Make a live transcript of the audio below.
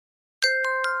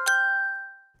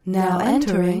Now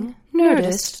entering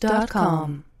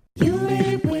Nerdist.com. You made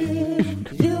it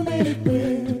weird. You made it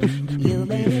weird. You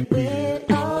made it weird.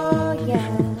 Oh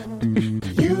yeah.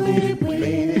 You made it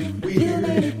weird. You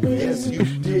made it weird. Yes, you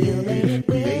did. You made it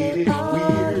weird.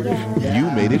 Oh yeah. You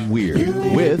Made It Weird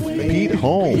with Pete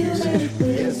Holmes.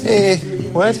 Hey,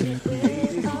 what? Sorry,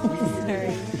 you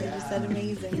just said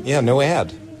amazing. Yeah, no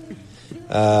ad.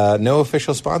 No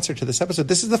official sponsor to this episode.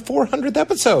 This is the 400th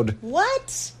episode.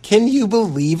 What? Can you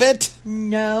believe it?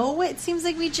 No, it seems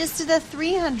like we just did a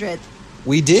 300th.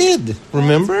 We did.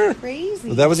 Remember? That's crazy.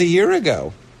 Well, that was a year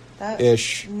ago.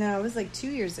 Ish. No, it was like 2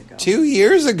 years ago. 2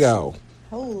 years ago.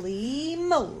 Holy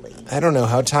moly. I don't know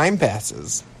how time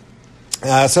passes.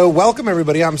 So welcome,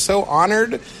 everybody. I'm so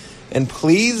honored and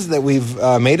pleased that we've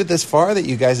made it this far, that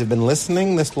you guys have been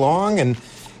listening this long. And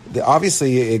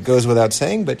obviously, it goes without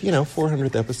saying, but,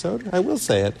 400th episode, I will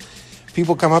say it.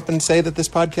 People come up and say that this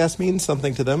podcast means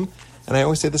something to them, and I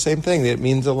always say the same thing, that it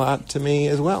means a lot to me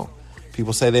as well.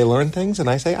 People say they learn things, and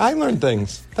I say I learn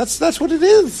things. That's what it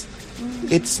is.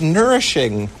 It's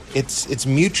nourishing. It's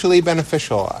mutually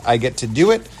beneficial. I get to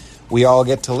do it. We all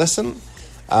get to listen.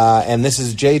 And this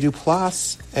is Jay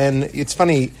Duplass. And it's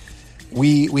funny,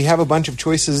 we have a bunch of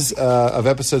choices of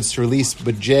episodes to release,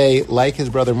 but Jay, like his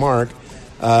brother Mark,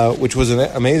 which was an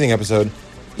amazing episode,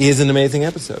 is an amazing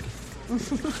episode.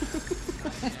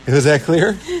 Was that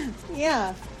clear?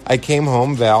 Yeah. I came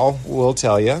home, Val will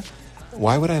tell you.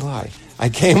 Why would I lie? I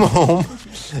came home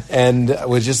and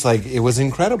was just like, it was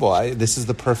incredible. This is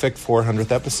the perfect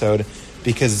 400th episode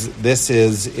because this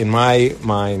is, in my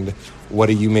mind, what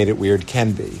a You Made It Weird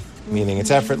can be. Meaning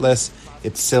it's effortless,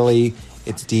 it's silly,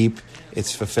 it's deep,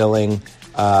 it's fulfilling,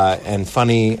 and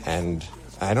funny, and,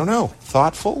 I don't know,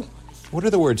 thoughtful? What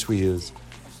are the words we use?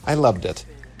 I loved it.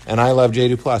 And I love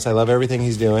Jay Duplass. I love everything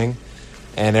he's doing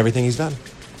and everything he's done.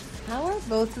 How are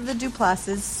both of the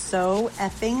Duplasses so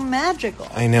effing magical?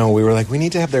 I know. We were like, we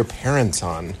need to have their parents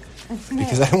on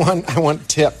because I want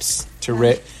tips to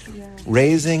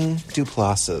raising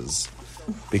Duplasses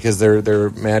because they're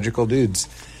magical dudes.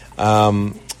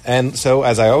 And so,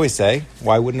 as I always say,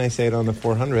 why wouldn't I say it on the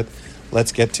 400th?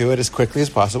 Let's get to it as quickly as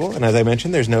possible. And as I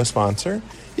mentioned, there's no sponsor.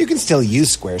 You can still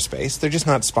use Squarespace. They're just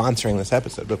not sponsoring this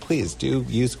episode, but please do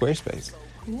use Squarespace.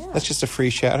 Yeah. That's just a free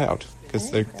shout out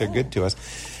because they're good to us.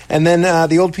 And then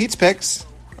the old Pete's Picks,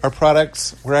 our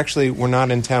products. We're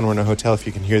not in town. We're in a hotel. If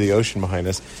you can hear the ocean behind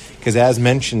us, because as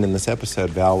mentioned in this episode,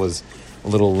 Val was a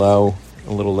little low,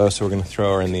 so we're going to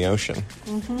throw her in the ocean.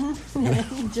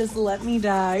 Mm-hmm. Just let me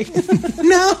die.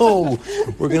 No,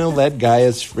 we're going to let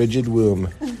Gaia's frigid womb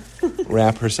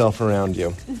wrap herself around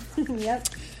you. Yep.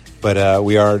 But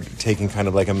we are taking kind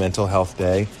of like a mental health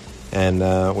day,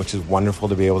 and which is wonderful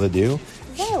to be able to do.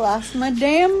 I lost my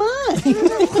damn mind.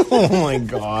 Oh my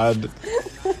god!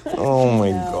 Oh my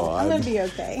god! I'm gonna be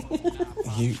okay.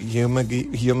 You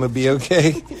gonna be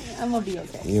okay? I'm gonna be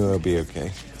okay. You will be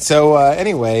okay. So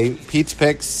anyway, Pete's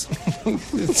Picks.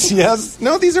 Yes,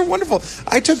 no, these are wonderful.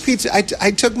 I took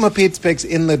my Pete's Picks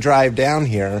in the drive down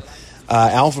here.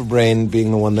 Alpha Brain being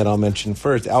the one that I'll mention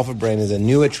first. Alpha Brain is a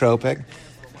nootropic.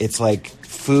 It's like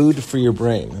food for your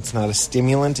brain. It's not a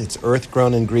stimulant. It's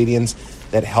earth-grown ingredients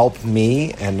that help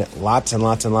me and lots and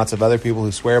lots and lots of other people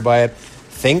who swear by it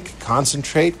think,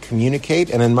 concentrate,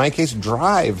 communicate, and in my case,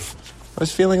 drive. I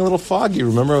was feeling a little foggy.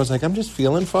 Remember, I was like, I'm just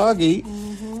feeling foggy.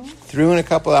 Mm-hmm. Threw in a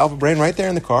couple of Alpha Brain right there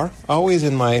in the car, always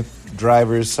in my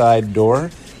driver's side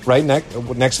door, right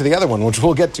next to the other one, which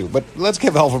we'll get to. But let's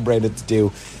give Alpha Brain its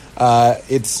due.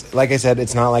 It's, like I said,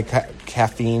 it's not like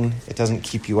caffeine. It doesn't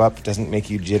keep you up. It doesn't make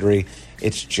you jittery.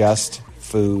 It's just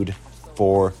food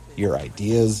for your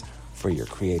ideas, for your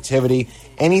creativity.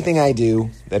 Anything I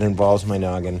do that involves my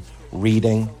noggin,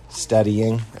 reading,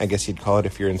 studying, I guess you'd call it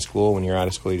if you're in school. When you're out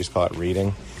of school, you just call it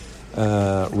reading.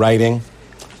 Writing,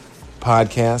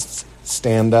 podcasts,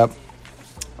 stand-up.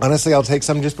 Honestly, I'll take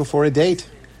some just before a date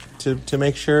to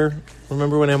make sure.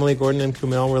 Remember when Emily Gordon and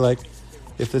Kumail were like,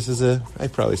 if this is I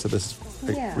probably said this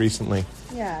recently.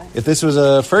 Yeah. If this was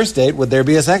a first date, would there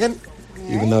be a second?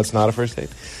 Right. Even though it's not a first date.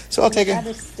 So I'll take it. You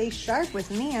gotta stay sharp with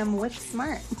me. I'm whip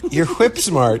smart. You're whip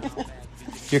smart.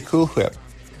 You're cool whip.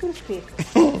 Cool whip.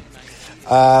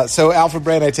 So Alpha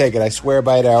Brain, I take it. I swear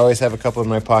by it. I always have a couple in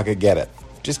my pocket. Get it.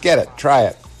 Just get it. Try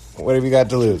it. What have you got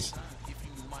to lose?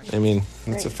 I mean,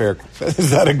 that's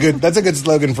that's a good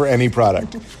slogan for any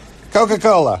product.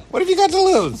 Coca-Cola. What have you got to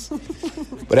lose?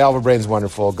 But Alpha Brain's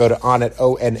wonderful. Go to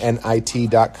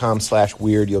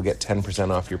onnit.com/weird. You'll get 10%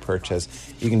 off your purchase.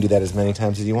 You can do that as many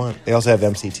times as you want. They also have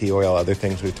MCT oil, other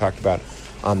things we've talked about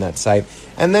on that site.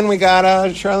 And then we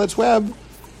got Charlotte's Web.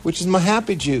 which is my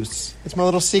happy juice. It's my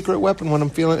little secret weapon when I'm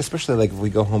feeling, especially like if we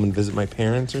go home and visit my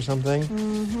parents or something.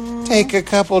 Mm-hmm. Take a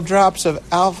couple drops of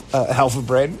Alpha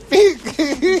Brain,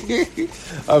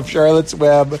 of Charlotte's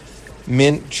Web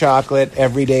mint chocolate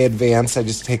everyday advance. I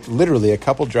just take literally a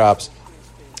couple drops.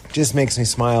 Just makes me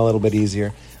smile a little bit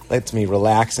easier. Lets me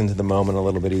relax into the moment a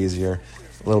little bit easier.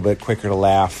 A little bit quicker to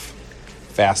laugh.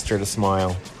 Faster to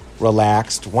smile.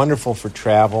 Relaxed. Wonderful for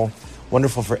travel.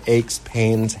 Wonderful for aches,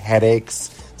 pains, headaches.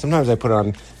 Sometimes I put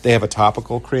on, they have a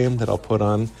topical cream that I'll put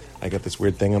on. I got this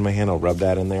weird thing on my hand. I'll rub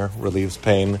that in there. Relieves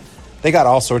pain. They got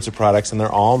all sorts of products, and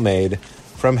they're all made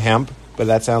from hemp, but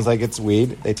that sounds like it's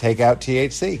weed. They take out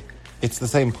THC. It's the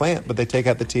same plant, but they take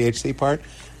out the THC part,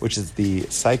 which is the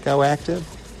psychoactive.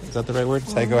 Is that the right word?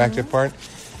 Psychoactive part.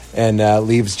 And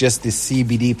leaves just the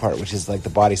CBD part, which is like the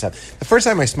body stuff. The first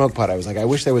time I smoked pot, I was like, I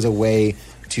wish there was a way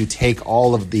to take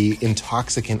all of the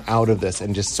intoxicant out of this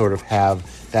and just sort of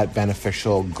have that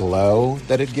beneficial glow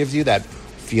that it gives you, that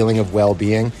feeling of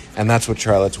well-being. And that's what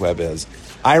Charlotte's Web is.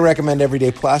 I recommend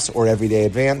Everyday Plus or Everyday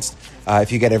Advanced.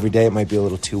 If you get Everyday, it might be a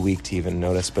little too weak to even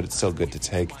notice, but it's still good to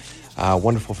take.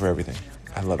 Wonderful for everything.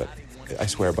 I love it. I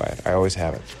swear by it. I always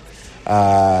have it.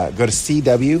 Go to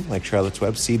CW, like Charlotte's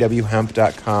Web,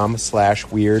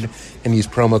 cwhemp.com/weird, and use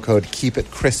promo code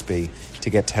KEEPITCRISPY to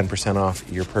get 10% off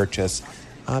your purchase.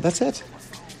 That's it.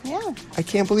 Yeah. I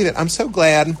can't believe it. I'm so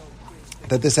glad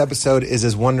that this episode is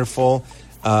as wonderful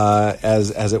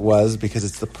as it was, because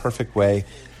it's the perfect way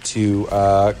to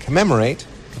commemorate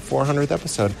the 400th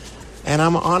episode. And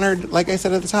I'm honored, like I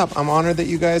said at the top, I'm honored that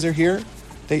you guys are here,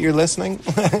 that you're listening.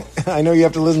 I know you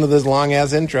have to listen to this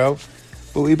long-ass intro,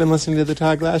 but we've been listening to the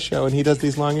Todd Glass Show, and he does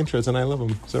these long intros, and I love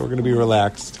them. So we're going to be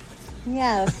relaxed.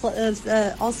 Yeah, it's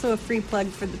also a free plug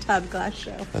for the Todd Glass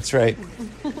Show. That's right.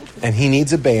 And he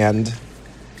needs a band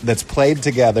that's played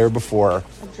together before.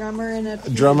 A drummer and a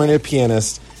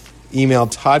pianist. Email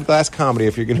Todd Glass Comedy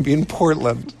if you're going to be in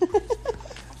Portland.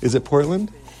 Is it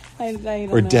Portland? I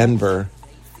don't or know. Denver?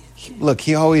 Look,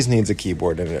 he always needs a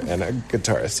keyboard and a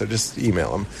guitarist, so just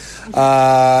email him.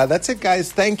 That's it,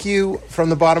 guys. Thank you from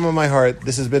the bottom of my heart.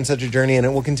 This has been such a journey, and it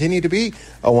will continue to be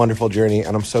a wonderful journey,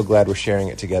 and I'm so glad we're sharing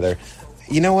it together.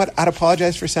 You know what? I'd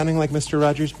apologize for sounding like Mr.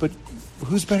 Rogers, but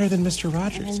who's better than Mr.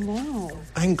 Rogers? I know.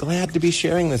 I'm glad to be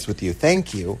sharing this with you.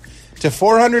 Thank you. To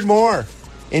 400 more.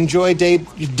 Enjoy Day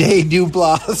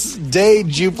Duplass. Day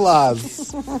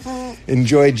Duplass.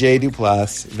 Enjoy Jay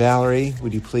Duplass. Valerie,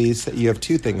 would you please? You have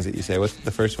two things that you say. What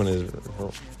the first one is?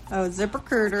 Oh,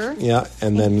 ZipRecruiter. Yeah,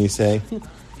 and then you say,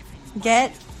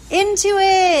 Get into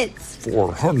it.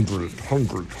 400.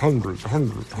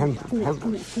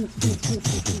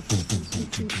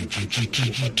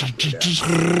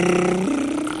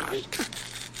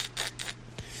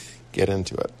 Get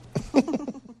into it.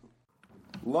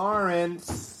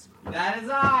 Lawrence. That is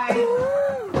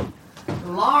I.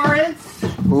 Lawrence.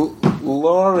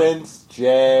 Lawrence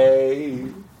J.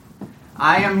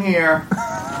 I am here.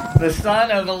 The son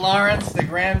of a Lawrence, the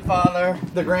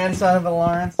grandson of a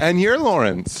Lawrence, And you're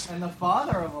Lawrence. and the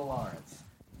father of a Lawrence.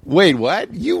 Wait,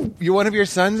 what? You one of your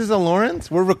sons is a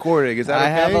Lawrence? We're recording. Is that okay? I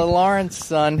have a Lawrence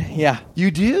son. Yeah. You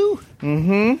do?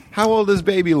 Mm-hmm. How old is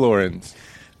baby Lawrence?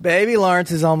 Baby Lawrence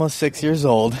is almost 6 years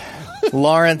old.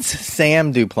 Lawrence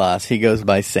Sam Duplass. He goes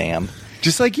by Sam.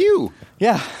 Just like you.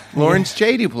 Yeah. Lawrence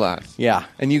J. Duplass. Yeah.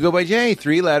 And you go by J,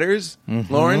 3 letters.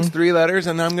 Mm-hmm. Lawrence, 3 letters,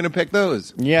 and I'm going to pick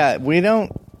those. Yeah, we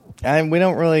don't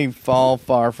really fall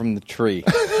far from the tree.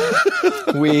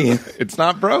 It's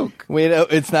not broke.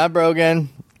 It's not broken.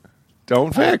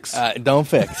 Don't fix. Don't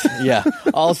fix. Yeah.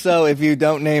 Also, if you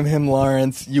don't name him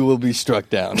Lawrence, you will be struck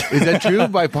down. Is that true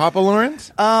by Papa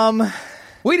Lawrence?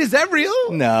 Wait, is that real?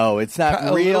 No, it's not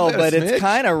A real, little bit of but it's smidge?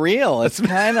 kind of real. It's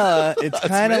kind of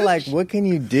smidge? like, what can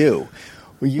you do?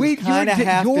 Well, you kind of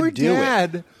have to do your it.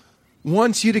 dad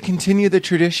wants you to continue the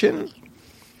tradition?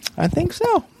 I think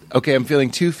so. Okay, I'm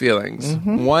feeling two feelings.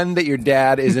 Mm-hmm. One, that your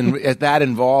dad is that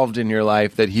involved in your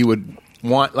life that he would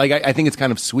want. Like, I think it's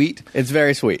kind of sweet. It's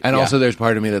very sweet. And yeah. also, there's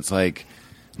part of me that's like,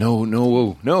 no.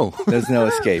 There's no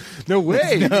escape. No way.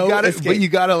 Escape. But you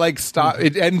gotta like stop.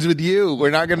 It ends with you. We're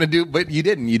not gonna do. But you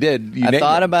didn't. You did. I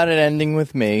thought about it ending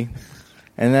with me,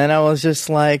 and then I was just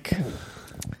like,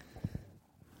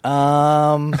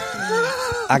 I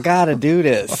gotta do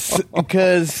this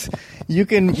because you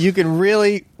can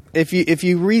really if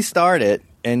you restart it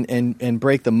and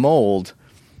break the mold.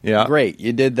 Yeah. Great,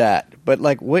 you did that. But,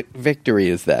 like, what victory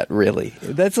is that, really?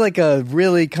 That's, like, a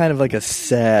really kind of like a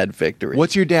sad victory.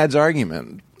 What's your dad's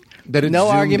argument? That it's No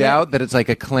zoomed argument. out? That it's like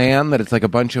a clan? That it's like a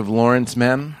bunch of Lawrence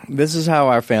men? This is how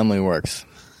our family works.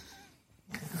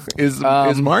 Is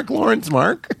Mark Lawrence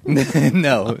Mark?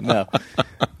 No.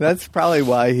 That's probably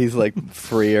why he's like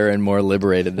freer and more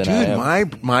liberated than I am.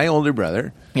 Dude, my older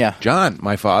brother, Yeah. John,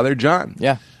 my father, John.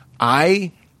 Yeah.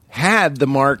 I had the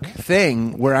Mark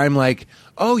thing where I'm like,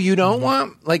 oh, you don't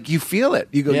want, like, you feel it.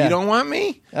 You go, Yeah. you don't want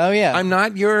me? Oh, yeah. I'm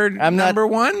not your I'm number not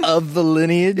one? of the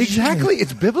lineage. Exactly.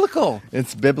 It's biblical.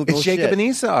 It's biblical It's Jacob shit. and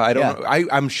Esau. I don't Yeah. know.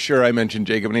 I'm sure I mentioned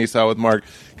Jacob and Esau with Mark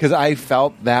because I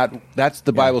felt that's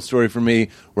the Bible story for me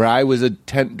where I was a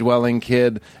tent-dwelling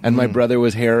kid and my brother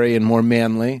was hairy and more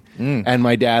manly and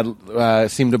my dad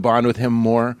seemed to bond with him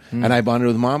more and I bonded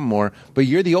with mom more. But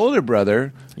you're the older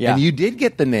brother Yeah. and you did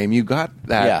get the name. You got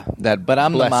that. That but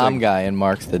I'm blessing. the mom guy and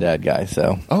Mark's the dad guy,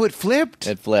 so Oh, it flipped.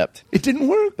 it flipped. It didn't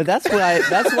work. But that's why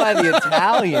the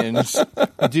Italians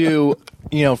do,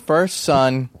 first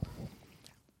son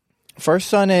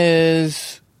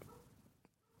is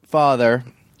father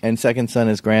and second son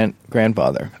is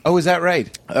grandfather. Oh, is that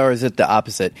right? Or is it the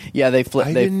opposite? Yeah, they flip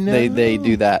I they didn't they, know. they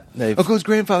do that. Oh, it goes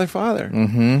grandfather, father.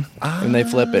 and they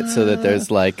flip it so that there's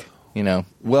like,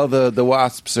 Well, the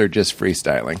Wasps are just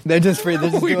freestyling. they're just free. They're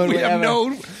just we doing have whatever.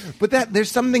 no, but there's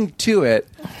something to it.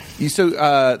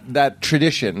 That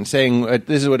tradition saying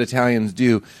this is what Italians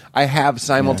do. I have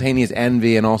simultaneous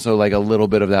envy and also like a little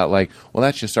bit of that, like, well,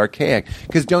 that's just archaic.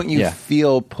 Because don't you Yeah.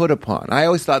 feel put upon? I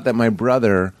always thought that my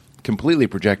brother, completely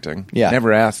projecting,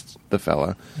 never asked the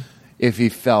fella if he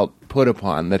felt put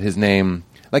upon that his name.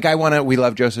 Like we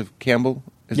love Joseph Campbell.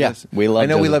 Is Yeah, this? we love I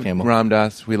know we Joseph love Campbell. Ram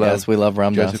Dass. We love Yes, we love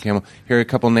Ram Joseph Dass. Campbell. Here are a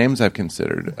couple names I've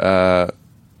considered.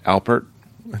 Alpert.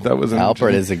 That was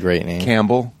Alpert is a great name.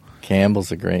 Campbell.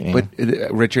 Campbell's a great name. But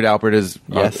Richard Alpert is,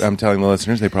 Yes. I'm telling the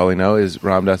listeners, they probably know, is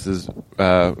Ram Dass's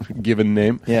given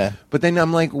name. Yeah. But then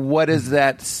I'm like, what does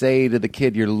that say to the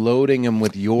kid? You're loading him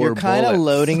with your You're kind of bullets.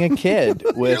 loading a kid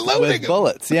with, You're loading with him.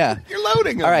 bullets. Yeah. You're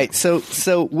loading him. All right, so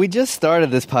we just started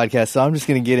this podcast, so I'm just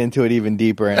going to get into it even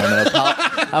deeper, and I'm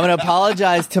going to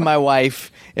apologize to my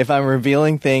wife if I'm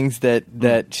revealing things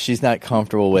that she's not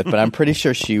comfortable with, but I'm pretty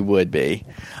sure she would be.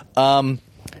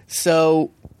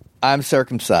 So I'm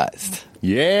circumcised.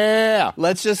 Yeah.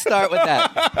 Let's just start with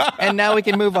that, and now we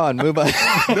can move on. No.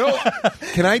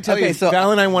 Can I tell Okay, you, so-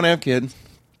 Val and I want to have kids.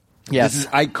 Yes.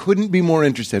 I couldn't be more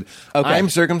interested. Okay. I'm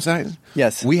circumcised.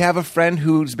 Yes. We have a friend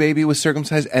whose baby was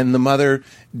circumcised, and the mother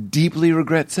deeply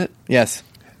regrets it. Yes.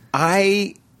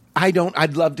 I don't.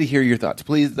 I'd love to hear your thoughts,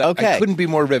 please. Okay. I couldn't be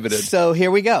more riveted. So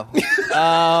here we go.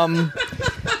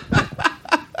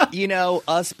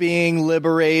 Us being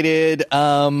liberated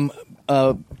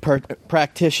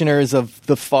practitioners of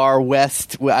the far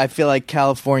west, I feel like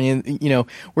California,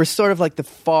 we're sort of like the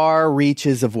far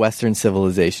reaches of Western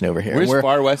civilization over here. We're as We're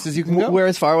far west as you can go. We're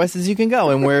as far west as you can go,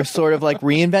 and we're sort of like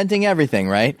reinventing everything,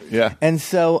 right? Yeah. And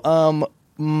so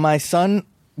my son,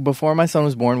 before my son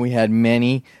was born, we had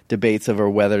many debates over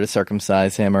whether to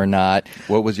circumcise him or not.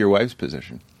 What was your wife's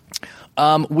position?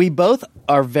 We both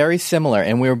are very similar,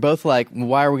 and we were both like,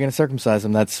 why are we going to circumcise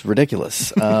him? That's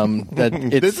ridiculous.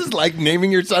 This is like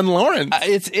naming your son Lawrence.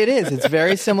 It is. It's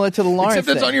very similar to the Lawrence Except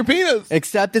it's thing. on your penis.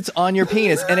 Except it's on your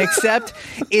penis. And except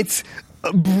it's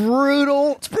a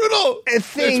brutal brutal.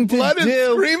 thing There's blood to and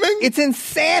do. screaming. It's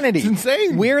insanity. It's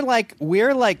insane. We're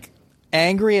like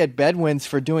angry at Bedouins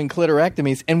for doing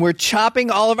clitorectomies, and we're chopping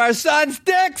all of our sons'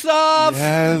 dicks off.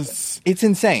 Yes. It's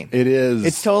insane. It is.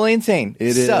 It's totally insane.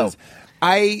 It is. So, Yep.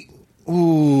 I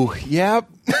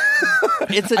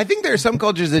think there are some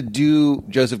cultures that do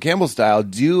Joseph Campbell style,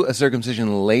 do a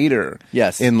circumcision later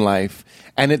Yes. in life.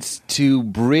 And it's to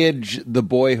bridge the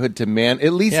boyhood to man.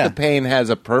 At least Yeah. the pain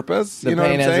has a purpose. The you know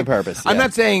pain what I'm has a saying? purpose, I'm yeah.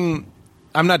 not saying,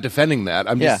 I'm not defending that.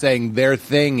 I'm Yeah. just saying their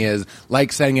thing is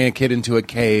like sending a kid into a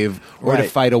cave or to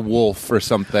Right. fight a wolf or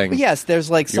something. But yes,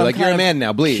 there's like You're some like, kind you're a of man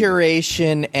now, bleed.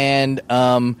 curation and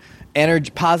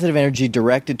positive energy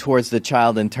directed towards the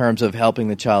child in terms of helping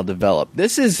the child develop.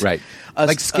 This is Right.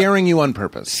 Like scaring you on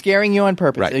purpose. scaring you on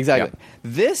purpose. Right, Exactly. yeah.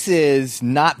 This is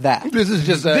not that. This is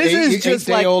just a This is just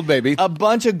eight-day-old baby. a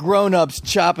bunch of grown-ups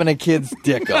chopping a kid's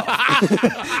dick off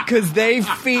because they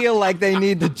feel like they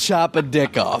need to chop a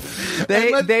dick off.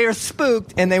 They are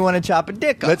spooked and they want to chop a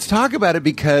dick off. Let's talk about it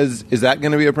because is that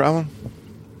going to be a problem?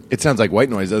 It sounds like white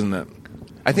noise, doesn't it?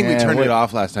 I think we Yeah, turned wait. it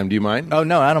off last time. Do you mind? Oh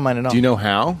no, I don't mind at all. Do you know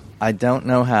how? I don't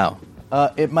know how.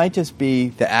 It might just be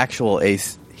the actual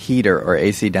heater or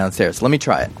AC downstairs. Let me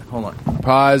try it. Hold on.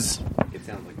 Pause. It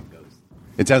sounds like a ghost.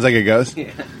 It sounds like a ghost?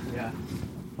 Yeah.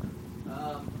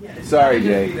 Sorry,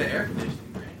 Jay. The air conditioning,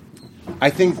 right? I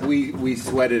think we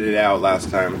sweated it out last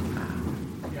time.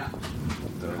 Yeah.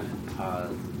 So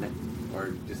pause or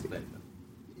just let.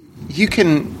 You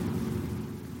can...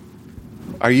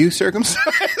 Are you circumcised?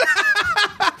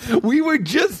 We were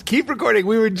just keep recording.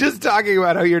 We were just talking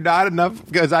about how you're not enough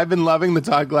because I've been loving the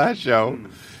Todd Glass show,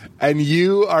 and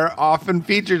you are often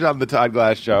featured on the Todd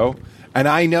Glass show. And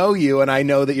I know you, and I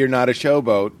know that you're not a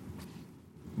showboat.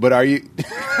 But are you?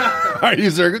 Are you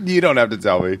You don't have to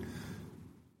tell me.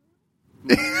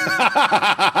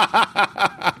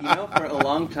 For a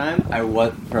long time, I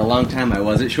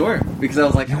wasn't sure because I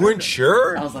was like, You weren't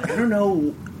sure? I was like, I don't know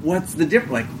what's the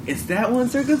difference. Like, is that one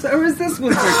circumcised or is this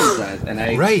one circumcised? And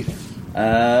I Right.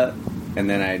 And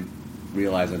then I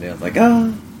realized one day I was like,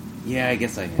 oh, yeah, I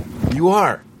guess I am. You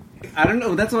are. I don't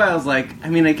know. That's why I was like, I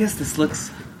mean, I guess this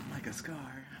looks like a scar.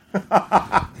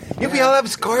 Yeah, we all have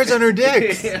scars on our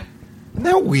dicks. Yeah. Isn't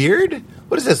that weird?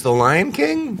 What is this, The Lion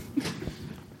King?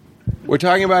 We're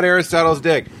talking about Aristotle's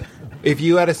dick. If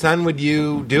you had a son, would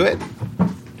you do it?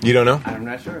 You don't know? I'm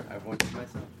not sure. I wondered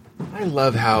myself. I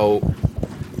love how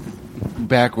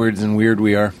backwards and weird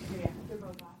we are.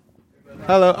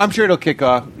 Hello. I'm sure it'll kick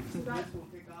off.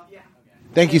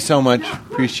 Thank you so much.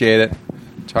 Appreciate it.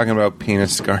 Talking about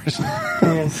penis scars.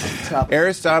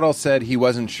 Aristotle said he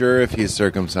wasn't sure if he's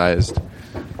circumcised,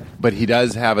 but he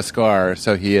does have a scar,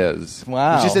 so he is.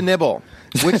 Wow. It's just a nibble,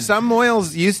 which some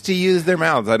Moyles used to use their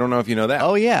mouths. I don't know if you know that.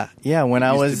 Oh, yeah. Yeah, when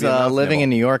I Used to was be a mouth living nibble. in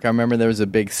New York, I remember there was a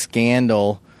big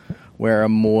scandal where a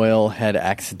Moyle had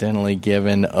accidentally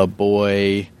given a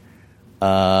boy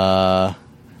A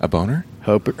boner?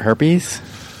 herpes.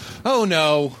 Oh,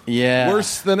 no. Yeah.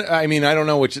 Worse than, I mean, I don't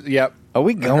know which, yep. Are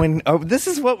we going? Oh, this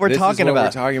is what we're This is talking what about.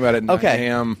 we're talking about at Okay.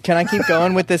 9 a.m. Can I keep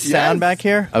going with this Yes. sound back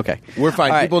here? Okay. We're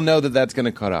fine. All right. People know that that's going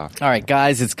to cut off. All right,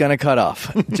 guys, it's going to cut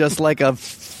off. Just like a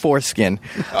foreskin.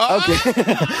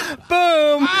 Okay.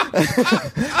 Boom.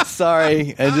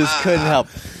 Sorry, I just couldn't help.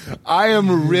 I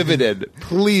am riveted.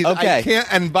 Please, Okay. I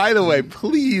can't. And by the way,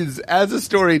 please, as a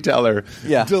storyteller,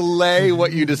 Yeah. delay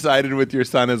what you decided with your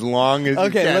son as long as Okay,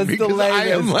 you can. let's because delay I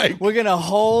this. am like, We're going to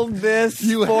hold this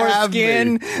You have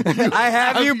foreskin. me. I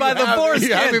have you by the foreskin.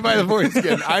 You have me by the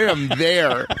foreskin. I am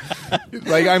there.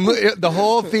 Like the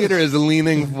whole theater is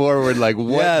leaning forward. Like, what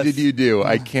Yes. did you do?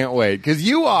 I can't wait because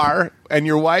you are, and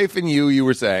your wife and you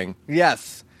were saying.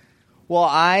 Yes. Well,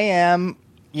 I am,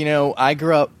 I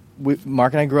grew up,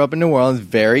 Mark and I grew up in New Orleans,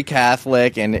 very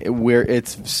Catholic, and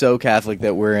it's so Catholic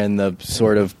that we're in the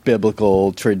sort of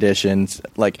biblical traditions.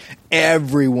 Like,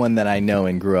 everyone that I know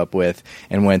and grew up with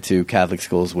and went to Catholic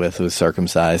schools with was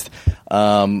circumcised.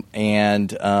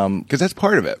 Because that's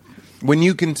part of it. When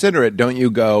you consider it, don't you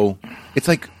go, it's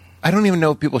like, I don't even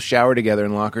know if people shower together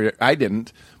in locker. I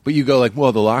didn't. But you go like,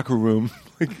 well, the locker room,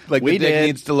 like We the dick did.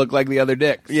 needs to look like the other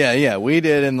dicks. Yeah, we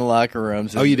did in the locker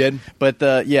rooms. Oh, you did? But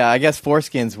I guess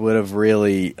foreskins would have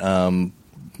really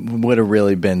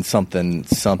been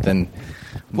something.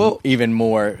 Well, even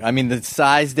more. I mean, the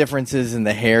size differences and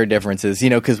the hair differences.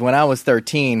 Because when I was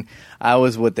 13, I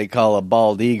was what they call a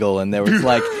bald eagle, and there was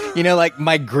like, like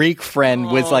my Greek friend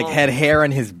was like had hair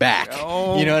on his back.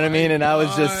 Oh, You know what I mean? And I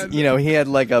was just, he had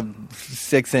like a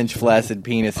 6-inch flaccid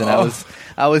penis, and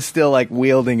I was still like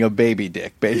wielding a baby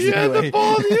dick, basically. You had the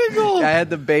bald eagle. I had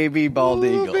the baby bald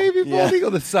eagle. Baby bald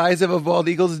eagle, the size of a bald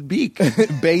eagle's beak.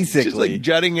 Basically. Just like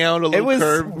jutting out a It little was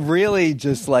curve. really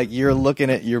just like you're looking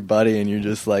at your buddy and you're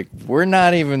just like, we're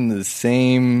not even the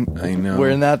same. I know.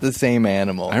 We're not the same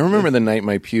animal. I remember the night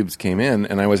my pubes came in,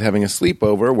 and I was having a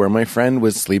sleepover where my friend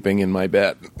was sleeping in my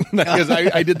bed because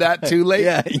I did that too late.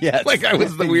 Yeah, yes. Like I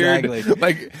was the Exactly.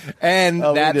 weird, and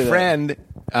Oh, we that did that. friend,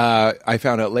 I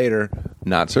found out later,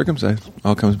 not circumcised.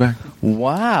 All comes back.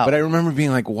 Wow. But I remember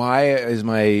being like, why is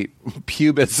my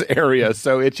pubis area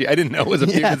so itchy? I didn't know it was a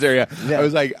pubis Yes. area. Yeah. I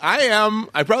was like,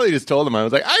 I probably just told him. I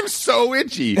was like, I'm so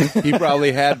itchy. He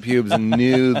probably had pubes and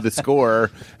knew the score.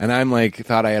 And I'm like,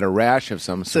 thought I had a rash of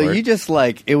some so sort. you just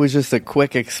like, it was just a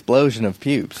quick explosion of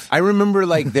pubes. I remember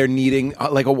like they're needing,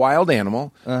 like a wild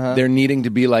animal, they're needing to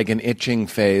be like an itching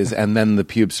phase. And then the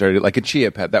pubes started, like a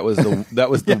chia pet. That was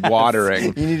the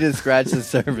watering. You need to scratch the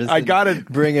surface. I and got it.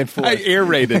 Bring it forth. I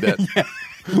aerated it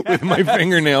with my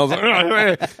fingernails.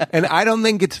 And I don't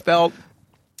think it's felt.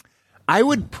 I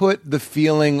would put the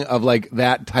feeling of like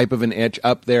that type of an itch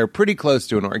up there pretty close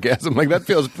to an orgasm. Like that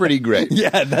feels pretty great.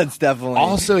 Yeah, that's definitely.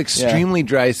 Also, extremely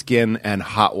dry skin and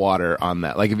hot water on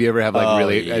that. Like if you ever have like Oh,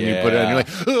 really, and you put it on, you're like,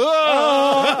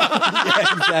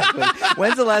 Yeah, exactly.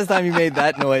 When's the last time you made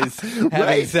that noise having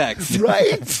Right. sex?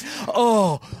 right.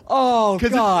 Oh,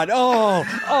 God.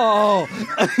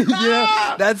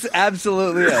 That's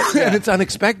absolutely it. And it's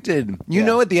unexpected. You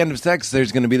know, at the end of sex,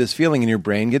 there's going to be this feeling, and your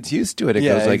brain gets used to it. It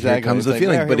Yeah, goes like, exactly. here comes It's the like,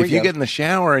 feeling. yeah, But here if we you go. get in the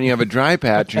shower and you have a dry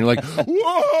patch, and you're like,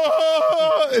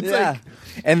 whoa, it's Yeah. like,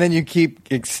 and then you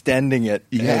keep extending it.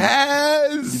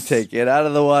 Yes. You take it out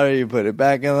of the water, you put it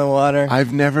back in the water.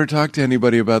 I've never talked to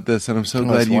anybody about this, and I'm so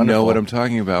glad that's you know wonderful. what I'm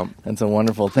talking about. That's a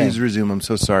wonderful thing. Please resume. I'm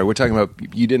so sorry. We're talking about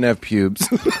you didn't have pubes.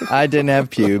 I didn't have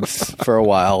pubes for a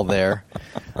while there.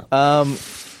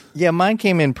 Yeah, mine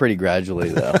came in pretty gradually,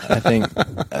 though. I think.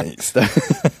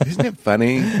 Isn't it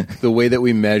funny the way that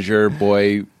we measure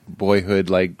boyhood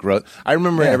like growth? I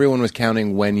remember everyone was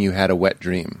counting when you had a wet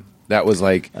dream. That was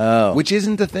like, which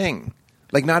isn't the thing.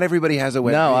 Like, not everybody has a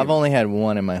wet dream. No, I've only had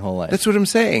one in my whole life. That's what I'm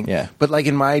saying. Yeah. But like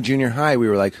in my junior high, we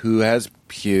were like, who has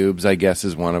pubes? I guess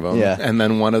is one of them. Yeah. And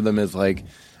then one of them is like,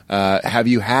 have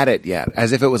you had it yet?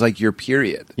 As if it was like your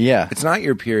period. Yeah. It's not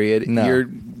your period. No.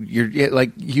 You're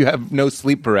like, you have no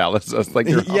sleep paralysis. Like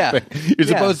you're Yeah. humping. You're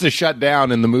Yeah. supposed to shut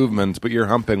down in the movements, but you're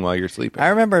humping while you're sleeping. I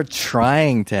remember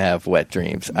trying to have wet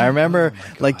dreams. I remember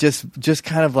just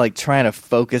kind of like trying to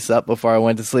focus up before I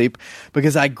went to sleep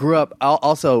because I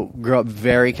also grew up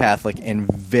very Catholic and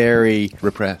very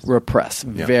Repressed.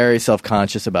 yeah. Very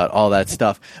self-conscious about all that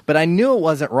stuff. But I knew it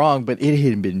wasn't wrong, but it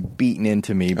had been beaten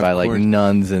into me by like course.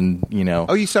 nuns and, you know.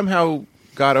 Oh, you somehow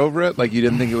got over it? Like you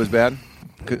didn't think it was bad?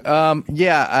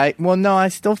 I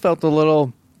still felt a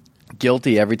little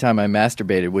guilty every time I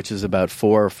masturbated, which is about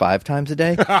 4 or 5 times a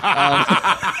day.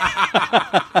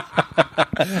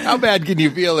 How bad can you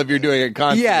feel if you're doing it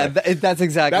constantly? Yeah, that's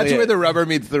exactly That's it. where the rubber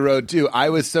meets the road, too. I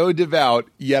was so devout,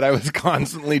 yet I was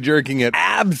constantly jerking it.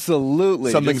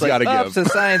 Absolutely. Something's Just like, gotta give. The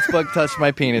science book touched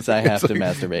my penis. I have to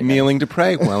masturbate. Kneeling to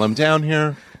pray while I'm down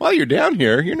here. While you're down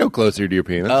here, you're no closer to your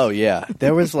penis. Oh, yeah.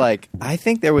 There was I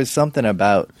think there was something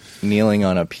about kneeling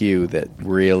on a pew that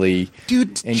really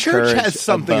Dude, church encouraged has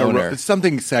something a boner.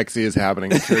 something sexy is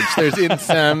happening in church. There's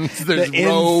incense, there's The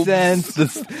robes.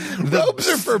 incense, the Robes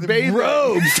are for bathing.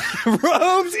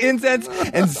 robes, incense,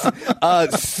 and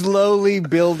slowly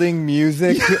building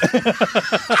music.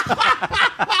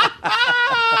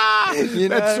 You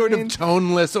know That what sort I of mean?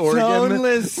 toneless organ.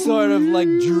 Toneless, sort of like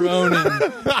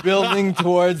droning, building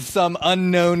towards some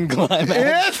unknown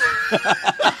climax.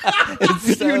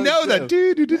 It's so You know that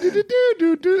do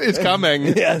is coming.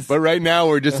 Yes. But right now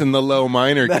we're just in the low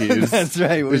minor keys. That's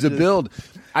right. There's a build.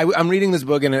 I'm reading this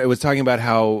book and it was talking about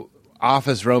how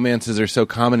office romances are so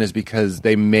common is because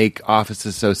they make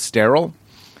offices so sterile.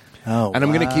 Oh, And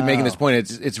I'm going to keep making this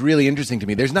point. It's really interesting to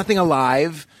me. There's nothing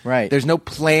alive. Right. There's no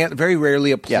plant, very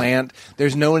rarely a plant.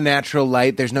 There's no natural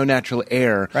light. There's no natural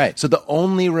air. Right. So the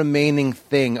only remaining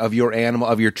thing of your animal,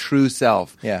 of your true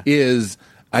self, is,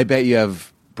 I bet you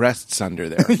have breasts under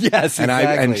there. Yes, and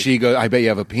exactly. And she goes, I bet you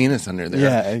have a penis under there.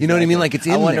 Yeah, exactly. You know what I mean? Like it's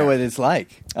in I wonder there. what it's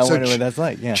like. I So wonder what that's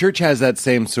like. Yeah. Church has that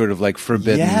same sort of like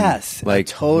forbidden. Yes. Like a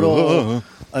total.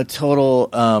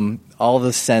 All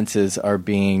the senses are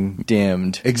being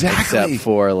dimmed. Exactly. Except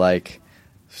for like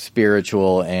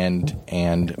spiritual and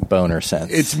boner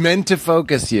sense. It's meant to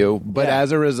focus you, but Yeah.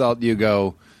 as a result, you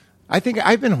go. I think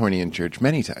I've been horny in church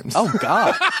many times. Oh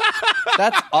God.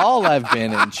 That's all I've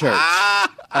been in church.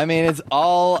 I mean, it's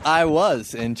all I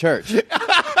was in church.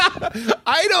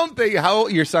 I don't think how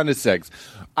your son is 6.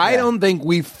 I don't think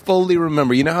we fully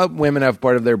remember. You know how women have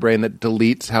part of their brain that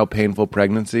deletes how painful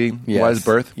pregnancy was,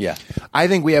 birth? Yeah. I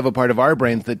think we have a part of our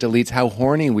brains that deletes how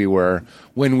horny we were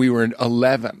when we were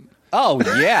 11. Oh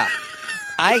yeah.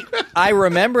 I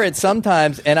remember it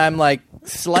sometimes, and I'm like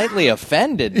slightly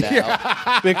offended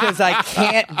now because I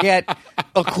can't get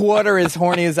a quarter as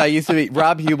horny as I used to be.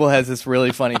 Rob Hubel has this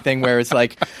really funny thing where it's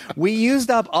like, we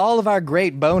used up all of our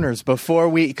great boners before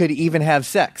we could even have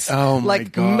sex. Oh, my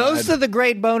like, God. most of the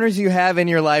great boners you have in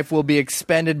your life will be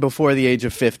expended before the age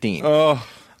of 15. Oh,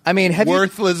 I mean, have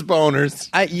worthless boners.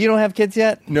 you don't have kids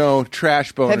yet? No,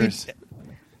 trash boners.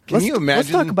 Can you imagine? Let's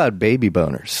talk about baby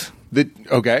boners.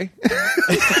 Okay.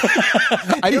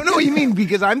 I don't know what you mean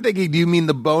because I'm thinking, do you mean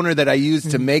the boner that I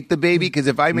used to make the baby? Because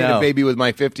if I made No. a baby with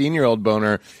my 15-year-old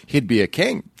boner, he'd be a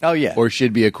king. Oh, yeah. Or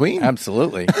she'd be a queen.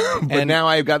 Absolutely. But now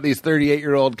I've got these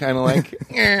 38-year-old kind of like,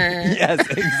 Yes,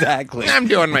 exactly. I'm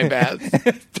doing my best.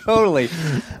 Totally.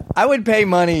 I would pay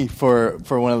money for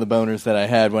one of the boners that I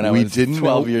had when I We was didn't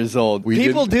 12 know- years old. we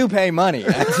People didn't- do pay money,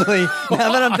 actually.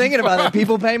 Now that I'm thinking about it,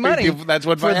 people pay money. That's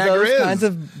what for Viagra those is. kinds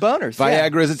of boners. Yeah.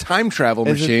 Viagra is a time travel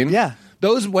Is it- machine. yeah.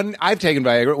 Those, when I've taken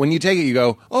Viagra, when you take it, you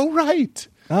go, oh, right.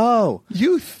 Oh,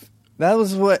 Youth. that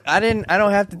was what I didn't. I don't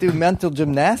have to do mental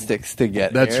gymnastics to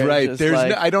get. That's there. It's right. just There's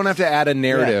like, I don't have to add a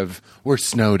narrative. We're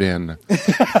snowed in.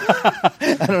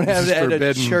 I don't have is to add a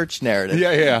forbidden. church narrative.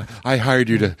 Yeah. I hired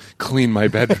you to clean my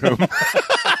bedroom.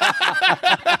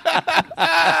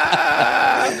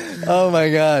 Oh my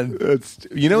God.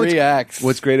 You know 3 acts.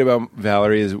 what's great about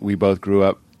Valerie is we both grew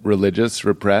up religious,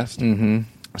 repressed. Mm-hmm.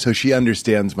 So she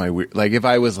understands my weird. Like if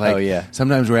I was like, Oh, yeah.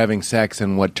 sometimes we're having sex,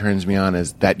 and what turns me on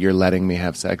is that you're letting me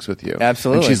have sex with you.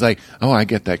 Absolutely. And she's like, oh, I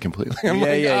get that completely. I'm Yeah,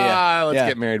 like, yeah. let's Yeah.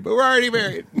 get married, but we're already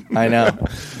married. I know.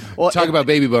 Well, Talk about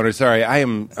baby boners. Sorry,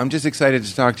 I'm just excited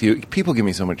to talk to you. People give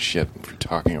me so much shit for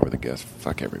talking over the guest.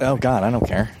 Fuck everybody. Oh God, I don't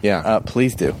care. Yeah.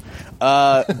 Please do.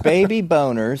 Baby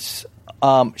boners,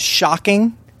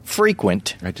 shocking,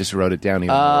 frequent, I just wrote it down. Even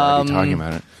though we're already talking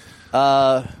about it.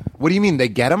 What do you mean they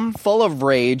get them? full of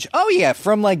rage. Oh yeah,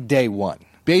 from like day one.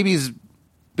 Babies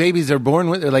are born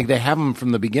with, like they have them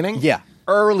from the beginning. Yeah,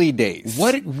 early days.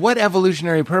 What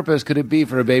evolutionary purpose could it be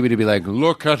for a baby to be like,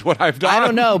 look at what I've done? I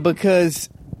don't know, because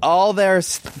all they're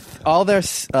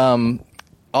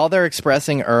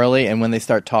expressing early, and when they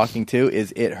start talking to,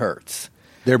 is it hurts.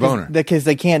 Their boner. Because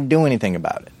they can't do anything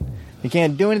about it. They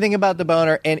can't do anything about the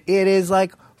boner, and it is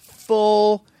like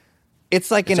full. It's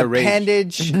like It's an a rage.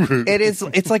 appendage.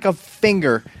 It's like a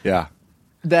finger Yeah.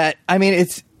 that, I mean,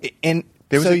 it's and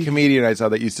There was so a comedian I saw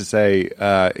that used to say,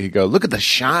 he'd go, look at the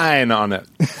shine on it.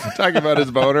 Talking about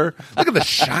his boner. Look at the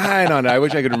shine on it. I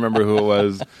wish I could remember who it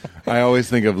was. I always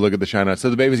think of look at the shine on it. So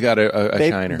the baby's got a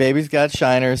shiner. Baby's got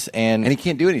shiners, and And he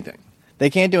can't do anything. they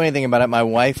can't do anything about it. My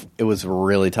wife, it was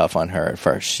really tough on her at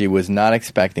first. She was not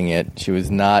expecting it.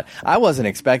 I wasn't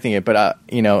expecting it, but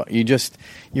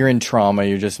you're in trauma.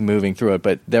 You're just moving through it.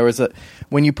 But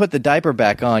when you put the diaper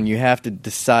back on, you have to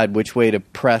decide which way to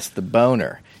press the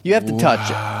boner. You have to touch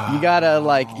it. You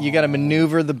gotta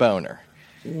maneuver the boner.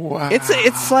 Wow.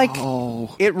 It's like,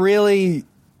 it really,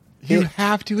 You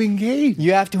have to engage.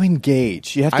 you have to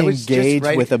engage. You have I to was just engage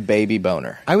writing- with a baby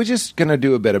boner. I was just going to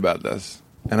do a bit about this.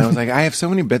 And I was like, I have so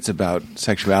many bits about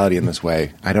sexuality in this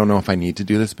way. I don't know if I need to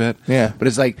do this bit. Yeah. But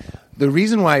it's like, the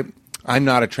reason why I'm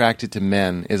not attracted to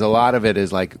men is a lot of it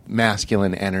is like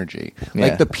masculine energy. Yeah.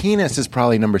 Like the penis is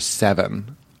probably number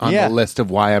 7 on Yeah. the list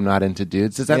of why I'm not into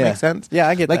dudes. Does that Yeah. make sense? Yeah,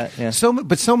 I get like, that, yeah.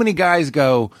 But so many guys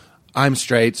go, I'm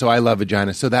straight, so I love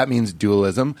vagina. So that means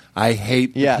dualism. I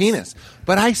hate Yes. the penis.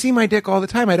 But I see my dick all the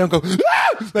time. I don't go, ah!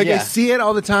 Like I Yeah. see it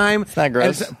all the time. It's not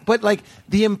gross. And but like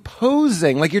the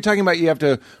imposing, like you're talking about, you have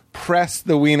to press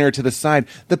the wiener to the side.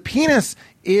 The penis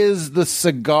is the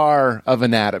cigar of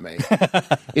anatomy.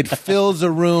 It fills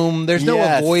a room. There's no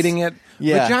Yes. avoiding it.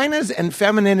 Yeah. Vaginas and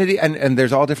femininity, and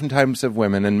there's all different types of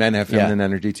women, and men have feminine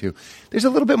energy too. There's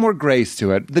a little bit more grace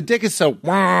to it. The dick is so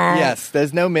Yes,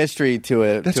 there's no mystery to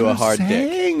a That's to what a hard I'm dick.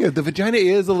 saying. The vagina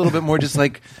is a little bit more just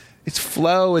like it's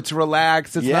flow, it's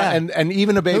relaxed, it's Yeah. not, and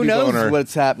even a baby Who knows boner.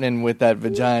 what's happening with that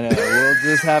vagina? We'll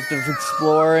just have to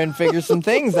explore and figure some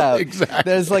things out. Exactly.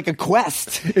 There's like a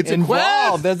quest It's a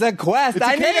involved. quest. There's a quest. It's a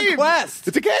I need cave. a quest.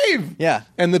 It's a cave. Yeah.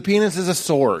 And the penis is a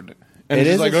sword. And It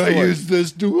it's is just a like, I sword. use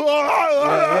this to.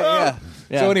 Yeah.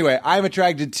 So anyway, I'm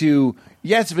attracted to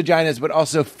yes, vaginas, but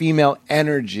also female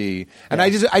energy. And I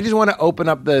just want to open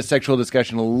up the sexual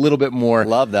discussion a little bit more.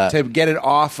 Love that. To get it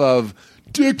off of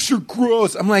dicks are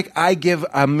gross. I'm like, I give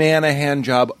a man a hand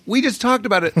job. We just talked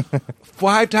about it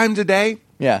 5 times a day.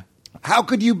 Yeah. How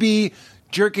could you be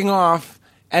jerking off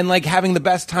and like having the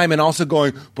best time and also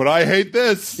going, but I hate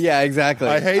this. Yeah, exactly.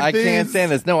 I hate can't these.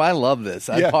 stand this. No, I love this.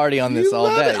 I Yeah. party on this You all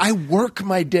love day. it. I work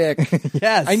my dick.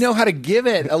 Yes. I know how to give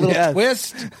it a little Yes.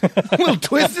 twist. A little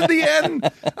twist at the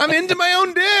end. I'm into my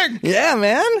own dick. Yeah,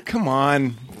 man. Come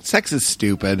on. Sex is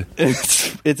stupid.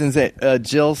 It's insane.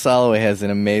 Jill Soloway has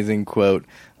an amazing quote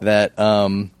that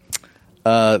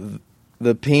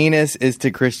the penis is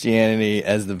to Christianity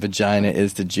as the vagina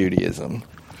is to Judaism.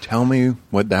 Tell me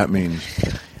what that means.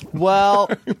 Well,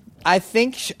 I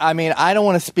think, I don't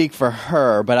want to speak for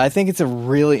her, but I think it's a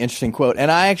really interesting quote,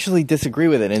 and I actually disagree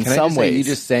with it in Can I some just say, ways. you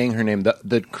just saying her name,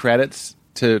 the credits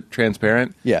to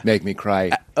Transparent make me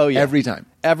cry every time.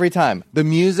 Every time. The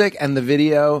music and the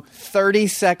video 30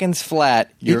 seconds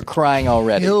flat, you're It crying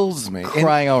already. kills me.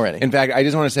 Crying already. In fact, I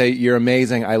just want to say you're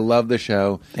amazing. I love the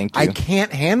show. Thank you. I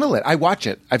can't handle it. I watch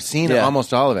it. I've seen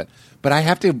almost all of it. But I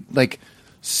have to, like,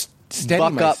 steady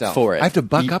Buck up myself. for it. I have to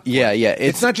buck up for yeah, it. yeah.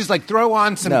 It's not just like throw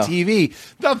on some No. TV.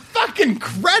 The fucking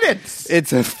credits!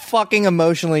 It's fucking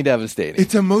emotionally devastating.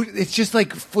 It's just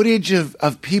like footage of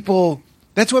people.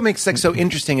 That's what makes sex so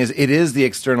interesting is it is the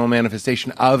external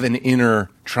manifestation of an inner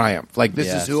triumph. Like, this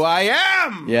Yes. is who I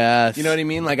am! Yes. You know what I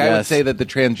mean? Like, I would Yes. say that the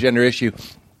transgender issue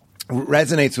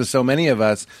resonates with so many of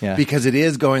us Yeah. because it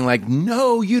is going like,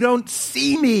 no, you don't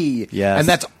see me. Yes. And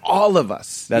that's all of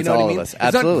us. That's you know what all I of mean? us. It's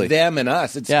Absolutely. not them and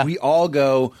us. It's Yeah. we all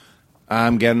go,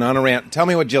 I'm getting on a rant. Tell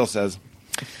me what Jill says.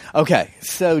 Okay,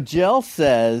 so Jill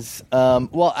says,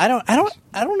 well, I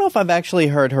don't know if I've actually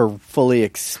heard her fully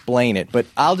explain it, but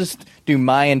I'll just do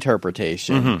my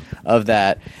interpretation of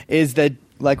that. Is that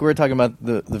like we were talking about,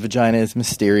 the vagina is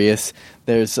mysterious.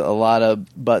 There's a lot of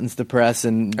buttons to press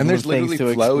and there's things literally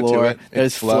to flow to explore. it. It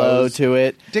There's flow flows. to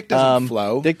it. Dick doesn't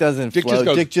flow. Dick doesn't Dick flow. just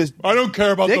goes, Dick just I don't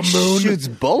care about Dick the moon. shoots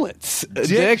bullets.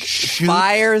 Dick shoots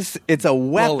fires. It's a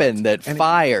weapon bullets. that And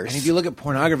fires. And if you look at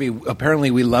pornography,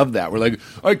 apparently we love that. We're like,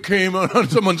 I came out on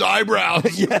someone's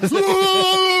eyebrows. Yes.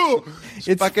 Ooh!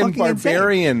 It's fucking insane.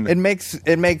 barbarian. It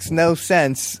makes no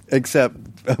sense except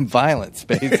violence,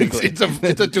 basically.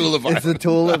 It's a tool of violence. It's a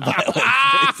tool of violence,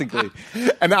 basically.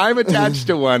 And I'm attached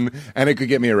to one, and it could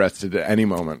get me arrested at any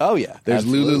moment. Oh, yeah. There's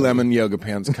Absolutely. Lululemon yoga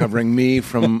pants covering me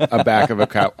from a back of a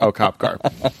cop car.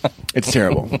 It's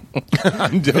terrible.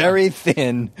 I'm doing Very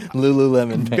thin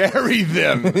Lululemon pants. very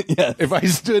thin. Yes. If I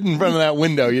stood in front of that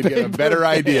window, you'd get a better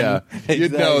idea.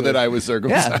 You'd know Exactly. that I was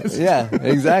circumcised. Yeah,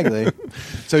 exactly.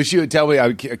 So she would tell me. I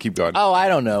would keep going. Oh, I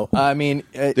don't know. I mean,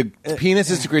 The penis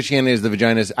is to Christianity as the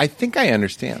vagina is. I think I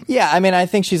understand. yeah. I mean, I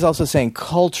think she's also saying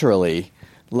culturally,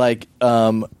 like,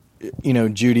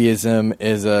 Judaism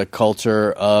is a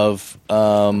culture of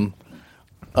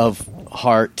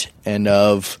heart and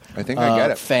of I think I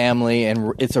get it. family,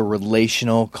 and it's a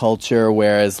relational culture.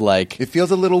 Whereas, like, It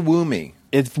feels a little woomy.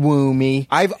 it's woomy.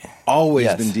 I've always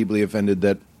Yes. been deeply offended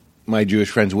that my Jewish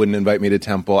friends wouldn't invite me to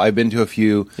temple. I've been to a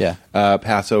few Yeah.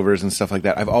 Passovers and stuff like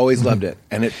that. I've always loved it,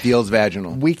 and it feels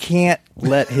vaginal. We can't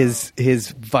let his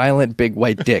violent big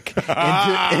white dick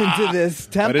into this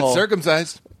But temple. it's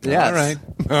circumcised. Yes. All right.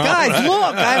 Guys,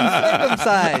 look, I'm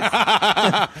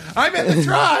circumcised. I'm in the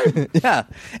tribe. Yeah,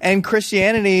 and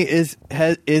Christianity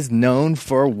is known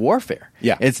for warfare.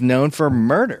 Yeah. It's known for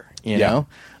murder. You Yeah.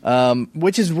 know,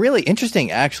 which is really interesting,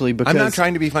 actually. Because I'm not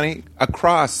trying to be funny. A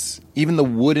cross, even the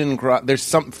wooden cross, there's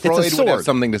some Freud would have sword.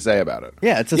 something to say about it.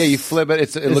 Yeah, it's a you flip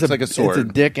it. It looks like a sword. It's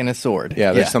a dick and a sword.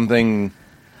 Yeah, there's something.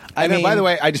 I And then, mean, by the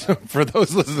way, I just for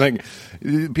those listening,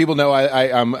 people know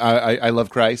I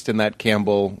love Christ in that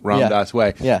Campbell Ramdas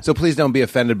way. Yeah. So please don't be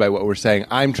offended by what we're saying.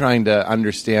 I'm trying to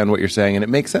understand what you're saying, and it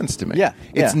makes sense to me. Yeah,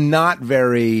 It's yeah. not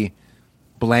very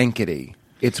blankety.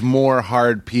 It's more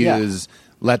hard pews. Yeah.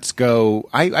 Let's go.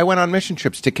 I went on mission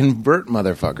trips to convert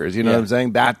motherfuckers. You know Yeah. what I'm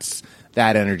saying? That's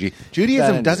that energy.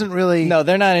 Judaism That- doesn't really. No,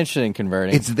 they're not interested in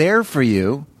converting. It's there for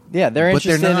you. Yeah, they're But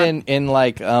they're interested not- in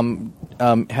like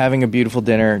having a beautiful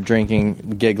dinner,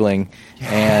 drinking, giggling,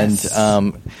 Yes.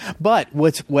 and but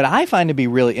what I find to be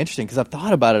really interesting, because I've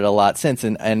thought about it a lot since,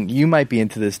 and you might be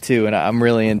into this too, and I'm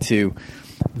really into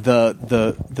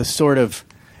the sort of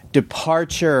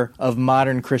departure of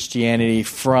modern Christianity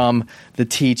from the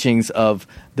teachings of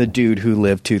the dude who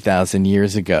lived 2,000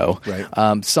 years ago.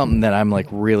 Right. Something that I'm like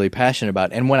really passionate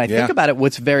about. And when I Yeah. think about it,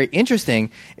 what's very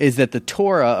interesting is that the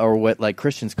Torah, or what like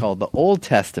Christians call the Old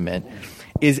Testament,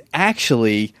 is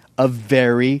actually a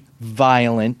very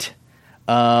violent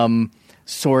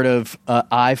sort of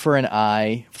eye for an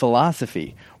eye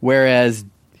philosophy. Whereas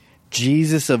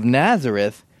Jesus of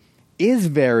Nazareth is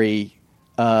very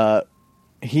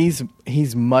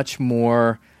he's much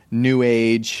more New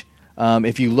Age.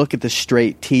 If you look at the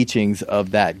straight teachings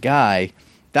of that guy,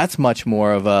 that's much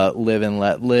more of a live and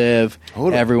let live.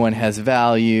 Totally. Everyone has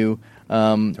value.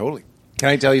 Totally. Can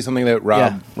I tell you something that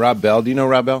Rob Bell? Do you know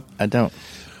Rob Bell? I don't.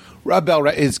 Rob Bell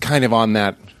is kind of on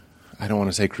that. I don't want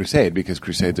to say crusade because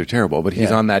crusades are terrible, but he's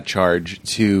Yeah. on that charge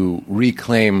to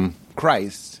reclaim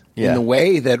Christ in Yeah. the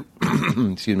way that,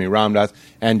 excuse me, Ramdas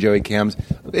and Joey Cams.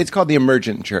 It's called the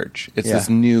Emergent Church. It's Yeah. this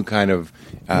new kind of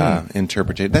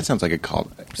interpretation. That sounds like a cult.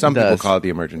 Some people does. call it the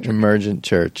Emergent Church, Emergent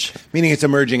church. meaning it's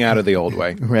emerging out of the old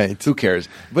way. Right. Who cares?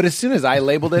 But as soon as I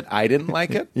labeled it, I didn't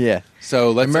like it. Yeah.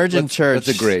 So Emergent let's church.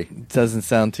 agree. Doesn't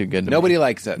sound too good to Nobody me.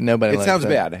 likes it. Nobody It likes sounds it.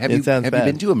 bad. Have It you sounds have bad.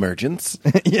 you been to Emergence?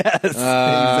 Yes,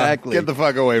 exactly. Get the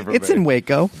fuck away from It's me. in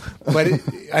Waco. But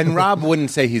and Rob wouldn't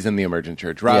say he's in the Emergent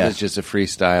Church. Rob Yeah. is just a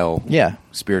freestyle, Yeah.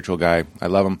 spiritual guy. I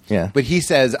love him. Yeah. But he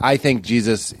says, I think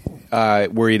Jesus,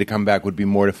 were he to come back, would be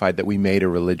mortified that we made a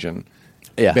religion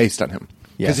Yeah. based on him.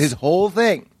 Because Yes. his whole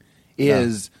thing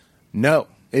is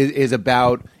is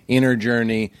about inner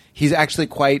journey. He's actually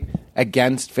quite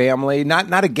against family,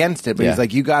 not against it, but Yeah. he's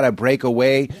like, you got to break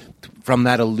away from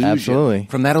that illusion. Absolutely.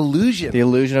 From that illusion. The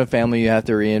illusion of family, you have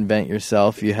to reinvent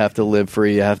yourself. You have to live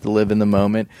free. You have to live in the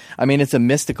moment. I mean, it's a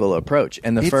mystical approach.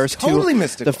 And the It's first totally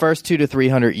mystical. The first 200 to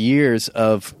 300 years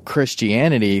of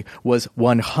Christianity was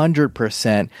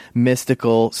 100%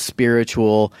 mystical,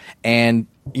 spiritual, and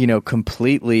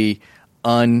completely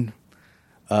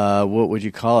what would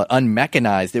you call it?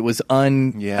 Unmechanized. It was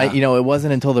Yeah. it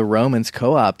wasn't until the Romans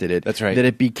co-opted it. That's right. That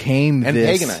it became And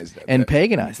this paganized it. and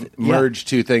paganized it. Yeah. Merge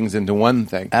two things into one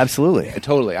thing. Absolutely.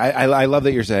 Totally. I love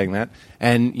that you're saying that.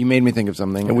 And you made me think of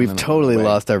something. And we've then totally wait.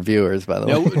 lost our viewers, by the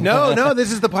way. No.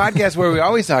 This is the podcast where we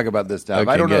always talk about this stuff.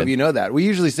 Okay, I don't know good. if you know that. We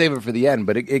usually save it for the end,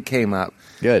 but it came up.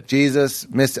 Good. Jesus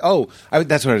missed. That's what I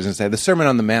was going to say. The Sermon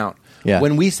on the Mount. Yeah.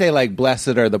 When we say like,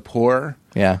 blessed are the poor.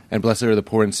 Yeah. And blessed are the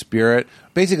poor in spirit.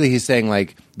 Basically, he's saying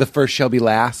like, the first shall be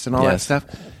last and all that Yes. stuff.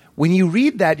 When you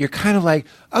read that, you're kind of like,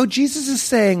 oh, Jesus is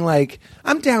saying like,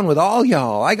 I'm down with all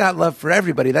y'all. I got love for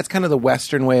everybody. That's kind of the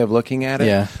Western way of looking at it.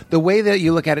 Yeah. The way that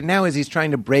you look at it now is he's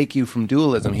trying to break you from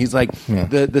dualism. He's like,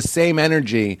 the same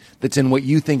energy that's in what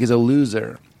you think is a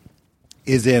loser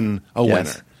is in a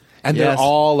Yes. winner. And Yes. they're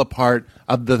all a part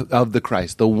of the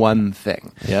Christ, the one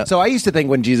thing. Yeah. So I used to think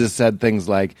when Jesus said things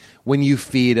like, when you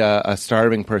feed a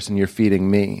starving person, you're feeding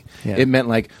me. Yeah. It meant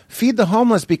like, feed the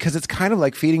homeless because it's kind of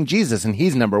like feeding Jesus, and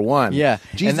he's number one. Yeah,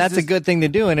 Jesus and that's a is- good thing to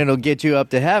do, and it'll get you up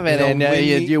to heaven, It'll and win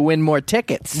me- you win more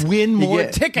tickets. Win You more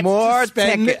get tickets More to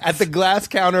spend tickets. at the glass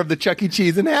counter of the Chuck E.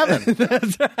 Cheese in heaven.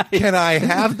 That's right. Can I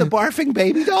have the barfing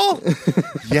baby doll?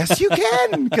 Yes, you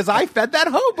can, because I fed that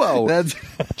hobo. That's-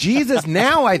 Jesus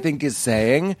now, I think, is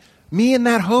saying, me and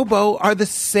that hobo are the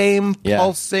same Yeah.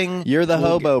 pulsing. You're the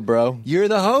hobo, bro. You're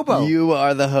the hobo. You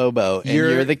are the hobo, and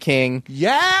you're the king.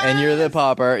 Yeah. And you're the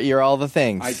pauper. You're all the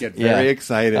things. I get very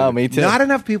excited. Oh, me too. Not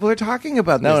enough people are talking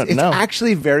about No, this. It's no.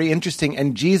 actually very interesting.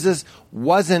 And Jesus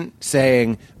wasn't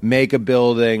saying, make a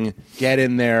building, get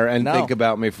in there, and No. think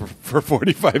about me for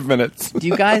 45 minutes. Do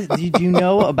you guys? do you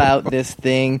know about this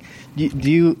thing? Do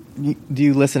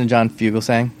you listen to John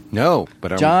Fugelsang? No,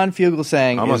 but John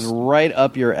Fugelsang Almost- is right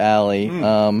up your alley,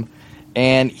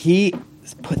 and he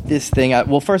put this thing out.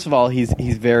 Well, first of all, he's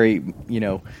very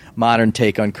modern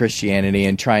take on Christianity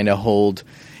and trying to hold.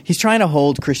 He's trying to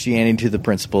hold Christianity to the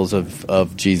principles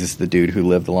of Jesus, the dude who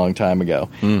lived a long time ago,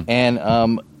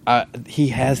 and he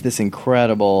has this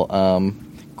incredible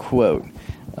quote.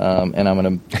 And I'm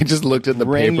going to I just looked at the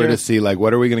Bring paper your- to see, like,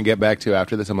 what are we going to get back to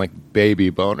after this? I'm like,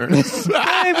 baby boners.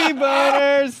 baby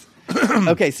boners.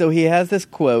 Okay, so he has this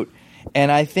quote,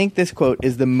 and I think this quote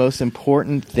is the most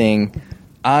important thing,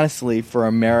 honestly, for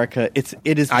America. It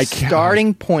is the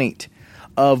starting point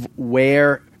of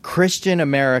where Christian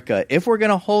America, if we're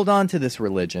going to hold on to this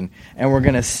religion and we're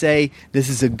going to say this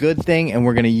is a good thing and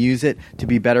we're going to use it to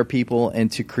be better people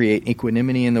and to create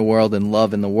equanimity in the world and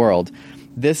love in the world,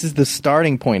 this is the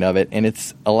starting point of it, and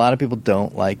it's a lot of people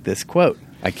don't like this quote.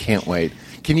 I can't wait.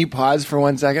 Can you pause for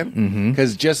 1 second?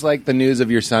 Because just like the news of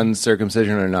your son's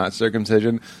circumcision or not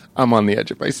circumcision, I'm on the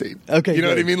edge of my seat. Okay, you know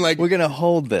good. what I mean? Like, we're going to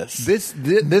hold this.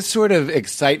 This sort of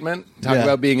excitement, talk Yeah.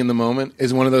 about being in the moment,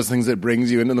 is one of those things that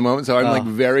brings you into the moment. So I'm like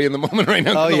very in the moment right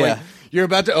now. 'cause Oh, I'm yeah. like, you're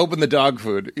about to open the dog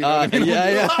food. You know what I mean?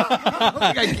 Yeah.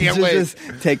 Like, I can't wait. Just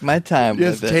take my time.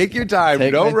 Just with it. take your time.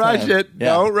 Take Don't my rush time. it. Yeah.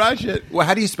 Don't rush it. Well,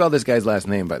 how do you spell this guy's last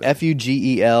name, by the way?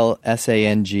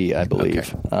 FugelSang, I believe.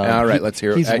 Okay. All right, let's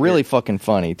hear it. He's At really your- fucking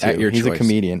funny too. at your He's choice. a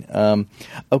comedian.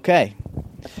 Okay.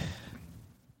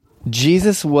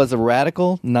 Jesus was a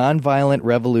radical, nonviolent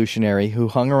revolutionary who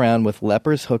hung around with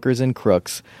lepers, hookers, and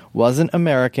crooks, wasn't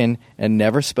American, and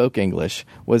never spoke English,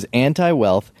 was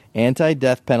anti-wealth,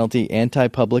 anti-death penalty,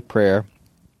 anti-public prayer,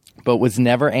 but was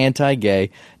never anti-gay,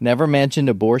 never mentioned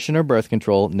abortion or birth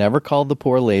control, never called the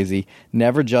poor lazy,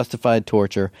 never justified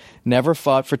torture, never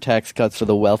fought for tax cuts for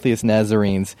the wealthiest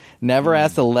Nazarenes, never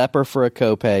asked a leper for a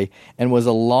copay, and was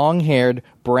a long-haired,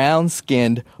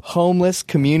 brown-skinned, homeless,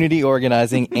 community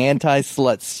organizing,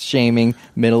 anti-slut-shaming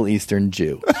Middle Eastern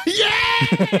Jew.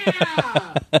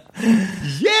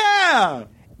 Yeah!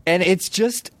 And it's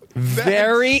just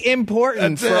very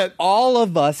important that's for it. all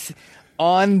of us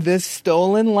on this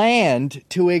stolen land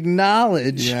to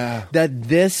acknowledge Yeah. that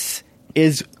this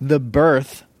is the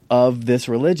birth of this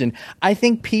religion. I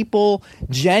think people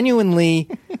genuinely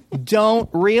don't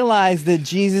realize that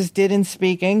Jesus didn't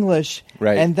speak English,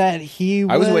 Right. and that he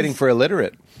I was waiting for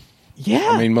illiterate. Yeah.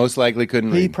 I mean, most likely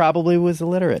couldn't he read. probably was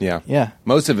illiterate. Yeah. Yeah.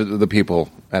 Most of the people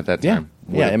at that Yeah. time.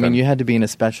 would Yeah. have I mean, been. you had to be in a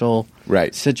special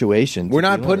Right. situation. to We're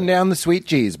not be putting literate. down the sweet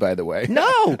cheese, by the way.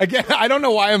 No! Again, I don't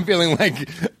know why I'm feeling like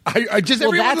I just Well,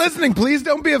 everyone that's- listening, please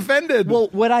don't be offended. Well,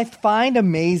 what I find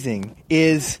amazing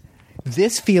is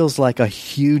this feels like a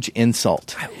huge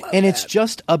insult. And it's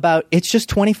just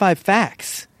 25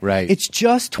 facts. Right. It's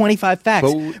just 25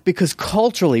 facts But- because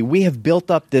culturally we have built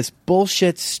up this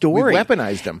bullshit story. We've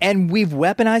weaponized 'em. And we've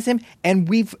weaponized him, and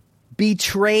we've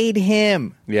betrayed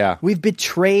him. Yeah. We've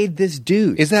betrayed this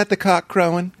dude. Is that the cock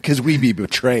crowing? Because we be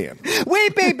betraying. We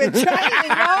be betrayed,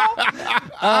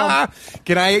 no?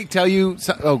 Can I tell you?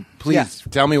 Oh, please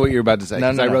Yeah. tell me what you're about to say. No,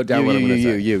 'cause no, I no. wrote down what I'm going to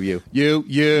say.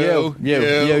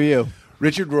 You.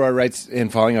 Richard Rohr writes in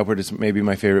Falling Upward is maybe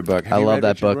my favorite book. Have I you love read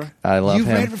that Richard book. Rohr? I love You've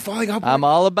him. read Falling Upward? I'm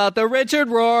all about the Richard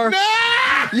Rohr.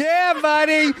 Yeah,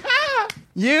 buddy.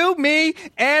 You, me,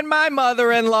 and my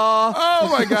mother-in-law.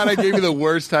 Oh my God! I gave you the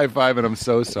worst high five, and I'm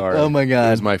so sorry. Oh, my God.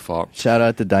 it was my fault. Shout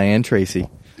out to Diane Tracy.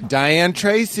 Diane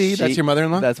Tracy. That's your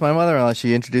mother-in-law. That's my mother-in-law.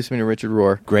 She introduced me to Richard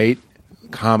Rohr. Great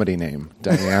comedy name,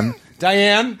 Diane.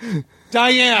 Diane.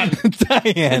 Diane.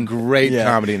 Great Yeah,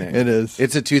 comedy name. it is.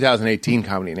 It's a 2018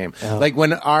 comedy name. Like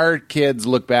when our kids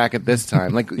look back at this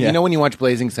time, like Yeah. you know when you watch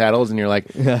Blazing Saddles and you're like,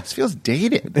 this feels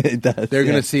dated. It does. They're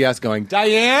yeah. going to see us going,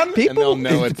 Diane, and they'll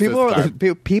know it's people, this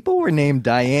time. people were named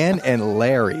Diane and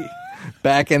Larry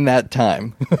back in that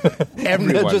time.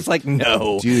 Everyone. They're just like,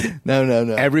 no. Dude. No.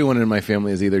 Everyone in my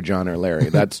family is either John or Larry.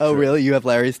 That's Oh, true. really? You have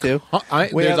Larrys too?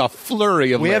 There's a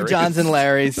flurry of We have Larrys. Johns and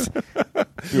Larrys.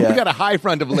 Yeah. We got a high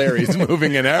front of Larrys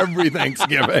moving in every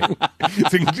Thanksgiving.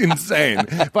 It's insane.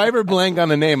 If I ever blank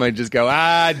on a name, I'd just go,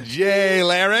 Jay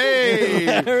Larry.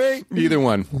 Larry. Either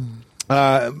one.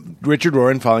 Richard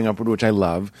Rohr in Falling Upward, which I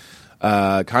love.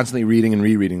 Constantly reading and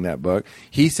rereading that book.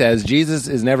 He says Jesus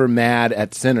is never mad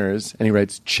at sinners, and he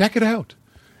writes, check it out.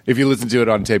 If you listen to it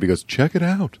on tape, he goes, check it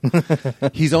out.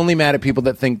 He's only mad at people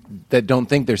that don't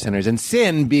think they're sinners. And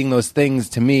sin being those things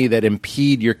to me that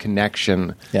impede your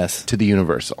connection Yes. to the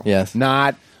universal. Yes.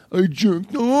 Not, I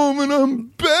jerked home and I'm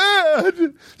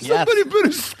bad. Somebody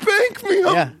better spank me.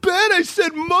 I'm Yeah. bad. I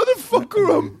said,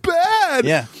 motherfucker, I'm bad.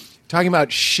 Yeah. Talking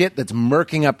about shit that's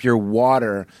murking up your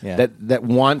water Yeah. that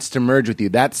wants to merge with you.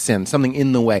 That's sin, something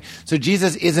in the way. So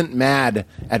Jesus isn't mad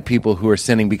at people who are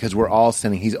sinning because we're all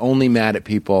sinning. He's only mad at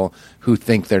people who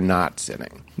think they're not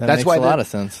sinning. That That's makes why a lot of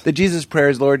sense. The Jesus prayer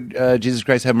is, Lord Jesus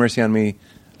Christ, have mercy on me,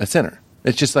 a sinner.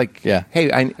 It's just like, Yeah. hey,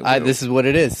 This is what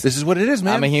it is. this is what it is,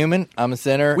 man. I'm a human. I'm a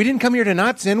sinner. We didn't come here to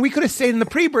not sin. We could have stayed in the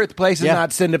pre-birth place and Yeah.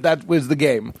 not sinned if that was the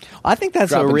game. I think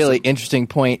that's a Dropping really some- interesting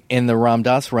point in the Ram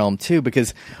Dass realm too,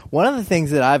 because one of the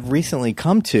things that I've recently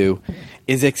come to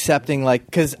is accepting,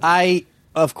 because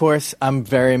of course, I'm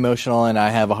very emotional and I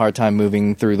have a hard time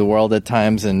moving through the world at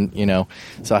times, and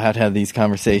so I have to have these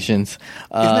conversations.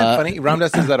 Isn't that funny? Ram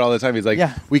Dass says that all the time. He's like,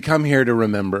 Yeah. we come here to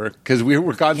remember because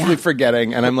we're constantly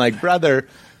forgetting. And I'm like, brother,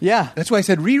 Yeah. that's why I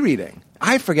said rereading.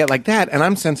 I forget like that, and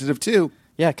I'm sensitive too.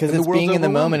 Yeah, because And the it's world's being in the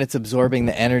overwhelming. moment. It's absorbing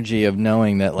the energy of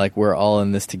knowing that we're all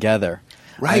in this together.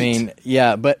 Right. I mean,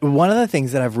 yeah. But one of the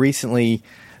things that I've recently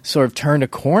sort of turned a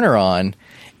corner on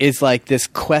is this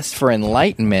quest for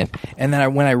enlightenment. And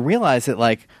then when I realized that,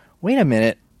 wait a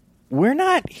minute, we're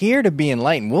not here to be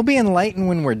enlightened. We'll be enlightened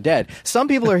when we're dead. Some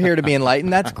people are here to be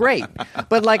enlightened. That's great.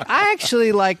 But I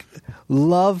actually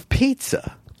love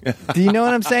pizza. Do you know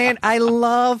what I'm saying? I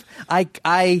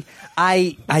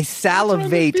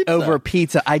salivate over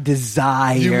pizza. I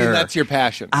desire. You mean that's your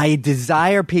passion? I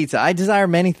desire pizza. I desire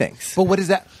many things. But what is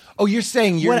that? Oh, you're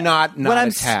saying you're What- not what I'm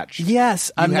s- attached.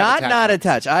 Yes, You I'm have not attachments.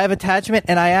 attached. I have attachment,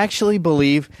 and I actually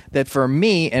believe that for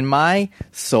me and my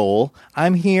soul,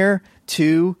 I'm here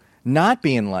to not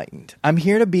be enlightened. I'm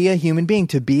here to be a human being,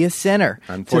 to be a sinner.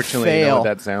 Unfortunately, to fail. you know what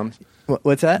that sounds?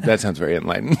 What's that? That sounds very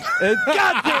enlightened.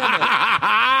 God damn it!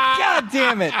 God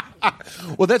damn it!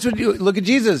 Well, that's what you look at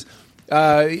Jesus.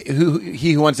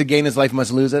 He who wants to gain his life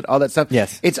must lose it. All that stuff.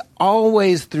 Yes. It's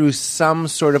always through some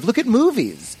sort of look at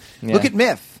movies. Yeah. Look at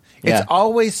myth. Yeah. It's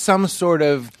always some sort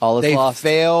of All is they lost.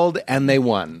 failed and they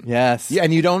won. Yes. Yeah,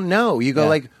 and you don't know. You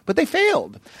go Yeah. but they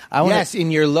failed. I wanna- Yes,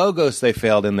 in your logos they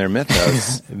failed. In their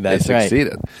mythos That's they right.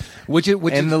 succeeded. Which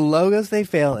In the logos they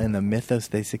fail, in the mythos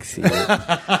they succeeded.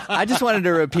 I just wanted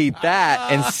to repeat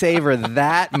that and savor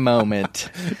that moment.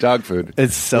 dog food.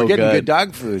 It's so We're getting good. good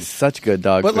dog food. Such good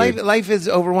dog But food. life is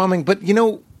overwhelming. But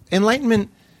enlightenment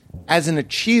as an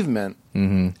achievement,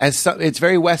 it's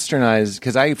very westernized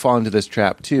because I fall into this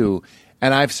trap too,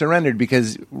 and I've surrendered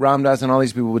because Ram Dass and all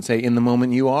these people would say, "In the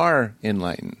moment, you are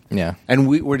enlightened." Yeah. and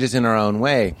we're just in our own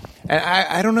way. And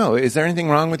I don't know. Is there anything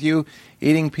wrong with you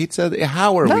eating pizza?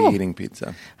 How are No. we eating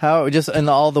pizza? How just in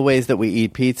all the ways that we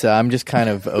eat pizza, I'm just kind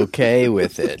of okay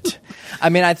with it. I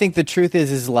mean, I think the truth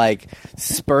is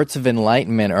spurts of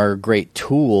enlightenment are a great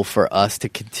tool for us to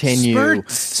continue.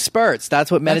 Spurts. That's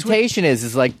what meditation is.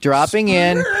 Is dropping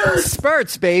in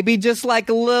spurts, baby. Just like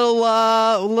a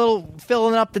little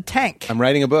filling up the tank. I'm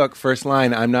writing a book. First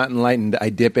line: I'm not enlightened. I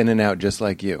dip in and out just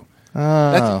like you.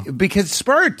 That's because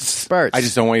spurts. Spurts. I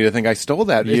just don't want you to think I stole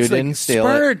that. You It's didn't steal it.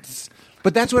 spurts.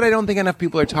 But that's what I don't think enough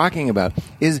people are talking about.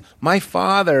 Is my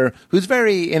father, who's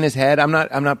very in his head. I'm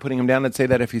not putting him down. Let's say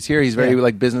that if he's here, he's very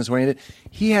like business oriented.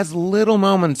 He has little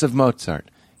moments of Mozart.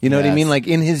 You know what I Yes. mean? Like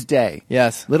in his day.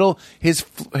 Yes. Little his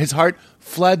heart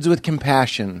floods with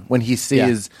compassion when he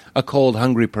sees a cold,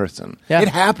 hungry person. Yeah. It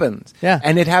happens. Yeah.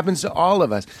 And it happens to all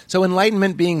of us. So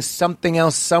enlightenment being something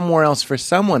else somewhere else for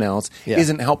someone else Yeah.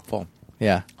 isn't helpful.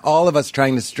 Yeah. All of us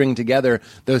trying to string together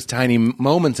those tiny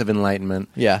moments of enlightenment.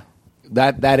 Yeah.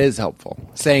 That is helpful.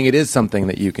 Saying it is something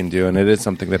that you can do and it is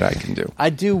something that I can do. I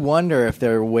do wonder if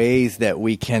there are ways that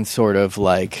we can sort of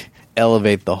like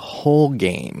elevate the whole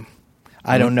game.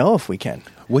 I don't know if we can.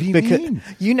 What do you mean?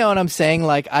 You know what I'm saying?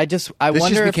 Like, I This wonder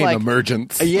just if became like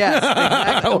emergence. Yes.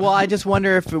 Exactly. Well, I just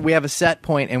wonder if we have a set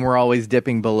point and we're always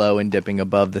dipping below and dipping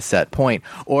above the set point,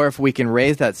 or if we can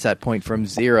raise that set point from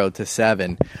 0 to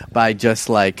 7 by just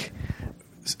like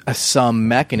some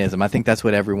mechanism. I think that's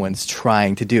what everyone's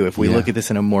trying to do. If we Yeah. look at this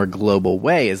in a more global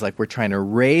way, is like we're trying to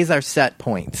raise our set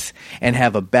points and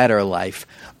have a better life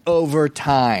over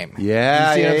time. Yeah,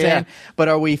 You see what I'm yeah, saying? yeah. But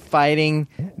are we fighting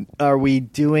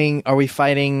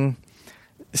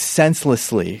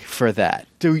senselessly for that?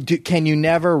 Can you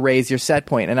never raise your set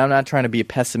point? And I'm not trying to be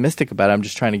pessimistic about it. I'm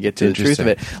just trying to get to the truth of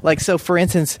it. Like, so for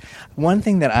instance, one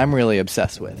thing that I'm really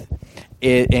obsessed with,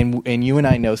 and you and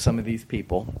I know some of these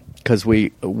people because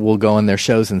we'll go on their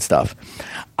shows and stuff.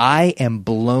 I am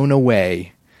blown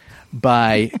away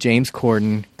by James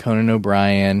Corden, Conan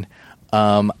O'Brien.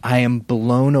 I am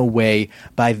blown away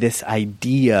by this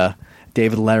idea,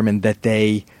 David Letterman, that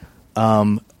they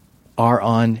are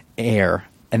on air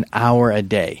an hour a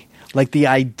day. Like the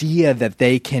idea that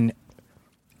they can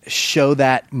show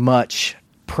that much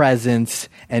presence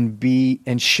and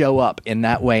show up in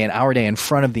that way an hour a day in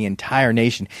front of the entire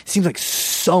nation seems like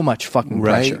so much fucking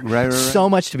pressure. Right. So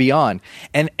much to be on.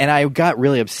 And I got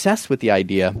really obsessed with the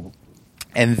idea.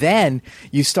 And then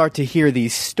you start to hear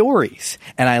these stories,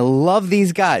 and I love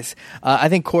these guys. I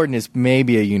think Corden is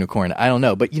maybe a unicorn. I don't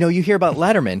know, but you hear about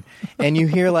Letterman, and you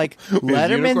hear like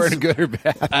Letterman's Is unicorn good or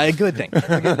bad? a good thing.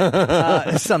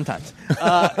 Sometimes.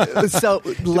 So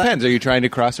Depends. Are you trying to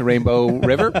cross a rainbow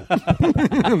river?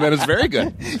 That is very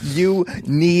good. you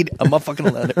need a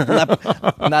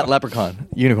motherfucking not leprechaun,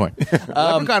 unicorn.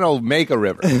 Leprechaun will make a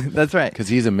river That's right. because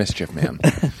he's a mischief man.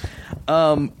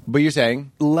 But you're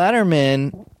saying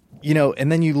Letterman,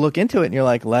 and then you look into it and you're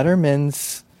like,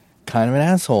 Letterman's kind of an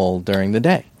asshole during the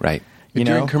day. right You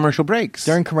during know? commercial breaks.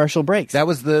 During commercial breaks. That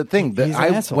was the thing. He's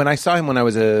an asshole. When I saw him when I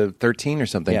was 13 or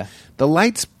something, Yeah. the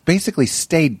lights basically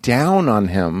stayed down on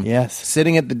him. Yes.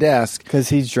 Sitting at the desk. Because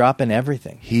he's dropping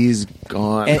everything. He's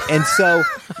gone. And so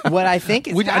what I think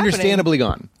is happening, Understandably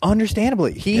gone.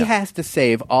 Understandably. He has to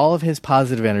save all of his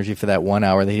positive energy for that 1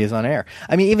 hour that he is on air.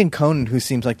 I mean, even Conan, who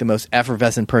seems like the most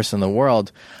effervescent person in the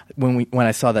world, when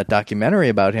I saw that documentary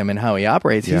about him and how he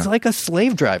operates, he's like a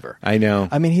slave driver. I know.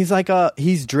 I mean, he's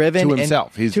driven To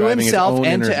himself. He's to driving his himself own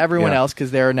and inner- to everyone yeah. else because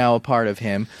they're now a part of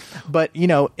him. But, and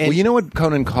Well, you know what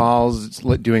Conan calls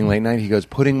doing late night? He goes,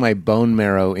 putting my bone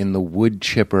marrow in the wood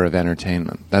chipper of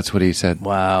entertainment. That's what he said.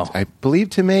 Wow. I believe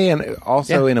to me, and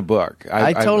also Yeah. in a book.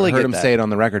 I totally I've heard get him that. say it on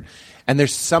the record. And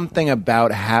there's something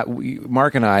about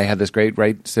Mark and I had this great,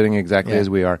 right, sitting exactly Yeah. as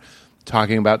we are,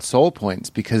 talking about soul points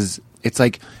because it's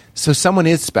like, so someone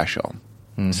is special.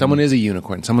 Someone is a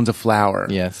unicorn. Someone's a flower.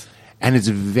 Yes. And it's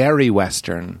very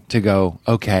Western to go,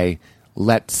 okay,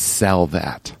 let's sell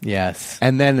that. Yes.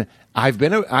 And then I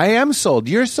am sold.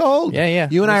 You're sold. Yeah.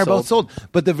 You and We're I are both sold.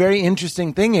 But the very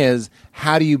interesting thing is,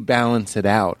 how do you balance it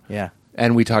out? Yeah.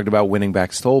 And we talked about winning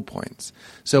back soul points.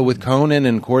 So with Conan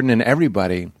and Corden and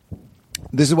everybody,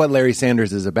 this is what Larry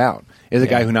Sanders is about. Is a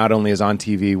guy who not only is on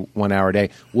TV 1 hour a day,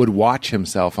 would watch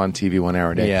himself on TV 1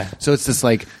 hour a day. Yeah. So it's this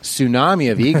like tsunami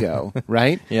of ego,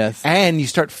 right? Yes. And you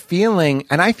start feeling,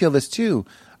 and I feel this too.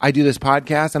 I do this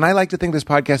podcast, and I like to think this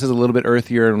podcast is a little bit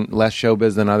earthier and less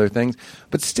showbiz than other things.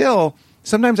 But still,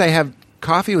 sometimes I have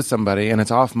coffee with somebody, and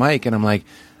it's off mic, and I'm like,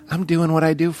 I'm doing what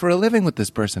I do for a living with this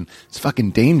person. It's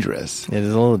fucking dangerous. It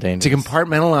is a little dangerous. To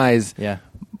compartmentalize Yeah.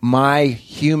 my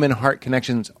human heart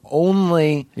connections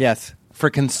only Yes. for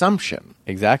consumption.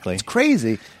 Exactly. It's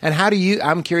crazy. And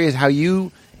I'm curious how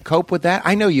you cope with that.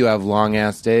 I know you have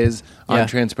long-ass days on Yeah.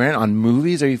 Transparent, on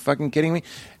movies. Are you fucking kidding me?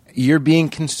 You're being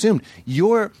consumed.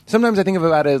 Sometimes I think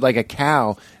about it like a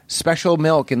cow, special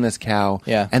milk in this cow,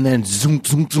 Yeah. and then zoom,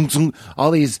 zoom, zoom, zoom,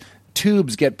 all these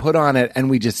tubes get put on it, and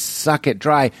we just suck it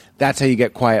dry. That's how you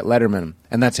get Quiet Letterman,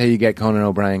 and that's how you get Conan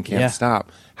O'Brien Can't Yeah.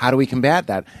 Stop. How do we combat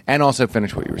that? And also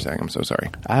finish what you were saying. I'm so sorry.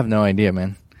 I have no idea,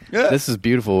 man. This is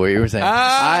beautiful what you were saying.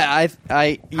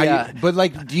 But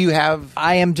like, do you have?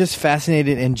 I am just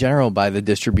fascinated in general by the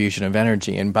distribution of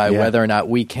energy and by whether or not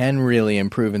we can really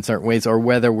improve in certain ways, or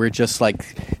whether we're just like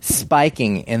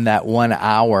spiking in that 1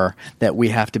 hour that we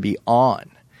have to be on.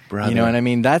 Brother. You know what I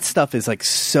mean? That stuff is like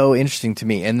so interesting to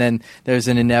me. And then there's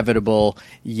an inevitable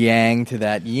yang to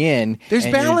that yin. There's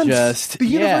and balance. The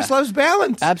universe yeah. loves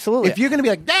balance. Absolutely. If you're going to be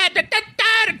like da da da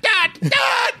da da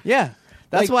da, yeah.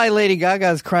 That's why Lady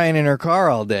Gaga's crying in her car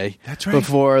all day. That's right.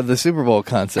 Before the Super Bowl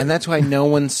concert. and that's why no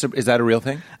one's. Is that a real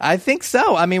thing? I think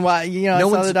so. I mean, I No saw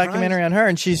one's the surprised. documentary on her,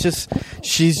 and she's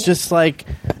just like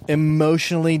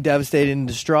emotionally devastated and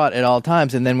distraught at all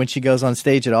times. And then when she goes on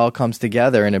stage, it all comes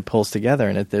together and it pulls together,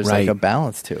 and there's like Right. a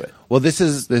balance to it. Well, this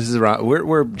is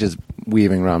we're just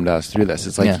weaving Ram Dass through this.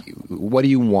 It's like, Yeah. what do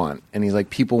you want? And he's like,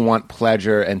 people want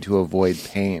pleasure and to avoid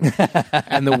pain.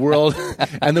 and the world,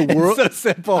 so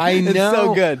simple. I know, It's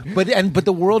so good. But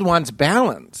the world wants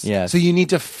balance. Yes. So you need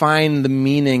to find the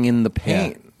meaning in the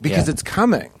pain because Yeah. it's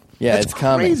coming. Yeah, That's it's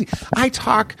coming. crazy. I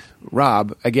talk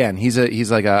Rob again. He's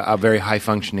like a very high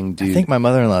functioning dude. I think my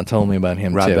mother-in-law told me about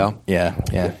him Rob too. Bell?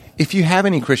 Yeah. If you have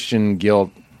any Christian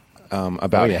guilt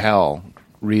about Oh, yeah. hell,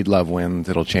 read Love Wins.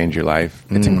 It'll change your life.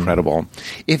 It's Mm. incredible.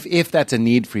 If that's a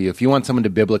need for you, if you want someone to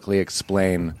biblically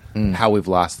explain Mm. how we've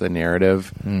lost the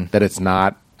narrative, that it's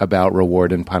not about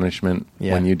reward and punishment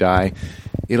Yeah. when you die,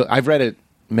 I've read it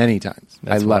many times.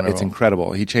 That's It's wonderful.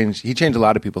 incredible. He changed a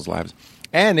lot of people's lives.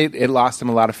 And it lost him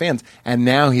a lot of fans, and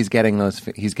now he's getting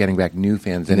back new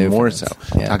fans, and New more fans. so.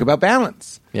 Yeah. Talk about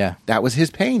balance. Yeah. That was his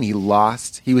pain. He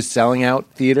was selling out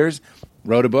theaters,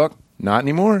 wrote a book, not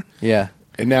anymore. Yeah.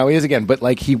 And now he is again. But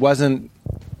like, he wasn't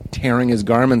tearing his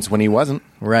garments when he wasn't,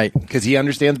 Right. because he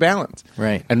understands balance.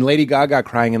 Right. And Lady Gaga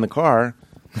crying in the car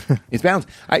is balance.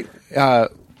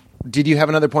 Did you have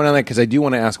another point on that? Because I do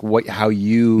want to ask how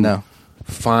you No.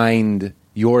 find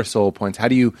your soul points. How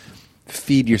do you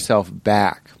feed yourself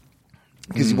back?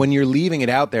 Because when you're leaving it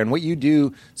out there, and what you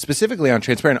do specifically on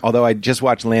Transparent, although I just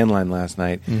watched Landline last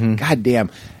night, God damn,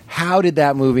 how did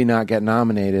that movie not get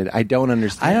nominated? I don't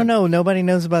understand. I don't know. Nobody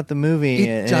knows about the movie. It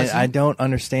and doesn't. I don't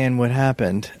understand what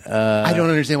happened. I don't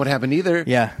understand what happened either.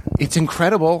 Yeah. It's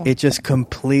incredible. It just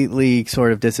completely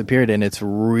sort of disappeared, and it's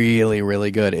really,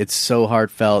 really good. It's so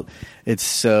heartfelt. It's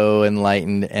so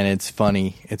enlightened, and it's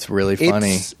funny. It's really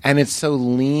funny. And it's so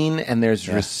lean, and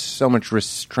there's so much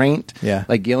restraint. Yeah.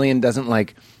 Like Gillian doesn't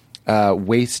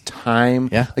waste time.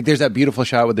 Yeah. Like there's that beautiful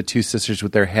shot with the two sisters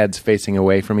with their heads facing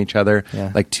away from each other,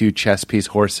 Yeah. like two chess piece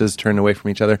horses turned away from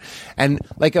each other. And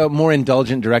like a more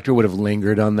indulgent director would have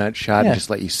lingered on that shot Yeah. and just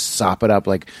let you sop it up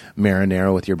like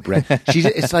marinara with your bread.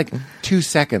 It's like 2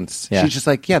 seconds. Yeah. She's just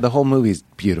like, yeah, the whole movie's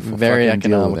beautiful. Very Fucking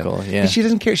deal with it. economical, yeah. And she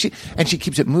doesn't care. She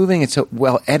keeps it moving. It's so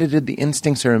well edited. The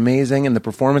instincts are amazing, and the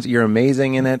performance, you're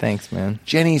amazing in it. Thanks, man.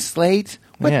 Jenny Slate.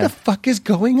 What Yeah. the fuck is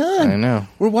going on? I know.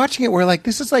 We're watching it. We're like,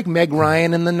 this is like Meg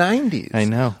Ryan in the 90s. I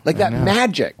know. Like I that know.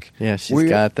 magic. Yeah, she's Where-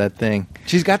 got that thing.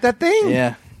 She's got that thing.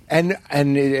 Yeah. And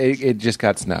it just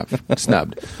got snubbed.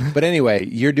 But anyway,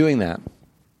 you're doing that.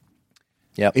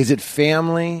 Yep. Is it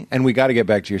family? And we got to get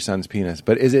back to your son's penis.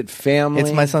 But is it family?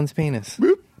 It's my son's penis.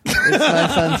 It's my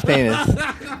son's penis.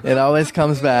 It always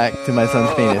comes back to my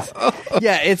son's penis.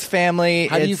 Yeah, it's family.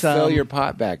 How do you it's, fill your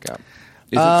pot back up?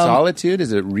 Is it solitude?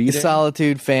 Is it reading?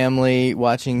 solitude, family,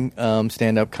 watching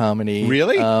stand-up comedy.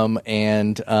 Really?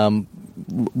 And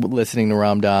listening to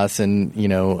Ram Dass and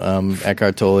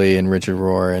Eckhart Tolle and Richard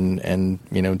Rohr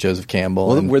and Joseph Campbell.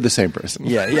 Well, and, we're the same person.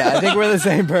 yeah. I think we're the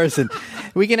same person.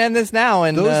 We can end this now.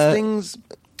 And Those things,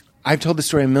 I've told the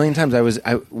story a million times.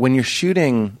 When you're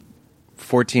shooting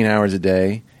 14 hours a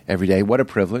day, every day, what a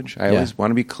privilege. I always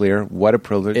want to be clear. What a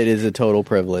privilege. It is a total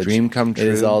privilege. Dream come true. It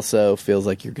is also feels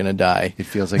like you're going to die. It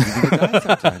feels like you're going to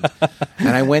die sometimes. And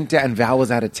I went down, and Val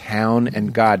was out of town,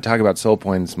 and God, talk about soul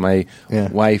points. My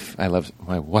wife, I love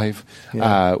my wife, we're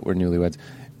newlyweds,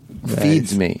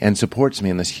 feeds me and supports me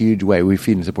in this huge way. We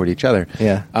feed and support each other.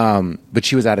 Yeah. But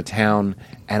she was out of town,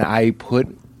 and I put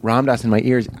Ram Dass in my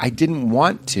ears. I didn't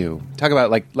want to. Talk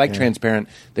about like Transparent,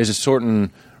 there's a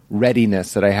certain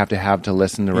readiness that I have to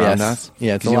listen to Ram Dass.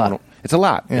 Yeah, it's a 'Cause you don't lot. wanna- it's a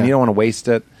lot, Yeah. and you don't want to waste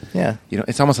it. Yeah.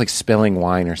 It's almost like spilling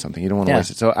wine or something. You don't want to Yeah.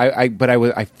 waste it. So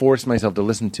I forced myself to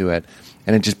listen to it,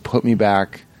 and it just put me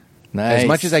back. Nice. As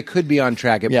much as I could be on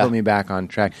track, it Yeah. put me back on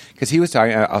track. Because he was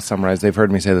talking, I'll summarize, they've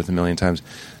heard me say this a million times,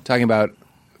 talking about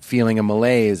feeling a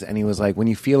malaise, and he was like, when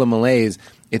you feel a malaise,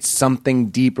 it's something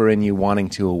deeper in you wanting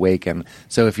to awaken.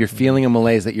 So if you're feeling a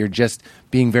malaise, that you're just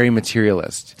being very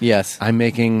materialist. Yes. I'm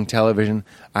making television.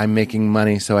 I'm making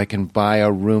money so I can buy a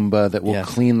Roomba that will Yes.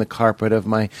 clean the carpet of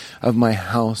my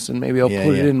house, and maybe I'll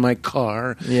put it in my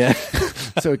car. Yeah.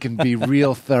 So it can be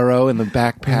real thorough in the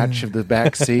back patch of the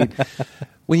back seat.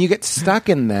 When you get stuck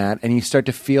in that and you start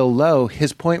to feel low,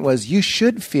 his point was you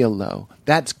should feel low.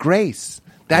 That's grace.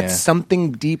 That's Yeah.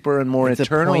 something deeper and more It's a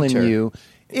eternal in pointer. you.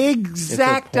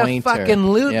 Exacta fucking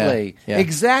lootly. Yeah. Yeah.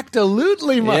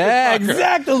 Exacta-lutely, motherfucker. Yeah,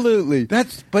 exactly.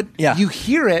 But Yeah. you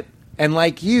hear it, and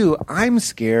like you, I'm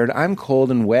scared. I'm cold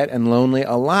and wet and lonely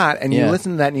a lot. And you Yeah.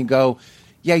 listen to that and you go,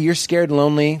 yeah, your scared,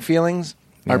 lonely feelings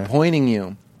are Yeah. pointing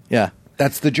you. Yeah.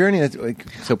 That's the journey.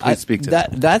 So please speak to that.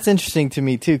 That's interesting to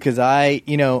me too, because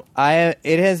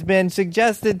it has been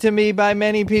suggested to me by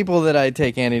many people that I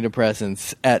take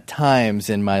antidepressants at times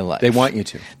in my life. They want you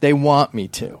to. They want me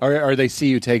to. Or they see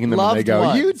you taking them and they Loved go,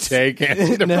 ones. you take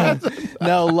antidepressants.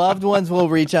 No, loved ones will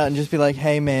reach out and just be like,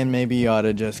 "Hey, man, maybe you ought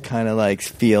to just kind of like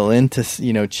feel into,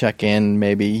 check in.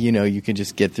 Maybe you could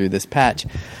just get through this patch."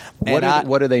 What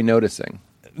are they noticing?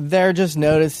 They're just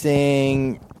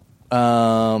noticing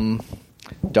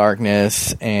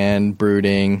darkness and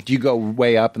brooding. Do you go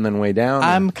way up and then way down?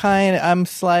 I'm approaching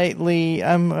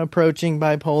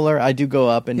bipolar. I do go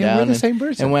up and Yeah, down. we're the and, same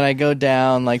person. And when I go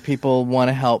down, like, people want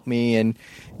to help me, and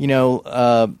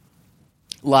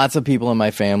lots of people in my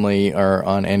family are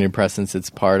on antidepressants. It's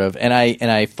part of, and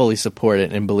I fully support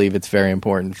it and believe it's very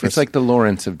important. It's like the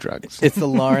Lawrence of drugs. It's the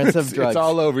Lawrence of drugs. It's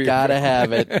all over your Gotta face.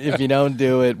 have it. If you don't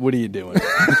do it, what are you doing?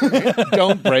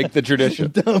 Don't break the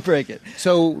tradition. Don't break it.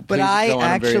 So, But please I go on,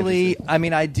 I'm very actually,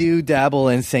 interested. I do dabble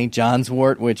in St. John's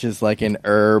wort, which is like an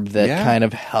herb that Yeah. kind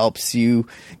of helps you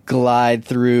glide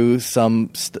through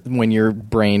when your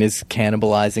brain is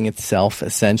cannibalizing itself,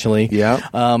 essentially. Yeah.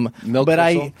 Milk but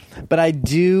thistle? I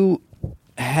do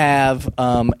have,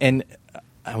 and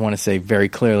I want to say very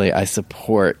clearly, I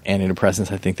support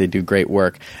antidepressants. I think they do great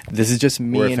work. This is just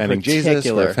me We're in offending particular.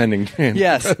 Jesus. We're offending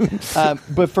Yes.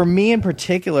 But for me in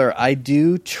particular, I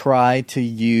do try to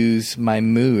use my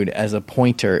mood as a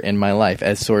pointer in my life,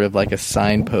 as sort of like a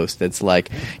signpost that's like,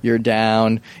 you're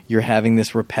down, you're having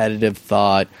this repetitive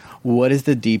thought. What is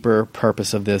the deeper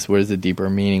purpose of this? What is the deeper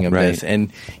meaning of Right. this?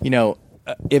 And,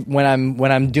 when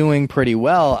I'm doing pretty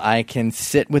well, I can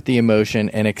sit with the emotion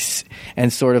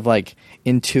and sort of like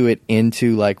intuit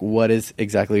into like what is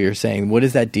exactly you're saying. What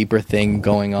is that deeper thing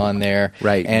going on there?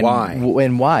 Right. And Why?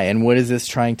 And why? And what is this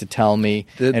trying to tell me?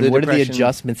 The and what are the depression-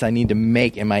 adjustments I need to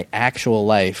make in my actual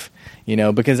life?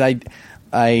 Because I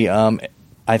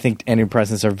think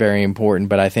antidepressants are very important,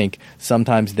 but I think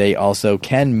sometimes they also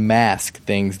can mask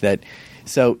things that.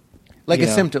 So. Like a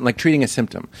symptom, like treating a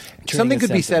symptom. Something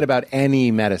could be symptom. said about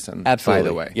any medicine, Absolutely. by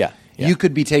the way. Yeah. You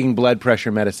could be taking blood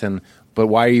pressure medicine, but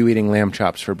why are you eating lamb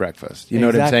chops for breakfast? You know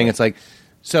what I'm Exactly. saying? It's like,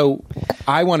 so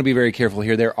I want to be very careful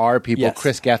here. There are people, Yes.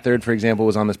 Chris Gethard, for example,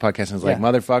 was on this podcast and was like, Yeah.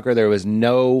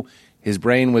 motherfucker, his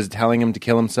brain was telling him to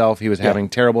kill himself. He was having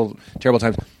terrible, terrible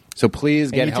times. So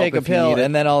please get And you help take a if you pill, need it.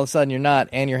 and then all of a sudden you're not,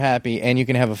 and you're happy, and you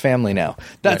can have a family now.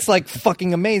 That's like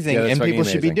fucking amazing, Yeah, that's and fucking people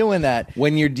should be amazing. doing that.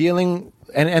 When you're dealing,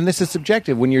 and this is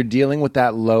subjective, when you're dealing with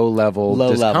that low-level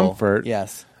discomfort.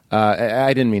 Yes.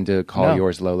 I didn't mean to call No.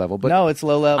 yours low level, but No, it's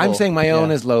low level. I'm saying my own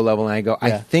Yeah. is low level, and I go, I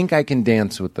Yeah. think I can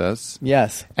dance with this.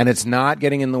 Yes. And it's not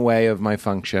getting in the way of my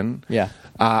function. Yeah.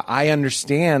 I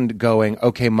understand going,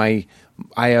 okay,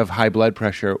 I have high blood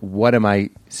pressure. What am I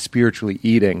spiritually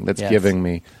eating that's Yes. giving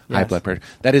me high Yes. blood pressure?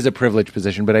 That is a privileged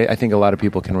position, but I think a lot of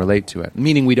people can relate to it,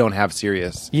 meaning we don't have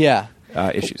serious Yeah.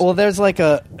 issues. Well, there's like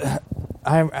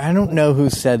I don't know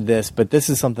who said this, but this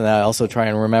is something that I also try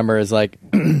and remember is like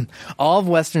all of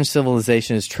Western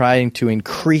civilization is trying to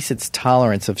increase its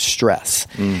tolerance of stress.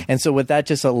 And so what that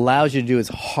just allows you to do is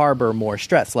harbor more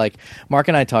stress. Like Mark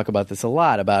and I talk about this a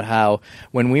lot, about how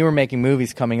when we were making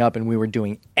movies coming up and we were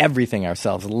doing everything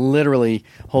ourselves, literally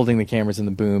holding the cameras and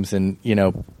the booms and,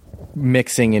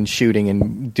 mixing and shooting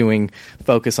and doing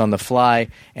focus on the fly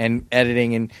and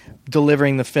editing and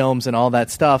delivering the films and all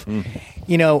that stuff,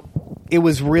 it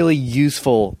was really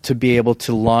useful to be able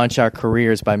to launch our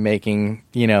careers by making,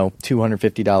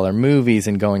 $250 movies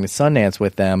and going to Sundance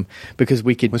with them, because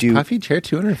we could Was do... Puffy Chair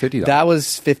 $250? That was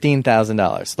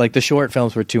 $15,000. Like the short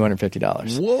films were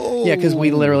 $250. Whoa. Yeah, because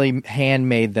we literally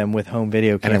handmade them with home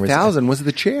video and cameras. 1,000 was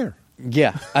the chair.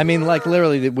 Yeah, I mean, like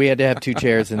literally, we had to have two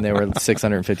chairs, and they were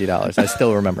 $650. I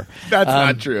still remember. That's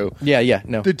not true. Yeah,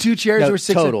 no. The two chairs were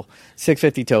total,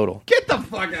 $650 total. Get the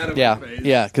fuck out of Yeah, my face.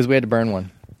 yeah, because we had to burn one.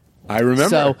 I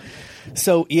remember.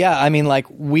 So yeah, I mean, like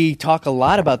we talk a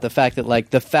lot about the fact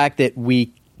that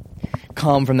we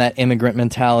come from that immigrant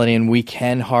mentality and we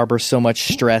can harbor so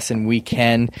much stress and we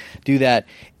can do that.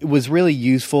 It was really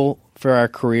useful for our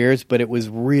careers, but it was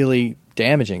really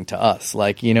damaging to us.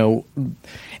 Like, you know,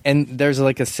 and there's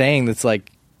like a saying that's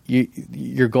like,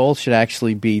 your goal should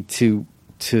actually be to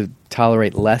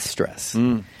tolerate less stress.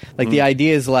 Like the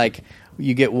idea is like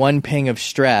you get one ping of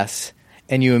stress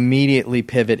and you immediately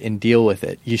pivot and deal with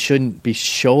it. You shouldn't be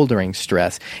shouldering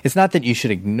stress. It's not that you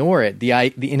should ignore it.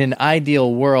 In an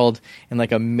ideal world, in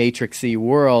like a matrixy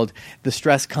world, the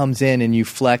stress comes in and you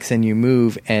flex and you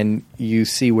move and you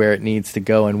see where it needs to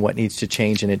go and what needs to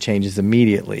change, and it changes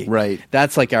immediately. Right.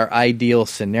 That's like our ideal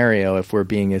scenario if we're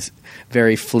being as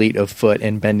very fleet of foot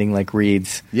and bending like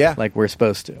reeds, Yeah. like we're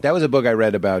supposed to. That was a book I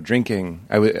read about drinking.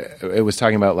 It was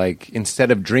talking about like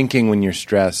instead of drinking when you're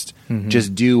stressed,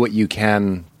 just do what you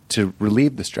can to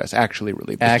relieve the stress. Actually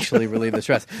relieve the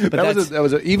stress. But that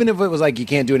was even if it was like you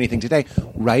can't do anything today,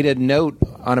 write a note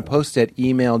on a post-it,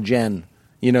 email Jen.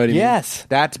 You know what I mean? Yes.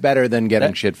 That's better than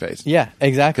getting shit-faced. Yeah,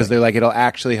 exactly. Because they're like, it'll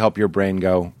actually help your brain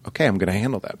go, okay, I'm going to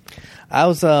handle that. I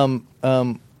was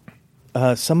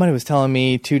somebody was telling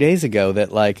me 2 days ago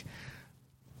that like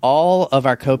all of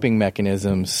our coping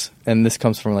mechanisms, and this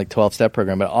comes from like 12-step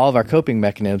program, but all of our coping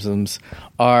mechanisms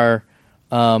are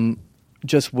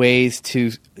just ways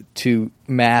to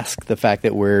mask the fact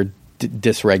that we're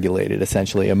dysregulated,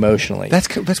 essentially emotionally.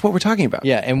 That's what we're talking about.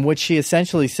 Yeah, and what she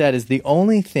essentially said is the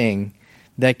only thing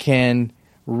that can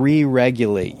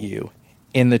re-regulate you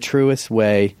in the truest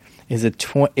way is a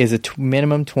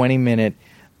minimum 20-minute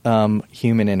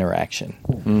human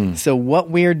interaction. So what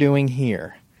we're doing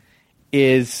here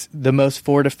is the most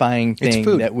fortifying thing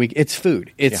it's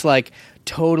food. It's like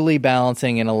totally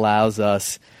balancing and allows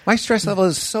us. My stress level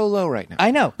is so low right now. I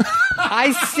know.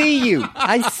 I see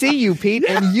you, Pete,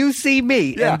 and you see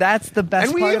me, and that's the best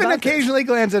and we part even about occasionally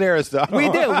glance at Aristotle. We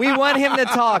do. We want him to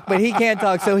talk, but he can't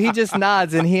talk, so he just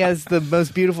nods, and he has the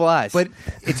most beautiful eyes. But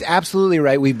it's absolutely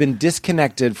right. We've been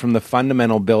disconnected from the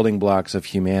fundamental building blocks of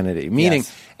humanity, meaning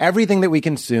everything that we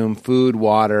consume, food,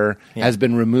 water, has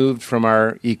been removed from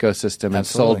our ecosystem and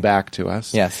sold back to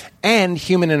us. Yes. And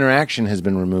human interaction has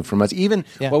been removed from us. Even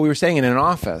what we were saying in an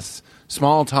office,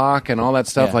 small talk and all that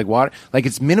stuff like water, like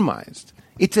it's minimized.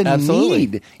 It's a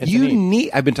need.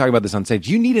 I've been talking about this on stage.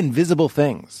 You need invisible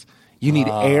things. You need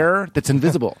air that's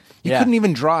invisible. You couldn't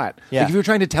even draw it. Yeah. Like if you were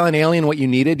trying to tell an alien what you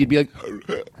needed, you'd be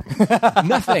like,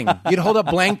 nothing. You'd hold up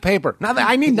blank paper. Nothing.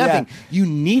 I need nothing. You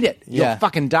need it. You'll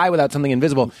fucking die without something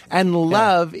invisible. And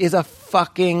love is a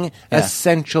fucking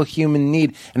essential human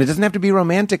need. And it doesn't have to be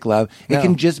romantic love. It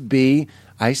can just be,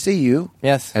 I see you.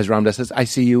 Yes. As Ram Dass says, I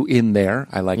see you in there.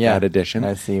 I like that addition.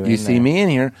 I see you You in see there. me in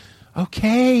here.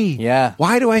 Okay. Yeah.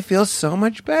 Why do I feel so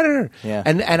much better? Yeah.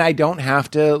 And I don't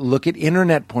have to look at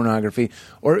internet pornography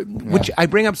which I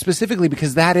bring up specifically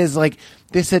because that is like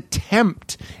this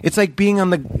attempt. It's like being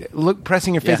on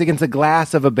pressing your face against the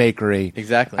glass of a bakery.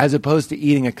 Exactly. As opposed to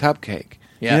eating a cupcake.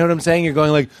 Yeah. You know what I'm saying? You're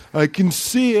going like, I can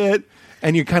see it.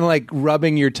 And you're kind of like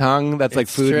rubbing your tongue. That's like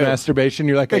food masturbation.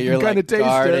 You're like, I can kind of taste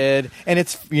it. And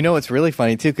it's, you know, it's really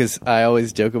funny too, because I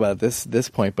always joke about this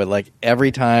point, but like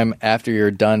every time after you're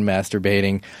done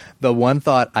masturbating, the one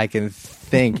thought I can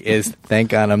think is, thank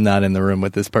God I'm not in the room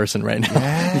with this person right now.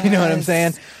 Yes. You know what I'm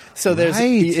saying? So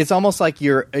it's almost like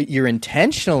you're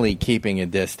intentionally keeping a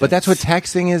distance. But that's what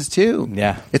texting is too.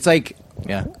 Yeah. It's like,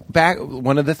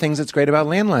 one of the things that's great about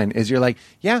landline is you're like,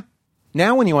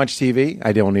 now when you watch TV,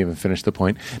 I don't even finish the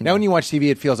point. Now when you watch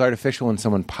TV, it feels artificial when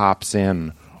someone pops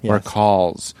in or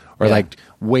calls or like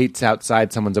waits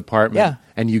outside someone's apartment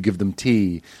and you give them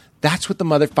tea. That's what the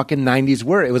motherfucking 90s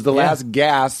were. It was the last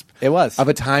gasp of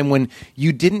a time when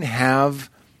you didn't have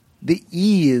the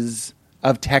ease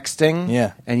of texting.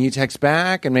 Yeah. And you text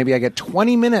back and maybe I get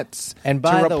 20 minutes and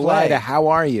by to the reply way, to how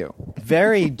are you?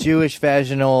 Very Jewish,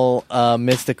 vaginal,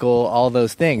 mystical, all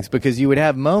those things. Because you would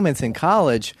have moments in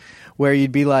college where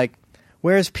you'd be like,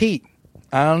 where's Pete?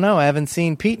 I don't know. I haven't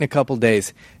seen Pete in a couple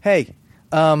days. Hey,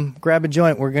 grab a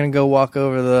joint. We're going to go walk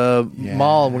over the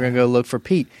mall. We're going to go look for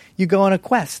Pete. You go on a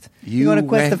quest. You go on a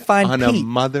quest to find on Pete. A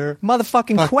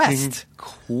motherfucking quest.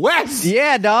 Quest?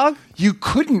 Yeah, dog. You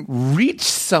couldn't reach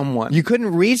someone.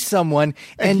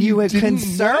 And you were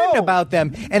concerned about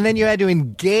them. And then you had to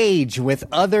engage with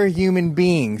other human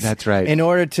beings. That's right. In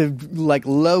order to like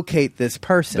locate this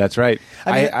person. That's right.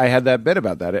 I mean, I had that bit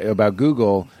about that, about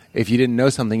Google. If you didn't know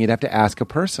something, you'd have to ask a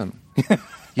person.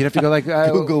 You'd have to go like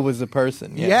Google was a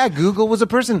person. Yeah, Google was a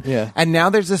person. Yeah. And now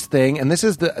there's this thing, and this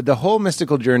is the whole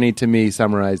mystical journey to me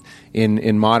summarized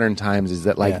in modern times is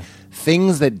that like Yeah.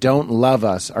 things that don't love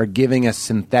us are giving us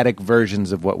synthetic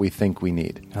versions of what we think we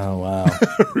need. Oh, wow.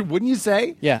 Wouldn't you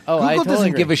say? Yeah. Oh, Google I totally doesn't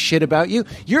agree. give a shit about you.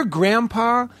 Your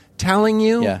grandpa telling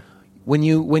you Yeah. when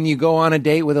you go on a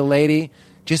date with a lady,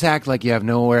 just act like you have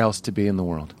nowhere else to be in the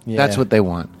world. Yeah. That's what they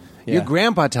want. Yeah. Your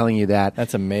grandpa telling you that.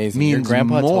 That's amazing. Means Your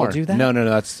grandpa more. told you that? No.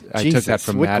 I took that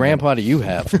from What Mad Men. grandpa do you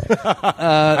have?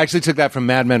 I actually took that from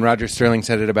Mad Men. Roger Sterling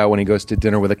said it about when he goes to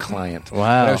dinner with a client.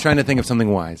 Wow. But I was trying to think of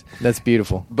something wise. That's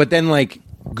beautiful. But then, like,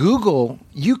 Google,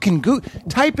 you can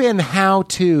type in how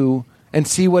to and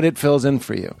see what it fills in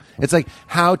for you. It's like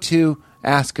how to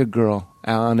ask a girl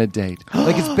out on a date.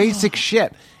 Like, it's basic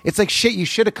shit. It's like shit you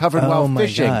should have covered Oh while my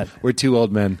fishing. God. We're two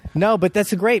old men. No, but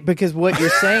that's great because what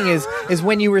you're saying is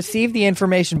when you received the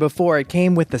information before, it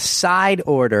came with the side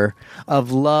order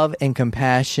of love and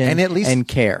compassion And at least and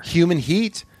care. Human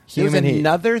heat. Human There's heat.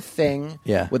 another thing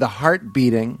Yeah. with a heart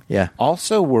beating. Yeah.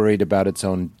 Also worried about its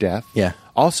own death. Yeah.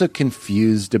 Also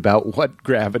confused about what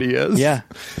gravity is. Yeah.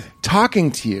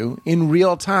 Talking to you in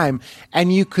real time,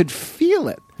 and you could feel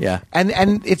it. Yeah. And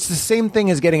it's the same thing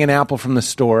as getting an apple from the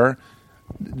store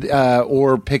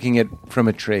or picking it from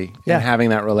a tree Yeah. and having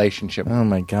that relationship. Oh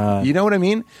my God. You know what I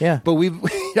mean? Yeah. But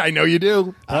I know you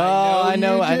do. I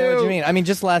know what you mean. I mean,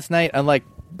 just last night, I'm like,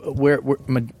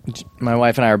 my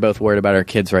wife and I are both worried about our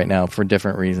kids right now for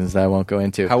different reasons that I won't go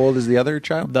into. How old is the other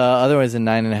child? The other one is a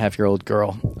 9.5-year-old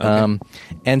girl.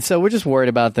 And so we're just worried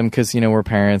about them because, we're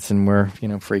parents and we're,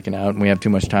 freaking out and we have too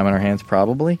much time on our hands,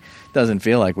 probably. Doesn't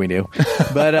feel like we do.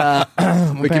 But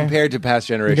compared to past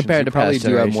generations, Compared you to probably past do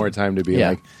have generation. more time to be Yeah.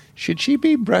 like, should she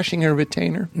be brushing her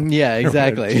retainer? Yeah,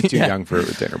 exactly. She's too Yeah. young for a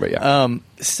retainer, but yeah.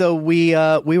 So we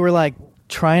were like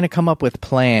trying to come up with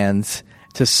plans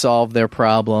to solve their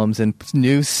problems and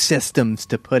new systems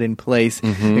to put in place.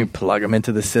 We plug them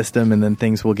into the system and then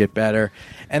things will get better.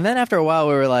 And then after a while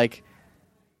we were like,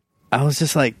 I was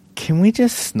just like, can we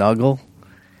just snuggle?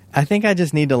 I think I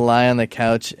just need to lie on the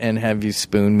couch and have you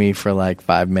spoon me for like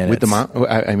 5 minutes. With the mom?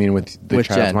 I mean, with the With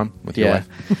child's Jen. mom? With your wife?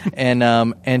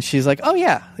 And she's like, oh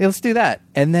yeah, let's do that.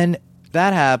 And then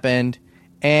that happened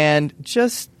and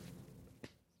just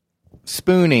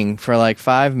spooning for like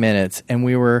 5 minutes and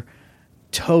we were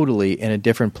totally in a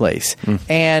different place.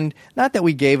 And not that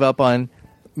we gave up on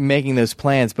making those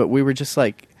plans, but we were just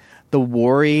like, the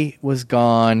worry was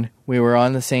gone. We were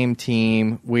on the same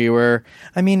team.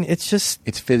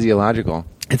 It's physiological.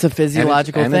 It's a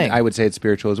physiological and thing. I would say it's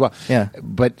spiritual as well. Yeah.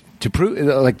 But to prove,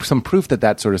 like, some proof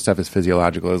that sort of stuff is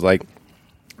physiological is like,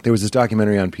 there was this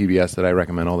documentary on PBS that I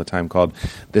recommend all the time called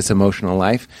This Emotional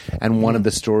Life. And one of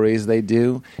the stories they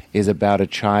do is about a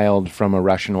child from a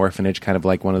Russian orphanage, kind of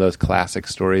like one of those classic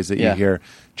stories that Yeah. you hear.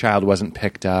 Child wasn't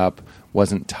picked up,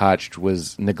 wasn't touched,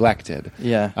 was neglected.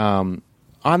 Yeah.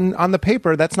 On the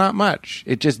paper, that's not much.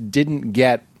 It just didn't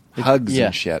get hugs yeah.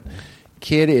 and shit.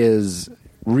 Kid is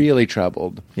really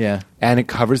troubled. Yeah. And it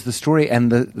covers the story.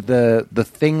 And the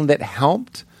thing that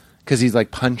helped, because he's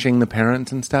like punching the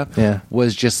parents and stuff, Yeah.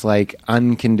 was just like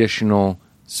unconditional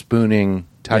spooning,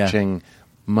 touching,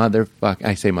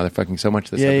 I say motherfucking so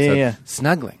much this Yeah, yeah, episode. yeah.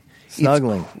 Snuggling.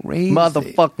 Snuggling. It's crazy.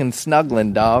 Motherfucking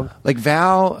snuggling, dog. Like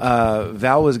Val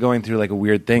was going through like a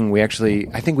weird thing.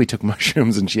 I think we took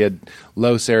mushrooms and she had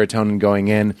low serotonin going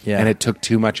in, Yeah. and it took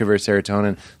too much of her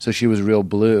serotonin, so she was real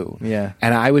blue. Yeah.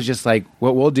 And I was just like,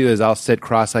 what we'll do is I'll sit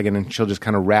cross-legged and she'll just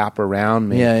kind of wrap around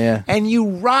me. Yeah, yeah. And you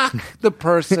rock the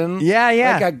person, Yeah,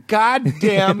 yeah. like a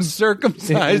goddamn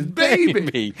circumcised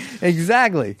baby.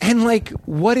 Exactly. And like,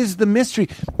 what is the mystery?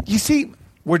 You see,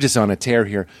 we're just on a tear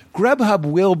here. Grubhub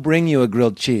will bring you a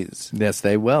grilled cheese. Yes,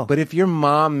 they will. But if your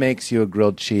mom makes you a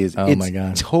grilled cheese, Oh, it's my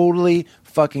God. totally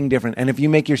fucking different. And if you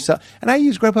make yourself, and I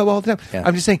use Grubhub all the time. Yeah.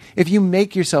 I'm just saying, if you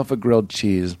make yourself a grilled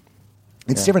cheese,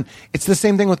 it's different. It's the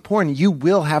same thing with porn. You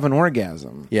will have an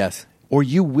orgasm. yes. Or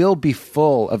you will be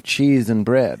full of cheese and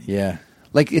bread. Yeah.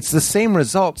 Like, it's the same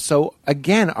result. So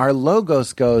again, our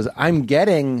logos goes, I'm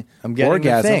getting the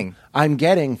orgasm. thing. I'm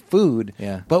getting food.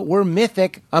 Yeah. But we're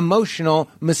mythic, emotional,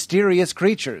 mysterious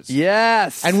creatures.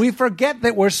 Yes. And we forget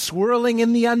that we're swirling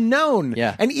in the unknown.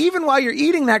 Yeah. And even while you're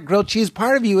eating that grilled cheese,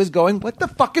 part of you is going, what the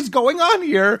fuck is going on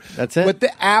here? That's it. But the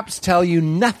apps tell you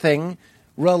nothing.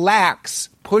 Relax,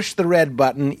 push the red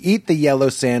button, eat the yellow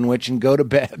sandwich, and go to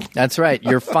bed. That's right.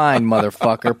 You're fine,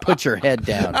 motherfucker. Put your head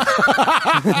down.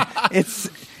 It's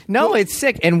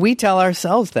sick, and we tell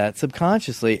ourselves that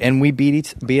subconsciously, and we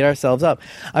beat ourselves up.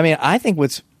 I mean, I think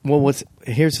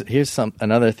here's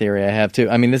another theory I have too.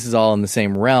 I mean, this is all in the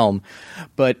same realm,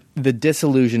 but the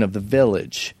disillusion of the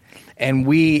village. and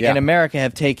we Yeah. in America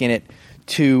have taken it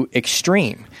to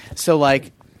extreme. So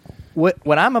like what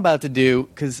I'm about to do,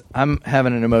 because I'm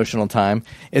having an emotional time,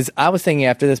 is I was thinking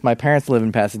after this, my parents live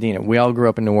in Pasadena. We all grew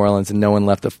up in New Orleans, and no one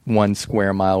left a 1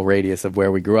 square mile radius of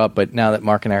where we grew up. But now that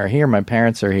Mark and I are here, my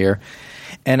parents are here,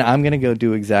 and I'm going to go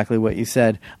do exactly what you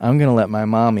said. I'm going to let my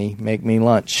mommy make me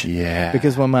lunch. Yeah.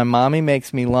 Because when my mommy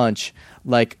makes me lunch,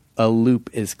 like, a loop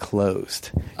is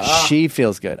closed. She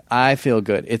feels good. I feel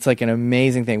good. It's like an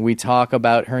amazing thing. We talk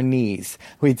about her knees.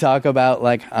 We talk about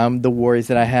like the worries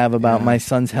that I have about my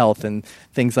son's health and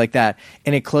things like that.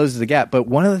 And it closes the gap. But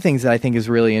one of the things that I think is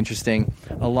really interesting,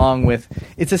 along with,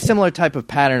 it's a similar type of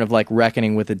pattern of like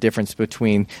reckoning with the difference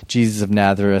between Jesus of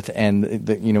Nazareth and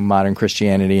the modern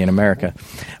Christianity in America.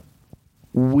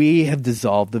 We have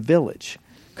dissolved the village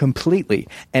completely.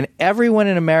 And everyone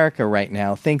in America right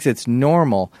now thinks it's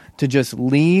normal to just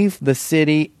leave the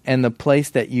city and the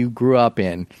place that you grew up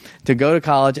in to go to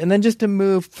college and then just to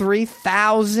move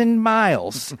 3,000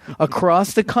 miles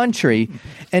across the country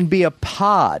and be a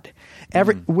pod.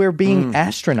 We're being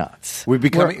astronauts. We're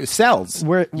becoming cells.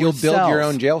 We're You'll build cells. your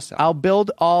own jail cell. I'll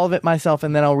build all of it myself,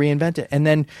 and then I'll reinvent it. And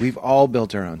then We've all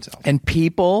built our own cells. and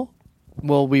people,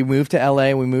 well, we moved to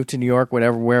LA, we moved to New York,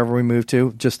 wherever we moved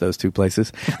to, just those two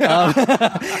places.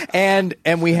 And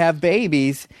we have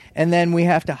babies, and then we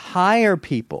have to hire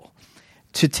people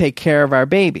to take care of our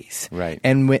babies. Right.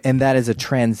 And that is a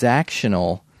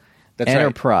transactional That's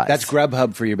enterprise. Right. That's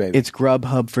Grubhub for your baby. It's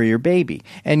Grubhub for your baby.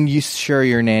 And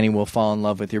your nanny will fall in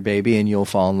love with your baby, and you'll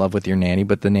fall in love with your nanny,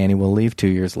 but the nanny will leave 2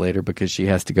 years later because she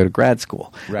has to go to grad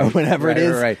school. Right. Or whatever Right, it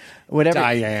is. right. Whatever.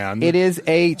 Diane. It is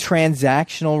a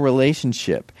transactional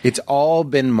relationship. It's all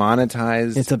been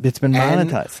monetized. It's been And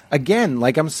monetized. again,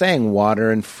 like I'm saying,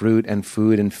 water and fruit and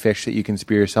food and fish that you can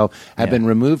spear yourself have Yeah. been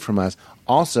removed from us.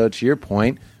 Also, to your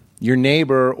point, your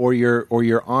neighbor or your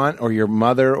aunt or your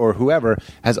mother or whoever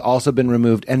has also been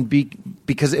removed, and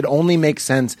because it only makes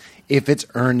sense if it's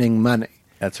earning money.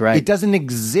 That's right. It doesn't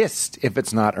exist if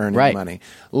it's not earning Right. money.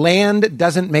 Land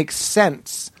doesn't make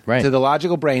sense Right. to the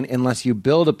logical brain unless you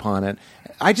build upon it.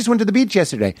 I just went to the beach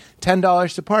yesterday.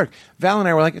 $10 to park. Val and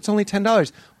I were like, it's only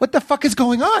 $10. What the fuck is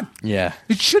going on? Yeah.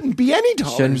 It shouldn't be any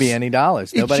dollars. Shouldn't be any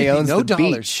dollars. It Nobody should be owns no the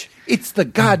dollars. beach. It's the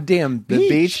goddamn beach. The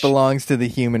beach belongs to the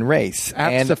human race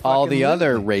and all the Abso-fucking-lutely.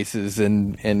 other races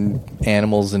and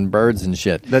animals and birds and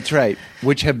shit, That's right.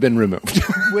 Which have been removed.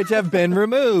 which have been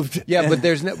removed. Yeah, but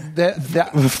there's no...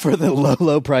 For the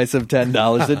low price of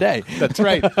 $10 a day. That's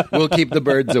right. We'll keep the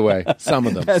birds away. Some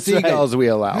of them. That's right. Seagulls we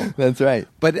allow. That's right.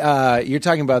 But you're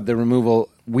talking about the removal.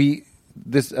 We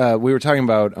were talking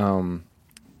about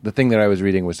the thing that I was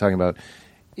reading was talking about.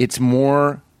 It's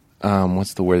more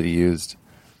what's the word you used?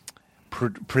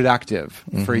 Productive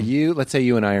for you. Let's say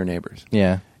you and I are neighbors.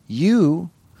 Yeah. You.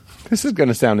 This is going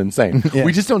to sound insane. Yeah.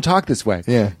 We just don't talk this way.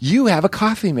 Yeah. You have a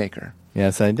coffee maker.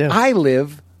 Yes, I do. I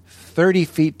live 30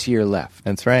 feet to your left.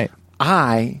 That's right.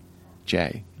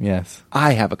 Jay, Yes.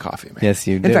 I have a coffee maker. Yes,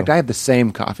 you In do. fact, I have the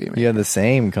same coffee maker. You have the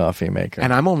same coffee maker.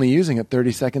 And I'm only using it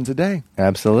 30 seconds a day.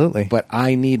 Absolutely. But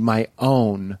I need my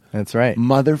own That's right.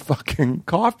 motherfucking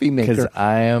coffee Because maker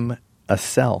I am a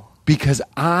cell. because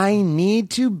I need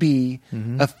to be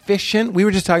efficient. We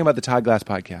were just talking about the Todd Glass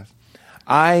podcast.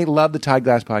 I love the Todd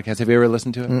Glass podcast. Have you ever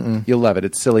listened to it? You'll love it.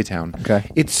 It's Silly Town.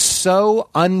 Okay. It's so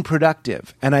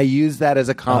unproductive, and I use that as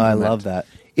a compliment. love that.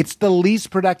 It's the least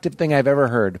productive thing I've ever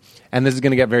heard. And this is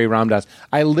going to get very Ram Dass.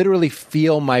 I literally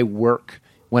feel my work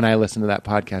when I listen to that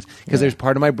podcast because there's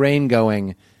part of my brain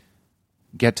going,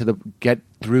 get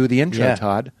through the intro, Yeah.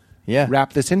 Todd. Yeah.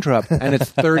 Wrap this intro up. And it's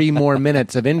 30 more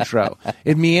minutes of intro.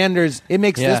 It meanders. It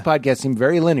makes Yeah. this podcast seem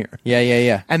very linear.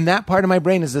 Yeah. And that part of my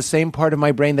brain is the same part of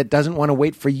my brain that doesn't want to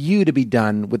wait for you to be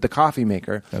done with the coffee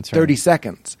maker. That's right. 30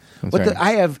 seconds. That's What right.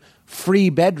 I have free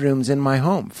bedrooms in my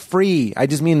home. Free. I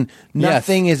just mean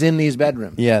nothing is in these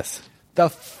bedrooms. Yes. The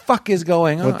fuck is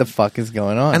going on? What the fuck is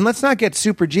going on? And let's not get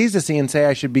super Jesus-y and say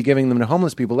I should be giving them to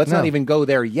homeless people. Let's No. not even go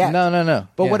there yet. No.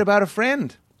 But Yeah. what about a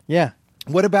friend? Yeah.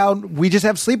 What about we just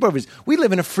have sleepovers? We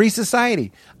live in a free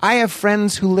society. I have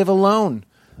friends who live alone.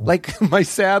 Like my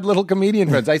sad little comedian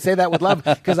friends. I say that with love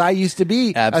because I used to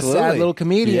be a Absolutely. sad little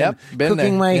comedian Yep, been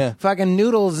cooking there, my yeah. fucking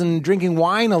noodles and drinking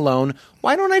wine alone.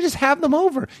 Why don't I just have them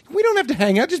over? We don't have to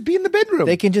hang out. Just be in the bedroom.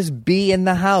 They can just be in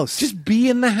the house. just be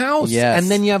in the house. Yes.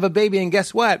 And then you have a baby and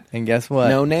guess what? and guess what?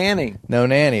 No nanny. No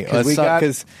nanny. 'Cause we got-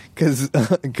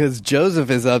 Because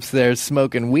Joseph is upstairs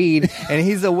smoking weed and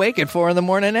he's awake at 4 a.m.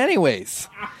 anyways,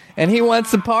 and he wants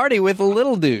to party with a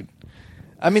little dude.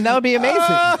 I mean, that would be amazing.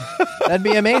 That'd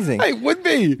be amazing. It would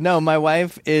be. No, my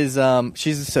wife is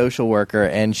she's a social worker,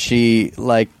 and she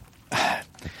like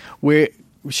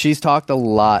she's talked a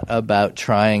lot about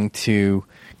trying to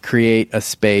create a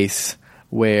space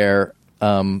where,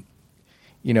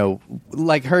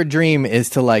 like her dream is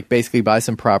to like basically buy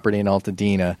some property in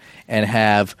Altadena and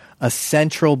have a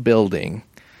central building.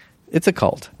 It's a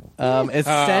cult. It's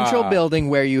a central building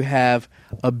where you have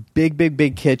a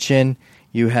big kitchen.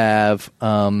 You have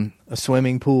a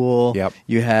swimming pool. Yep.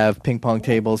 You have ping pong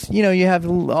tables. You have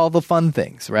all the fun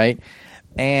things, right?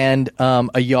 And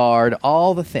a yard,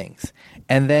 all the things.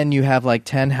 And then you have like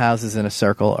 10 houses in a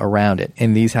circle around it.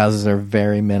 And these houses are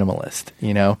very minimalist,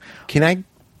 Can I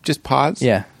just pause?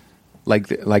 Yeah.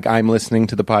 Like I'm listening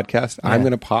to the podcast. Yeah. I'm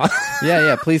going to pause.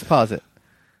 Yeah, please pause it.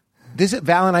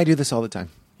 Val and I do this all the time.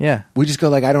 Yeah. We just go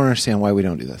like, I don't understand why we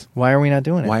don't do this. Why are we not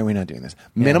doing it? Why are we not doing this?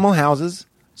 Minimal houses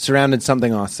surrounded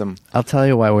something awesome. I'll tell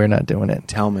you why we're not doing it.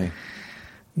 Tell me.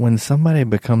 When somebody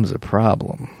becomes a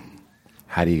problem,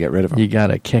 How do you get rid of them? you got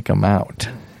to kick them out.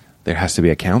 There has to be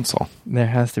a council. There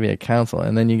has to be a council,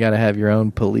 and then you got to have your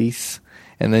own police,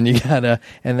 and then you gotta,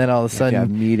 and then all of a sudden have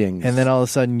meetings. and then all of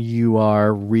a sudden you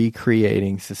are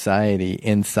recreating society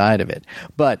inside of it.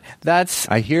 But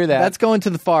I hear that. That's going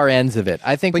to the far ends of it.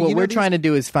 I think But what you know we're these- trying to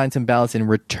do is find some balance in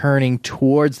returning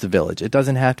towards the village. It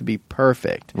doesn't have to be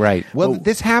perfect. Right. Well, But-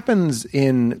 this happens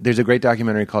there's a great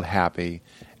documentary called Happy,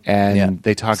 and Yeah,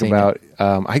 they talk seen about,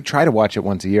 I try to watch it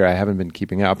once a year. I haven't been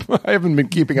keeping up. I haven't been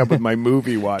keeping up with my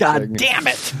movie watching. God damn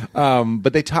it!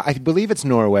 But they talk, I believe it's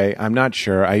Norway. I'm not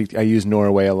sure. I use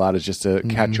Norway a lot as just a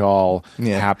catch-all,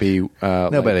 Yeah. happy.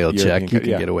 Nobody will European check. You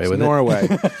can get away it's with it. Norway.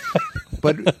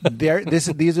 But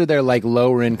these are their like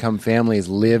lower income families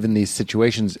live in these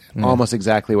situations, almost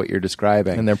exactly what you're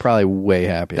describing. And they're probably way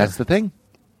happier. That's the thing.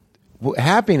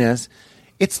 Happiness,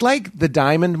 it's like the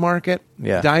diamond market.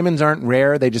 Yeah. Diamonds aren't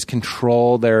rare. They just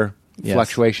control their Yes.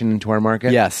 fluctuation into our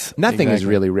market. Yes, Nothing is exactly.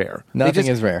 really rare. They Nothing just-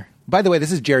 is rare. By the way,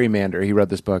 this is gerrymander. He wrote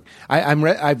this book.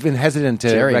 I've been hesitant to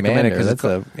recommend it Gerrymander, because that's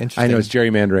interesting. I know it's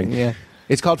gerrymandering. Yeah.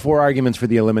 It's called 4 Arguments for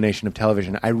the Elimination of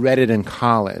Television. I read it in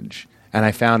college, and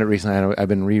I found it recently. I've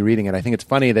been rereading it. I think it's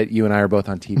funny that you and I are both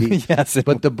on TV. Yes.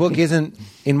 But the book isn't,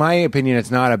 in my opinion,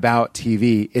 it's not about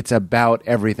TV. It's about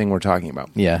everything we're talking about.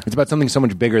 Yeah. It's about something so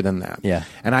much bigger than that. Yeah.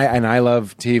 And I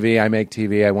love TV. I make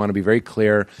TV. I want to be very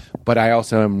clear. But I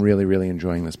also am really, really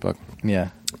enjoying this book. Yeah.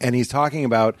 And he's talking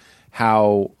about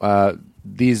how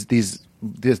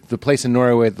the place in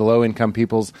Norway, the low income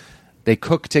peoples, they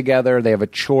cook together. They have a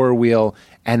chore wheel,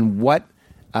 and what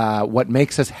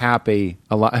makes us happy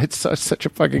a lot. It's such a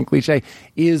fucking cliche.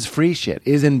 Is free shit.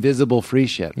 Is invisible free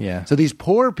shit. Yeah. So these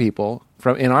poor people,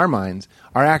 in our minds,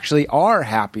 are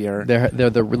happier They're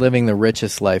living the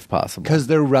richest life possible. because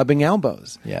they're rubbing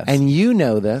elbows. Yes. And you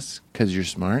know this because you're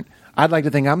smart. I'd like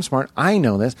to think I'm smart. I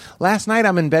know this. Last night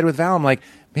I'm in bed with Val. I'm like,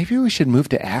 maybe we should move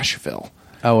to Asheville.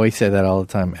 Oh, we say that all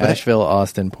the time. Asheville,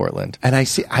 Austin, Portland. And I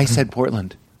said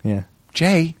Portland. Yeah.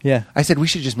 Jay, Yeah. I said we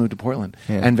should just move to Portland.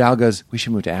 Yeah. And Val goes, we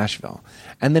should move to Asheville.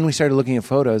 And then we started looking at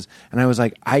photos, and I was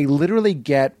like, I literally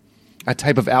get a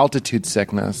type of altitude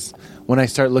sickness when I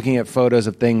start looking at photos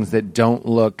of things that don't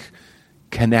look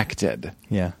connected.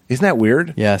 Yeah. Isn't that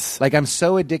weird? Yes. Like I'm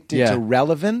so addicted Yeah. to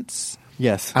relevance.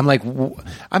 Yes. I'm like,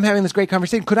 I'm having this great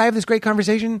conversation. Could I have this great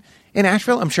conversation in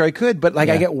Asheville? I'm sure I could, but like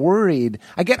I Yeah. get worried.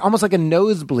 I get almost like a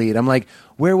nosebleed. I'm like,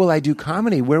 where will I do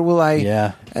comedy? Where will I?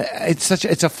 Yeah. It's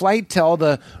a flight to all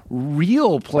the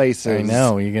real places. I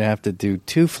know. You're going to have to do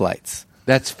 2 flights.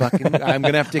 That's fucking. I'm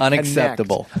gonna have to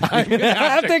Unacceptable. I'm gonna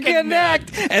have to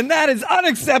connect, and that is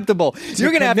unacceptable. You're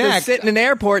going to have to connect. sit in an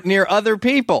airport near other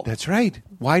people. That's right.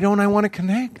 Why don't I want to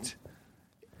connect?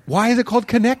 Why is it called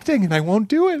connecting? And I won't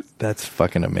do it. That's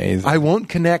fucking amazing. I won't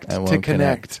connect I won't to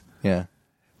connect. Yeah.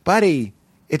 Buddy,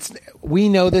 we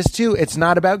know this too. It's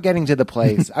not about getting to the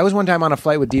place. I was one time on a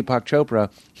flight with Deepak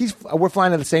Chopra. We're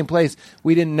flying to the same place.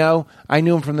 We didn't know. I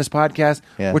knew him from this podcast.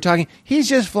 Yeah. We're talking. He's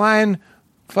just flying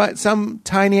some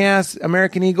tiny ass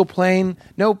American Eagle plane.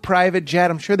 No private jet.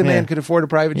 I'm sure the man could afford a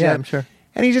private jet. Yeah, I'm sure.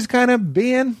 And he's just kind of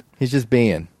being He's just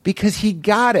being. because he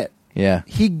got it. Yeah.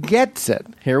 He gets it.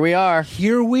 Here we are.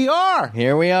 Here we are.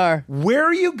 Here we are. Where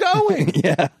are you going?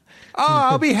 Yeah. Oh,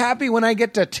 I'll be happy when I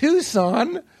get to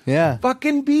Tucson. Yeah.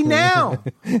 Fucking be now.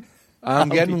 I'm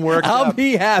getting worked I'll up.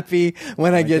 be happy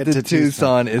when I get to to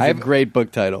Tucson Tucson. is I a have- great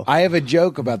book title. I have a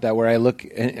joke about that where I look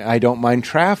and I don't mind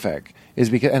traffic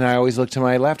and I always look to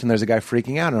my left and there's a guy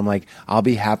freaking out and I'm like, I'll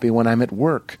be happy when I'm at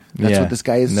work. That's Yeah. what this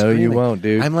guy is No, you screaming. won't,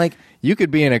 dude. I'm like, you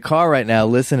could be in a car right now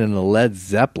listening to Led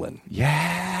Zeppelin.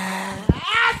 yeah.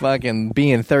 Fucking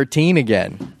being 13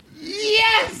 again. Yeah.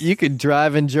 You could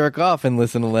drive and jerk off and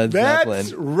listen to Led That's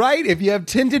Zeppelin. right. If you have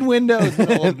tinted windows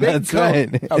and a big That's coat,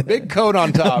 right. a big coat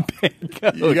on top,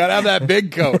 you got to have that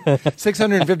big coat.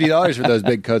 $650 for those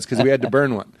big coats because we had to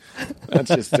burn one. That's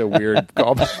just a weird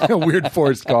callback, a weird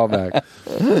forced callback.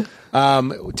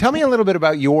 Tell me a little bit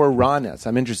about your rawness.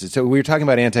 I'm interested. So we were talking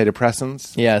about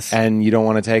antidepressants. Yes. And you don't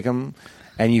want to take them,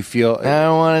 and you feel I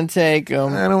don't want to take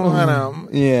them. I don't want them.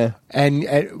 Yeah. And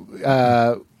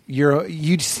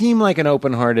you seem like an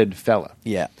open-hearted fella.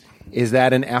 Yeah. Is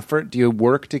that an effort? Do you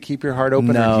work to keep your heart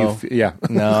open? No. Or do you yeah.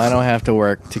 No, I don't have to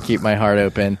work to keep my heart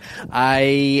open.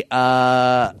 I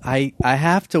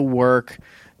have to work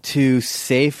to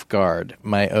safeguard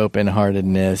my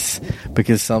open-heartedness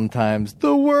because sometimes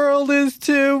the world is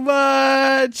too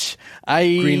much.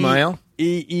 Green Mile?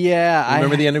 Yeah.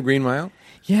 Remember the end of Green Mile?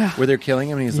 Yeah. Where they're killing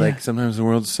him, and he's like, sometimes the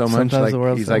world's so much. Sometimes Like, the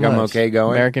world's he's so like, much. I'm okay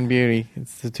going. American Beauty.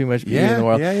 It's too much beauty Yeah, in the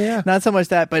world. yeah. Not so much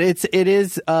that, but it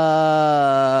is.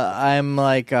 I'm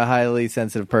like a highly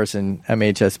sensitive person. I'm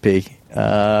HSP.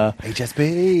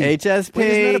 HSP. HSP. Wait,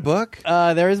 isn't that a book?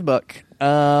 There is a book.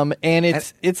 And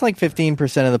it's like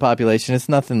 15% of the population. It's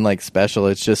nothing like special.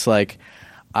 It's just like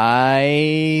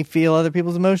I feel other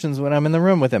people's emotions when I'm in the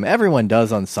room with them. Everyone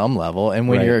does on some level, and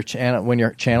when Right. when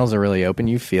your channels are really open,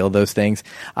 you feel those things.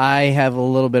 I have a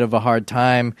little bit of a hard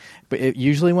time, but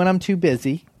usually when I'm too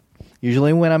busy.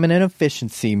 Usually when I'm in an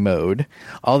efficiency mode,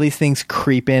 all these things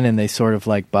creep in and they sort of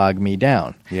like bog me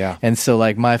down. Yeah. And so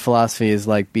like my philosophy is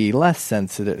like be less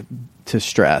sensitive to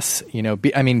stress,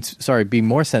 be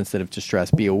more sensitive to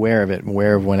stress, be aware of it,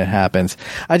 aware of when it happens.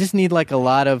 I just need like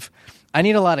I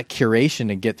need a lot of curation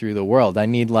to get through the world. I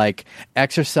need like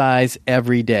exercise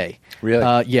every day.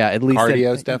 Really? Yeah, at least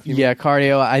Cardio stuff, you mean? Yeah,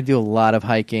 cardio. I do a lot of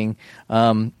hiking.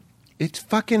 It's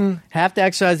fucking... Have to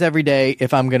exercise every day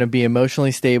if I'm going to be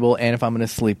emotionally stable and if I'm going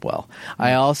to sleep well.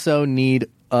 I also need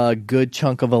a good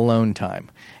chunk of alone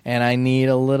time. And I need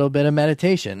a little bit of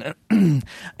meditation. And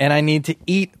I need to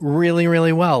eat really,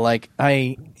 really well. Like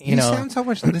you know, sound so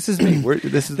much... This is me.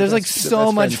 there's like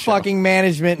so much fucking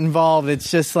management involved. It's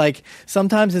just like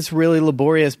sometimes it's really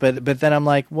laborious, but then I'm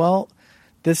like, well,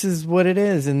 this is what it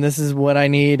is, and this is what I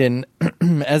need. And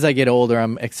as I get older,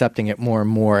 I'm accepting it more and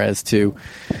more as to,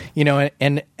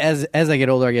 and as I get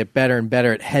older, I get better and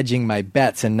better at hedging my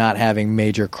bets and not having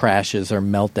major crashes or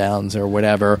meltdowns or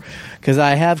whatever. Because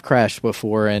I have crashed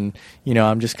before, and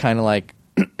I'm just kind of like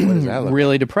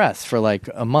really depressed for like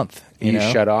a month. You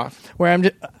know? shut off? Where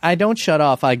I don't shut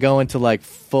off. I go into like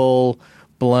full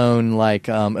blown like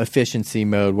efficiency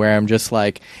mode where I'm just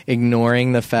like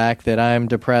ignoring the fact that I'm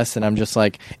depressed and I'm just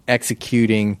like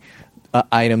executing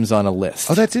items on a list.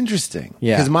 Oh, that's interesting.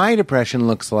 Yeah. Because my depression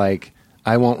looks like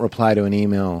I won't reply to an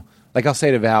email. Like I'll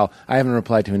say to Val, I haven't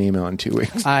replied to an email in 2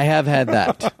 weeks. I have had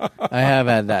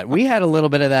that. We had a little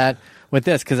bit of that with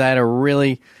this because I had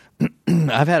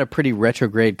I've had a pretty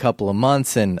retrograde couple of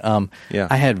months, and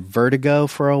I had vertigo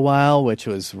for a while, which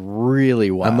was really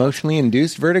wild. Emotionally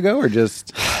induced vertigo or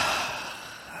just...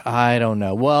 I don't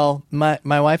know. Well, my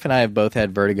wife and I have both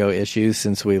had vertigo issues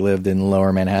since we lived in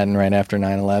Lower Manhattan right after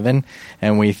 9/11,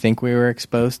 and we think we were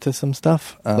exposed to some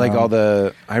stuff. Like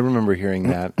I remember hearing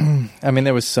that. I mean,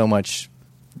 there was so much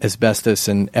asbestos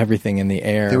and everything in the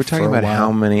air. They were talking for a about while.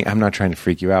 how many, I'm not trying to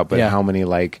freak you out, but how many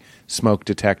like smoke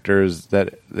detectors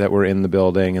that were in the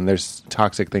building, and there's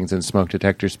toxic things in smoke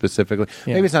detectors specifically.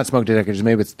 Yeah. Maybe it's not smoke detectors,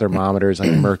 maybe it's thermometers like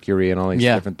mercury and all these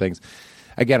different things.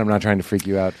 Again, I'm not trying to freak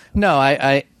you out.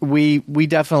 No, we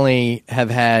definitely have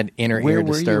had inner ear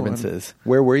disturbances.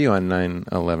 Where were you on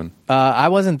 9/11? I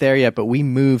wasn't there yet, but we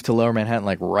moved to Lower Manhattan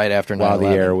like right after 9/11. While the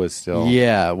air was still...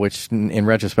 Yeah, which in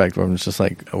retrospect, I'm just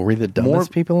like, are we the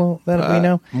dumbest people that we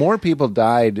know? More people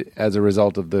died as a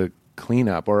result of the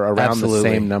cleanup, or around Absolutely.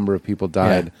 the same number of people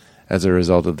died as a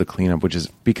result of the cleanup, which is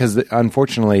because,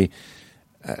 unfortunately...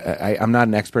 I'm not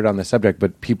an expert on the subject,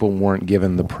 but people weren't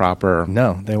given the proper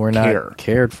they were not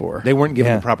cared for. They weren't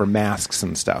given the proper masks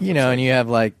and stuff. And you have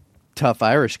like tough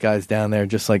Irish guys down there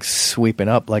just like sweeping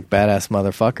up like badass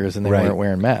motherfuckers, and they weren't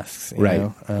wearing masks. You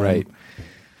know? Right.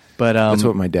 But that's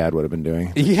what my dad would have been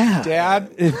doing. Yeah, Dad.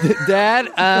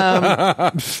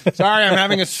 Sorry, I'm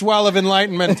having a swell of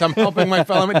enlightenment. I'm helping my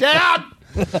fellow man. Dad.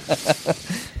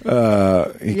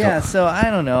 So I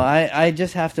don't know. I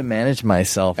just have to manage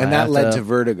myself, and that led to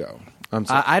vertigo.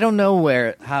 I don't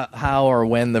know how or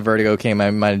when the vertigo came. I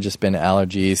might have just been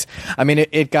allergies. I mean,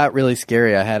 it got really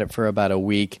scary. I had it for about a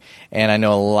week, and I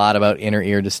know a lot about inner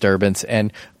ear disturbance.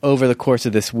 And over the course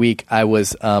of this week, I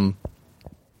was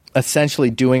essentially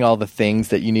doing all the things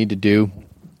that you need to do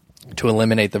to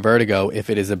eliminate the vertigo if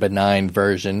it is a benign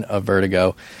version of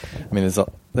vertigo. I mean,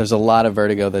 there's a lot of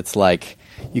vertigo that's like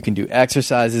You can do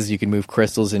exercises. You can move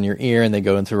crystals in your ear, and they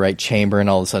go into the right chamber, and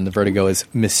all of a sudden the vertigo is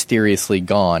mysteriously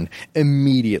gone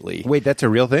immediately. Wait, that's a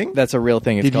real thing? That's a real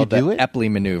thing. It's Did you called the do it? Epley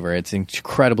maneuver. It's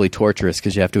incredibly torturous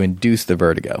because you have to induce the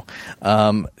vertigo.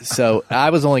 So I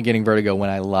was only getting vertigo when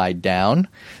I lied down.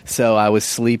 So I was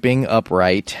sleeping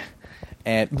upright.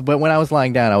 But when I was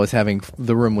lying down, I was having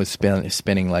the room was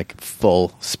spinning like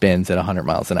full spins at 100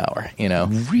 miles an hour. You know,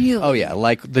 Really? Oh yeah,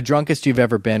 like the drunkest you've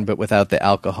ever been, but without the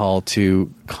alcohol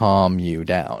to calm you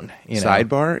down. You know?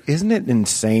 Sidebar, isn't it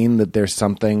insane that there's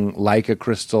something like a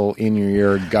crystal in your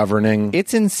ear governing?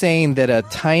 It's insane that a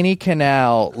tiny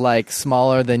canal, like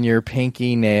smaller than your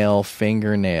pinky nail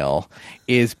fingernail,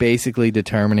 is basically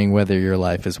determining whether your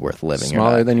life is worth living.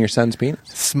 Smaller or not. than your son's penis?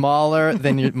 Smaller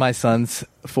than my son's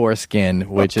foreskin,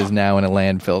 which is now in a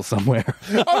landfill somewhere.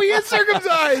 Oh, he is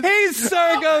circumcised! He's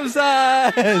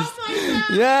circumcised!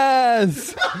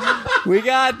 Yes! We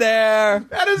got there!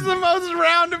 That is the most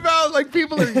roundabout. Like,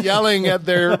 people are yelling at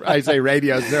their, I say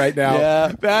radios right now.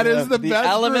 That is the best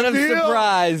element reveal. of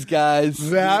surprise, guys.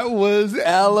 That was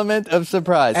Element of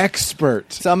surprise.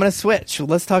 expert. So I'm going to switch.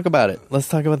 Let's talk about it. Let's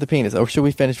talk about the penis. Or should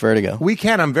we finish Vertigo? We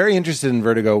can. I'm very interested in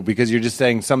vertigo because you're just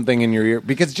saying something in your ear.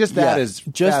 Because just that is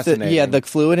fascinating. The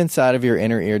fluid inside of your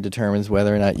inner ear determines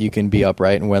whether or not you can be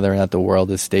upright and whether or not the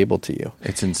world is stable to you.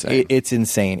 It's insane. It's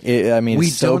insane.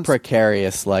 It's so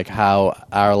precarious, like how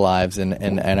our lives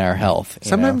and our health.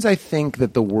 Sometimes I think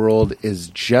that the world is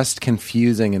just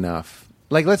confusing enough.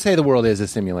 Like, let's say the world is a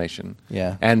simulation,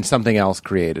 Yeah. and something else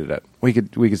created it. We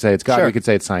could say it's God. Sure. We could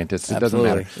say it's scientists. It doesn't Absolutely.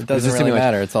 matter. It doesn't It's a really simulation.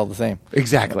 matter. It's all the same.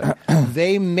 Exactly.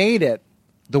 They made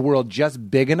the world just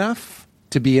big enough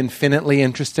to be infinitely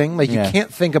interesting. Like, you Yeah.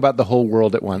 can't think about the whole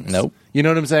world at once. Nope. You know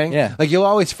what I'm saying? Yeah. Like, you'll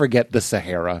always forget the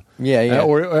Sahara. Yeah.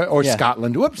 Or Yeah.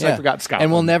 Scotland. Whoops, I Yeah. forgot Scotland.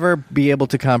 And we'll never be able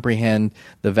to comprehend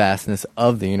the vastness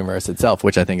of the universe itself,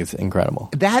 which I think is incredible.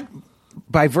 That,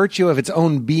 by virtue of its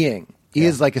own being,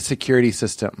 is like a security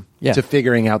system Yeah. to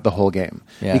figuring out the whole game.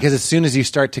 Yeah. Because as soon as you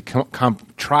start to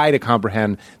try to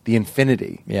comprehend the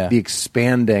infinity, Yeah. the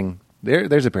expanding,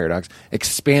 there's a paradox,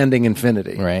 expanding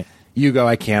infinity. Right. You go,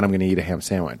 I can't, I'm going to eat a ham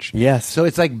sandwich. Yes. So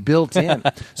it's like built in.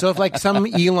 So if like some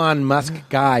Elon Musk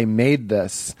guy made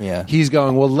this, Yeah. he's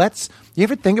going, well, you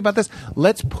ever think about this?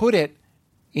 Let's put it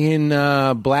in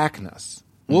blackness.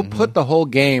 We'll put the whole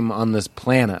game on this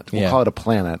planet. We'll Yeah. call it a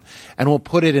planet. And we'll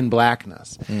put it in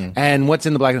blackness. And what's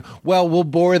in the blackness? Well, we'll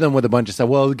bore them with a bunch of stuff.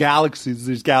 Well, there's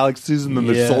galaxies, and then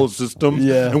Yeah. there's solar systems.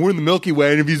 Yeah. And we're in the Milky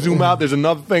Way. And if you zoom out, there's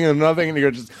another thing and another thing. And you're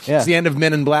just, Yeah. it's the end of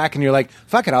Men in Black. And you're like,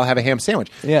 fuck it, I'll have a ham sandwich.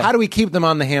 Yeah. How do we keep them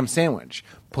on the ham sandwich?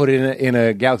 Put it in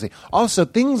a galaxy. Also,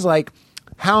 things like,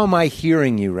 how am I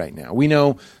hearing you right now? We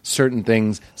know certain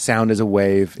things. Sound is a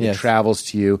wave. Yes. It travels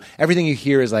to you. Everything you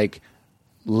hear is like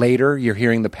later. You're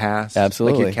hearing the past.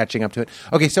 Absolutely. Like you're catching up to it.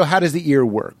 Okay, so how does the ear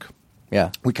work? Yeah.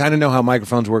 We kind of know how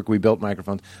microphones work. We built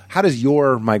microphones. How does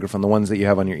your microphone, the ones that you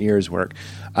have on your ears, work?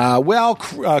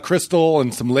 Crystal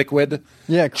and some liquid.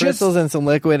 Yeah, crystals and some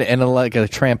liquid and like a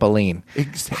trampoline.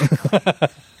 Exactly.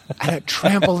 And a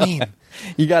trampoline.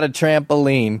 You got a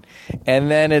trampoline, and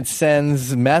then it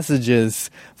sends messages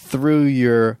through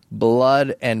your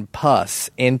blood and pus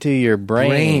into your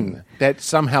brain. That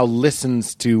somehow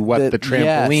listens to what the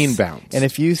trampoline Yes. bounced. And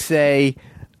if you say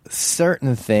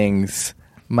certain things,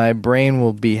 my brain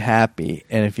will be happy.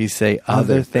 And if you say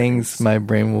other things, my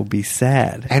brain will be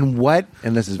sad. And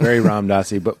this is very Ram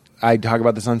Dassi, but I talk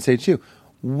about this on stage too.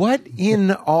 What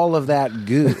in all of that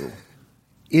goo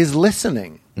is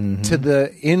listening to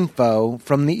the info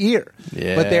from the ear?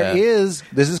 Yeah. But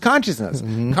this is consciousness.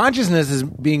 Consciousness is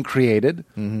being created.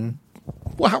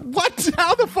 What?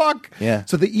 How the fuck? Yeah.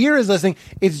 So the ear is listening.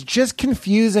 It's just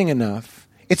confusing enough.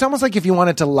 It's almost like if you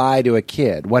wanted to lie to a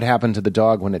kid, what happened to the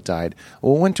dog when it died?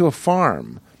 Well, it went to a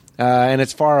farm, and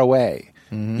it's far away.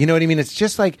 You know what I mean? It's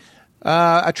just like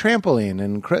a trampoline,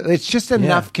 and it's just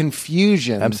enough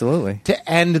confusion, Absolutely. to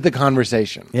end the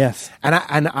conversation. Yes. And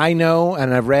I know,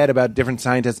 and I've read about different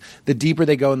scientists. The deeper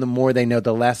they go, and the more they know,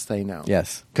 the less they know.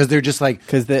 Yes. because they're just like,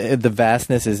 Because the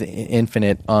vastness is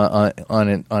infinite on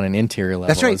an interior level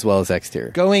That's right. as well as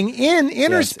exterior. going in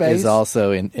inner Yes, space is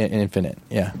also infinite.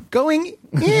 Yeah. going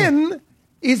in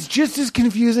is just as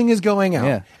confusing as going out.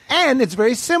 Yeah. And it's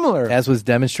very similar. As was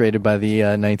demonstrated by the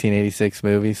 1986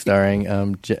 movie starring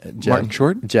Martin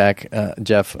Short? Dennis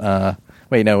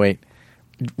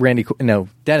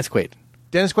Quaid.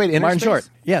 Dennis Quaid, Inner Martin Space? Short.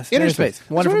 Yes, Inner Space.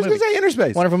 Wonderful That's what I was movie. going to say, Inner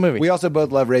Space. Wonderful movie. We also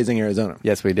both love Raising Arizona.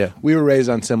 Yes, we do. We were raised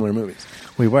on similar movies.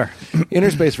 We were. Inner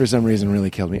Space, for some reason, really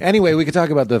killed me. Anyway, we could talk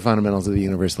about the fundamentals of the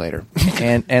universe later.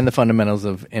 and the fundamentals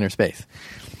of inner space.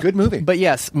 Good movie. But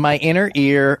yes, my inner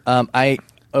ear,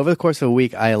 over the course of a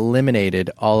week, I eliminated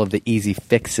all of the easy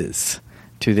fixes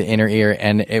to the inner ear,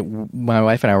 and my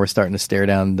wife and I were starting to stare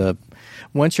down the.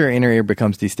 Once your inner ear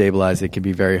becomes destabilized, it can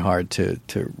be very hard to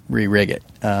re-rig it.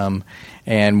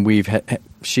 And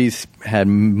she's had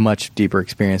much deeper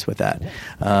experience with that.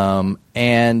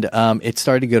 And it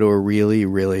started to go to a really,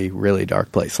 really, really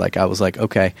dark place. Like I was like,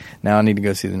 okay, now I need to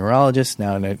go see the neurologist.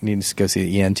 Now I need to go see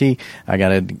the ENT. I got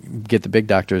to get the big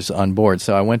doctors on board.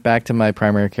 So I went back to my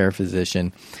primary care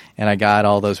physician, and I got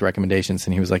all those recommendations.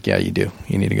 And he was like, yeah, you do.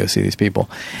 You need to go see these people.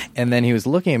 And then he was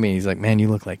looking at me. He's like, man, you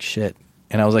look like shit.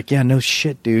 And I was like, yeah, no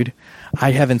shit, dude.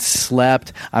 I haven't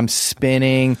slept. I'm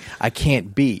spinning. I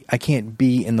can't be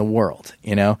in the world,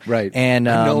 you know? Right. And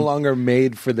I'm no longer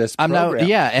made for this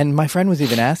program. and my friend was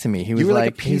even asking me. He was you were like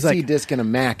a PC disc and a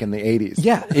Mac in the 80s.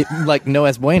 Yeah, like no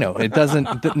es bueno. It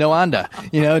doesn't, no anda,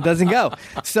 you know, it doesn't go.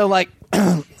 So like,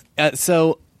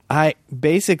 so I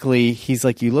basically, he's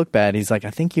like, you look bad. He's like,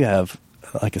 I think you have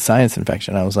like a sinus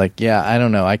infection. I was like, yeah, I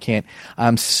don't know.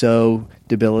 I'm so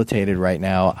debilitated right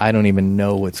now. I don't even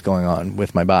know what's going on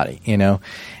with my body, you know?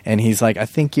 And he's like, I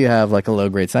think you have like a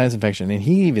low-grade sinus infection. And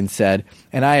he even said,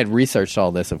 and I had researched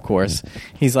all this, of course,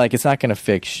 he's like, it's not going to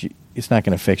fix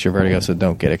your vertigo, so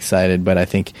don't get excited. But I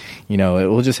think, you know, it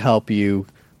will just help you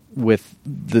with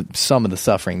some of the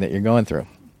suffering that you're going through.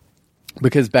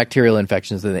 Because bacterial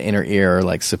infections in the inner ear are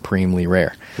like supremely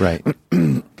rare. Right.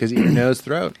 Because ear, nose,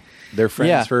 throat. They're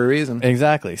friends for a reason.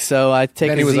 Exactly. So I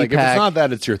take a Z-Pack. He was like, if it's not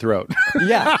that, it's your throat.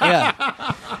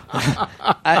 Yeah.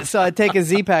 So I take a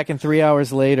Z-Pack, and 3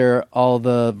 hours later, all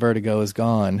the vertigo is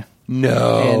gone.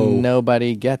 No. And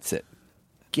nobody gets it.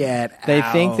 They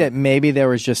think that maybe there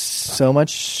was just so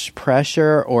much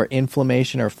pressure or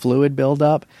inflammation or fluid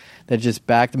buildup that just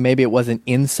backed. Maybe it wasn't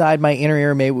inside my inner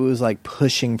ear. Maybe it was like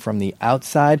pushing from the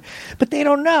outside. But they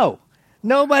don't know.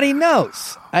 Nobody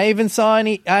knows. I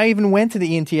even went to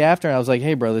the ENT after, and I was like,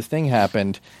 hey, bro, this thing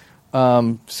happened.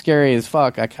 Scary as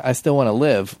fuck. I still want to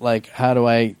live. Like, how do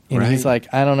I... And he's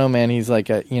like, I don't know, man. He's like,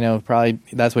 probably...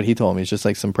 That's what he told me. It's just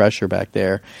like some pressure back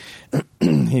there.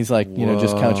 He's like,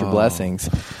 just count your blessings.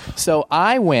 So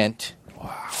I went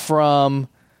from...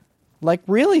 like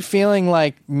really feeling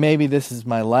like maybe this is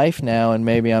my life now, and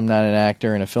maybe I'm not an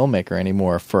actor and a filmmaker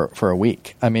anymore for a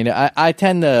week. I mean, I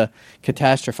tend to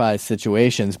catastrophize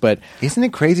situations, but... Isn't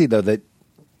it crazy, though, that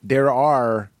there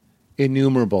are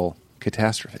innumerable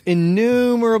catastrophes?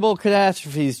 Innumerable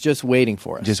catastrophes just waiting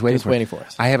for us. Just waiting for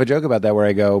us. I have a joke about that where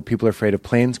I go, people are afraid of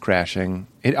planes crashing.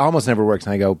 It almost never works.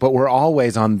 And I go, but we're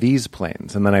always on these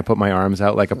planes. And then I put my arms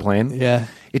out like a plane. Yeah.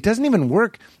 It doesn't even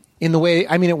work. In the way,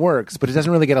 I mean, it works, but it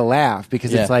doesn't really get a laugh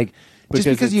because it's like, just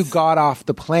because you got off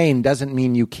the plane doesn't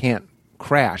mean you can't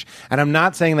crash. And I'm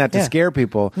not saying that to scare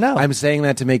people. No. I'm saying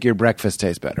that to make your breakfast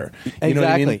taste better. You know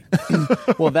what I mean?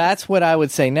 Well, that's what I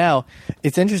would say now.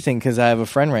 It's interesting because I have a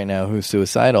friend right now who's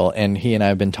suicidal, and he and I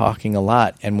have been talking a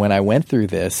lot. And when I went through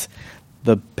this,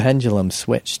 the pendulum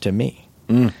switched to me.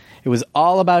 It was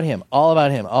all about him.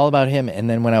 And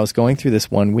then when I was going through this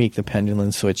 1 week, the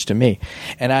pendulum switched to me.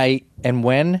 And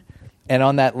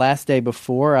on that last day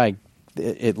before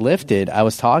it lifted, I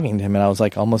was talking to him, and I was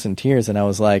like almost in tears, and I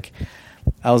was like,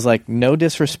 no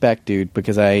disrespect, dude,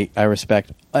 because I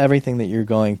respect everything that you're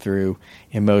going through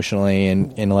emotionally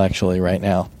and intellectually right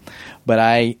now. But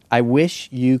I wish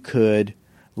you could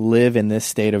live in this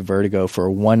state of vertigo for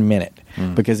 1 minute.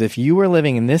 Because if you were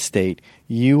living in this state,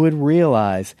 you would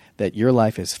realize that your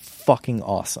life is fucking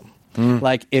awesome.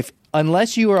 Like,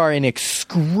 unless you are in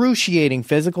excruciating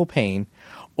physical pain,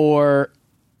 or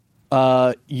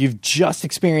you've just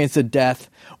experienced a death,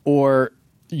 or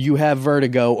you have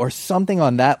vertigo, or something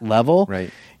on that level,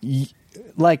 right?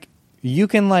 You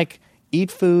can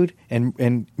eat food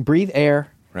and breathe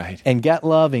air, right? And get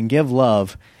love and give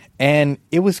love. And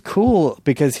it was cool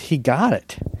because he got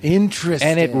it. Interesting.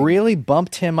 And it really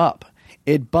bumped him up.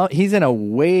 He's in a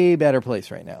way better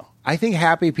place right now. I think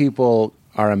happy people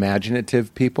are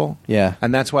imaginative people. Yeah.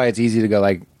 And that's why it's easy to go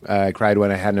I cried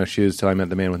when I had no shoes till I met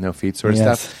the man with no feet sort of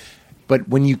stuff. But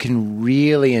when you can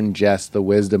really ingest the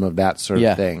wisdom of that sort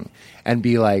of thing and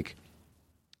be like,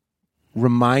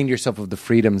 remind yourself of the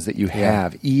freedoms that you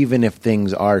have, even if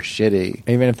things are shitty.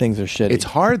 It's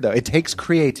hard, though. It takes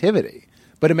creativity.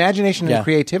 But imagination and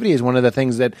creativity is one of the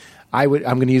things that I'm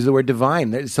going to use the word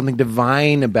divine. There's something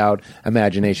divine about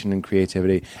imagination and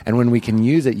creativity. And when we can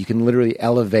use it, you can literally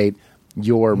elevate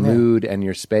your mood and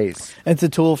your space. It's a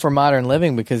tool for modern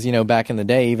living because, back in the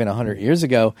day, even 100 years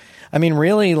ago, I mean,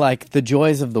 really, the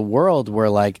joys of the world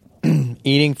were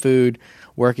eating food,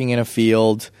 working in a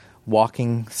field,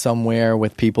 walking somewhere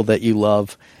with people that you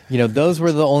love. Those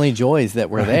were the only joys that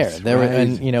were there. There were,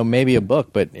 and maybe a book,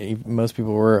 but most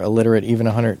people were illiterate even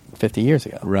 150 years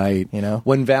ago. Right.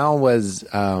 When Val was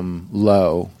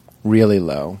low, really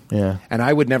low. Yeah. And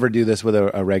I would never do this with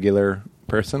a regular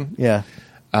person. Yeah.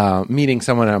 Meeting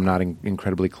someone I'm not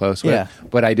incredibly close with. Yeah.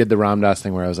 But I did the Ram Dass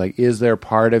thing where I was like, is there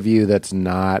part of you that's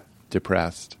not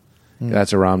depressed?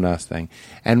 That's a Ram Dass thing.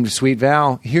 And Sweet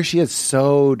Val, here she is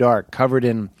so dark, covered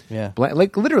in,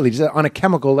 like literally just on a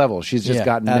chemical level. She's just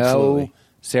got absolutely. no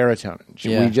serotonin.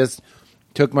 Yeah. We just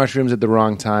took mushrooms at the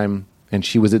wrong time, and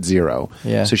she was at 0.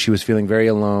 Yeah. So she was feeling very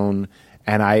alone,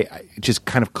 and I just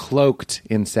kind of cloaked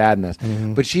in sadness.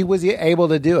 Mm-hmm. But she was able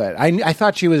to do it. I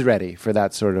thought she was ready for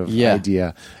that sort of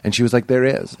idea. And she was like, there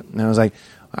is. And I was like,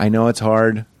 I know it's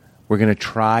hard. We're going to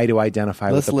try to identify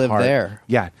Let's with the live part. there.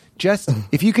 Yeah. Just,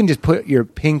 if you can just put your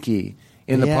pinky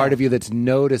in the part of you that's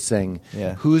noticing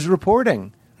who's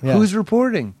reporting. Yeah. Who's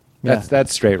reporting.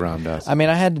 That's straight Ram Dass. I mean,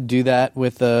 I had to do that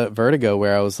with Vertigo,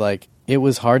 where I was like, it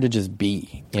was hard to just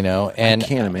be, And I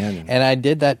can't imagine. And I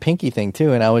did that pinky thing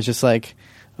too, and I was just like,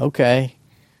 okay,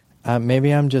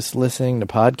 maybe I'm just listening to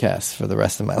podcasts for the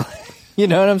rest of my life. You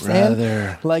know what I'm saying?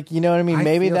 Brother. Like, you know what I mean?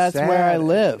 Maybe feel that's where I sad.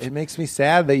 live. It makes me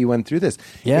sad that you went through this.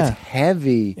 Yeah. It's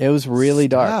heavy. It was really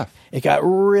dark. stuff. It got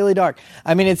really dark.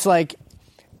 I mean, it's like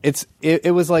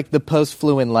it was like the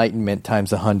post-flu enlightenment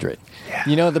times 100. Yeah.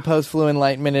 You know what the post-flu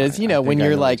enlightenment is? When I you're know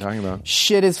what like, you're talking about.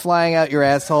 shit is flying out your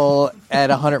asshole at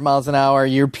 100 miles an hour,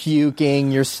 you're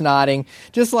puking, you're snotting,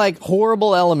 just like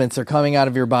horrible elements are coming out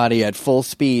of your body at full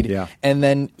speed. Yeah. And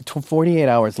then 48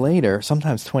 hours later,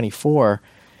 sometimes 24,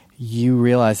 you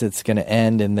realize it's going to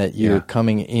end and that you're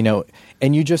coming,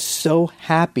 and you're just so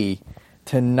happy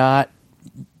to not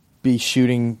be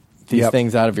shooting these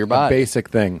things out of your body. A basic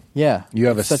thing. Yeah. You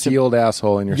have a Such sealed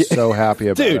asshole and you're so happy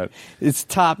about Dude, it. it's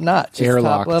top notch. It's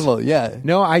Airlocked. top level. Yeah.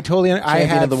 No, I totally. I Champion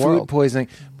had of the food world. poisoning.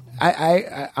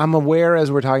 I'm aware as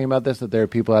we're talking about this that there are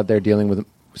people out there dealing with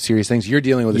serious things. You're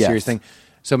dealing with a Yes. serious thing,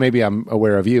 so maybe I'm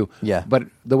aware of you. Yeah. But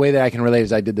the way that I can relate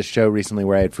is I did the show recently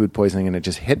where I had food poisoning and it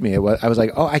just hit me. I was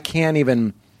like, oh, I can't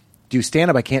even do stand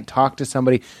up. I can't talk to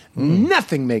somebody.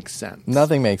 Nothing makes sense.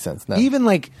 Nothing makes sense. No. Even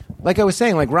like I was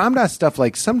saying, like Ram Dass stuff.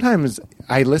 Like sometimes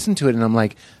I listen to it and I'm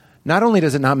like, not only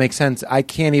does it not make sense, I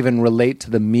can't even relate to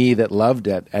the me that loved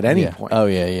it at any point. Oh,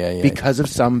 yeah. Because of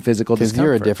some physical Because discomfort.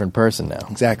 you're a different person now.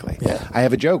 Exactly. Yeah. I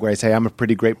have a joke where I say I'm a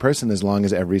pretty great person as long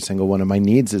as every single one of my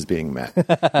needs is being met.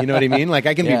 You know what I mean? Like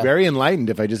I can be Yeah. very enlightened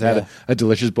if I just had a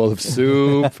delicious bowl of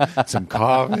soup, some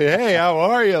coffee. Hey, how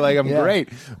are you? Like I'm great.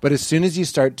 But as soon as you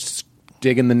start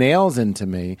digging the nails into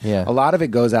me, a lot of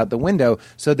it goes out the window.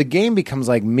 So the game becomes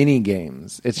like mini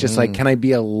games. It's just like, can I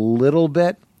be a little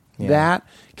bit that?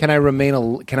 Can I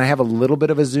can I have a little bit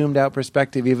of a zoomed out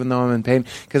perspective even though I'm in pain?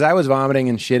 Because I was vomiting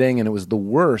and shitting and it was the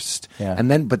worst. Yeah.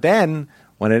 But then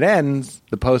when it ends,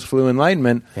 the post-flu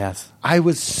enlightenment, I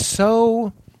was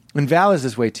so, and Val is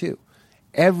this way too.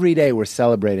 Every day we're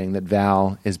celebrating that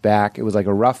Val is back. It was like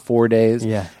a rough 4 days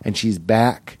and she's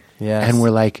back. Yes. And we're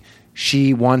like,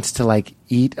 she wants to like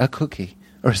eat a cookie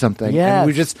or something. Yes. And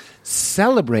we're just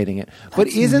celebrating it. But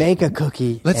make a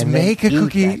cookie. Let's and make a then eat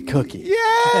cookie. that cookie.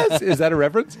 Yes. Is that a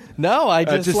reference? No, I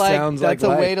just, just like sounds that's like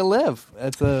a life. way to live.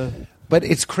 But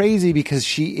it's crazy because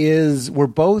we're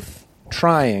both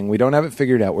trying. We don't have it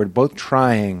figured out. We're both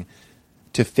trying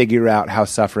to figure out how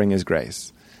suffering is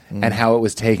grace and how it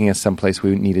was taking us someplace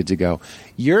we needed to go.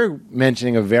 You're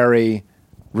mentioning a very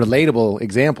relatable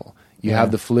example. You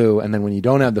have the flu, and then when you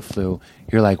don't have the flu,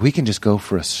 you're like, we can just go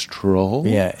for a stroll.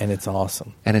 Yeah, and it's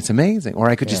awesome. And it's amazing. Or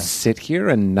I could just sit here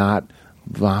and not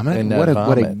vomit. And not what a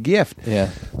vomit. gift.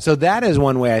 Yeah. So that is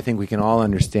one way I think we can all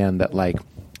understand that, like,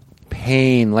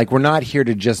 pain, like we're not here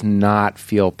to just not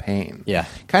feel pain. Yeah.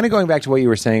 Kind of going back to what you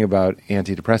were saying about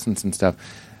antidepressants and stuff.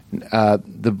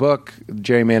 The book,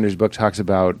 Jerry Mander's book, talks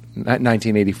about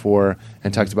 1984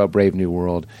 and talks about Brave New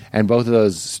World. And both of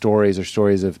those stories are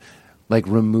stories of like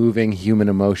removing human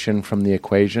emotion from the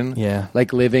equation. Yeah.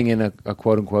 Like living in a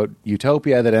quote unquote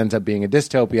utopia that ends up being a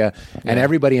dystopia. And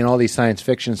everybody in all these science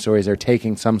fiction stories are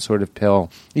taking some sort of pill.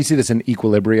 You see this in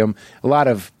Equilibrium. A lot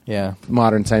of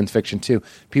modern science fiction too.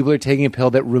 People are taking a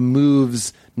pill that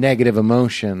removes negative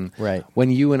emotion. Right.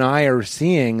 When you and I are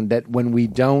seeing that when we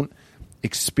don't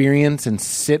experience and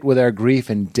sit with our grief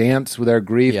and dance with our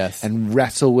grief and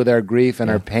wrestle with our grief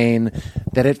and our pain,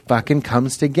 that it fucking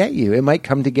comes to get you. It might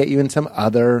come to get you in some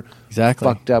other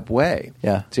fucked up way.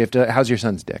 Yeah. So you have to. How's your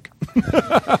son's dick?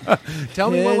 Tell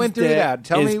me what went through that.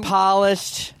 Tell me.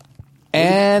 Polished.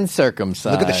 and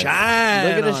circumcised. Look at the shine.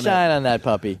 Look at the on it. shine on that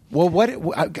puppy. Well,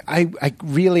 I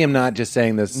really am not just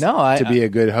saying this to be a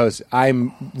good host.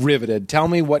 I'm riveted. Tell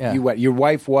me what your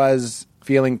wife was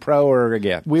feeling pro or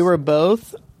against. We were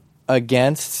both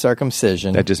against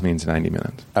circumcision. That just means 90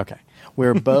 minutes. Okay. We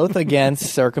were both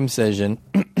against circumcision.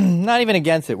 Not even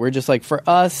against it. We're just like, for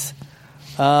us,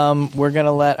 we're going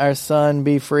to let our son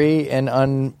be free and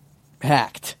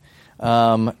unhacked.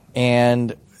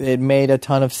 And it made a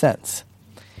ton of sense.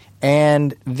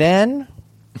 And then,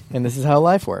 and this is how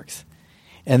life works,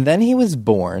 and then he was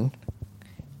born,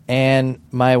 and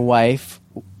my wife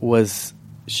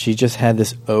she just had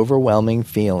this overwhelming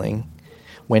feeling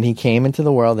when he came into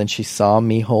the world and she saw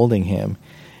me holding him.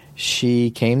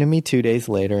 She came to me 2 days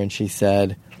later and she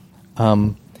said,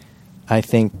 I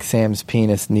think Sam's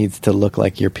penis needs to look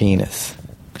like your penis.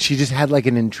 She just had like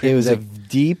an intrinsic... It was a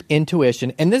deep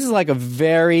intuition. And this is like a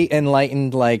very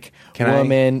enlightened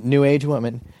woman, new age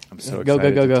woman. I'm so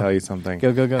excited to tell you something.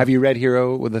 Go. Have you read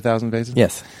Hero with 1,000 Faces?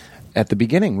 Yes. At the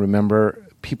beginning, remember,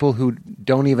 people who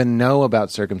don't even know about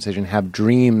circumcision have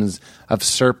dreams of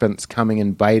serpents coming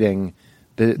and biting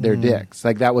their dicks.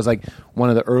 Like that was like one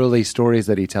of the early stories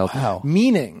that he tells. Wow.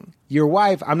 Meaning, your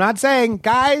wife, I'm not saying,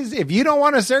 guys, if you don't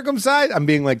want to circumcise, I'm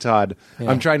being like Todd. Yeah.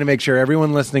 I'm trying to make sure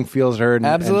everyone listening feels heard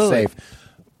and safe.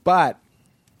 But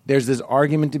there's this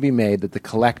argument to be made that the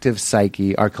collective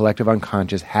psyche, our collective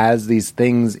unconscious, has these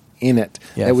things in it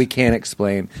that we can't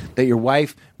explain. That your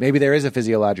wife, maybe there is a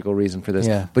physiological reason for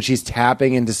this, but she's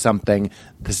tapping into something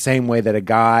the same way that a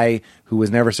guy who was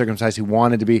never circumcised, who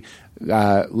wanted to be,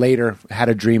 later had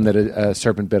a dream that a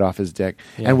serpent bit off his dick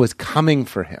and was coming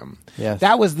for him. Yes.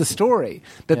 That was the story,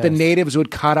 that the natives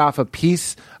would cut off a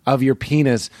piece of your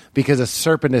penis because a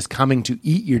serpent is coming to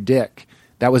eat your dick.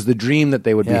 That was the dream that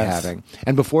they would be having.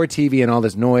 And before TV and all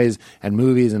this noise and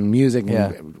movies and music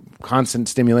and constant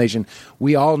stimulation,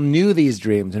 we all knew these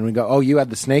dreams. And we go, oh, you had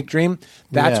the snake dream?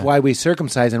 That's why we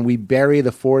circumcise and we bury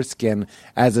the foreskin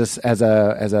as a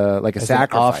sacrifice.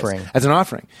 Offering. As an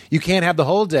offering. You can't have the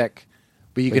whole dick,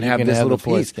 but you can have this little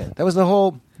piece. That was the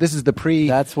whole, this is the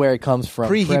That's where it comes from.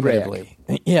 Pre-Hebraic.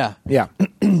 Yeah. Yeah.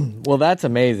 Well, that's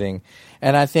amazing.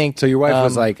 And I think... So your wife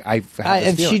was like, I have this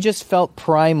and feeling. she just felt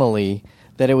primally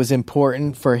that it was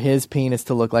important for his penis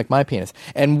to look like my penis.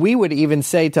 And we would even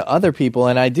say to other people,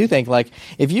 and I do think, like,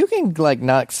 if you can, like,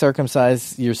 not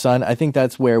circumcise your son, I think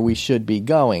that's where we should be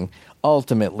going,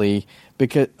 ultimately.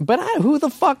 Because, who the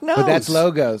fuck knows? But that's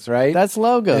Logos, right? That's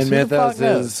Logos. And Who the fuck Mythos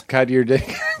knows? is cut your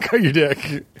dick. Cut your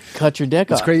dick. Cut your dick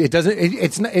off. It's crazy. It doesn't.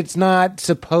 It's not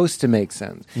supposed to make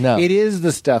sense. No. It is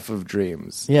the stuff of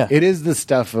dreams. Yeah. It is the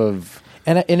stuff of.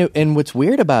 And what's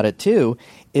weird about it too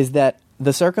is that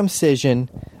the circumcision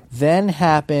then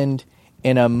happened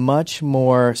in a much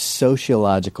more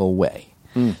sociological way.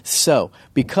 So,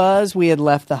 because we had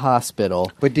left the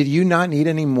hospital... But did you not need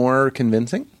any more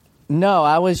convincing? No,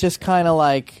 I was just kind of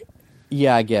like,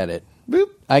 yeah, I get it. Boop.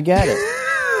 I get it.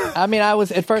 I mean, I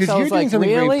was... At first, I Because was you're doing like, something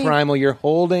really? very primal. You're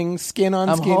holding skin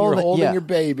on skin. You're holding your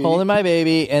baby. Holding my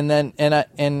baby, and then...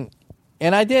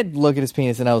 And I did look at his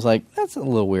penis, and I was like, "That's a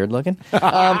little weird looking."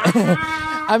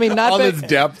 I mean, not all this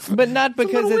depth, but not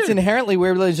because it's inherently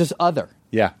weird. But it's just other.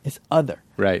 Yeah, it's other.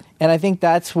 Right. And I think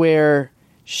that's where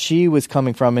she was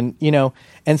coming from, and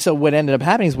and so what ended up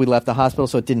happening is we left the hospital,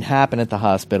 so it didn't happen at the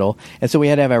hospital, and so we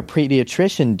had to have our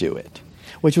pediatrician do it,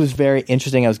 which was very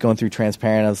interesting. I was going through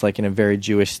Transparent. I was like in a very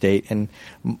Jewish state, and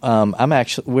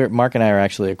Mark and I are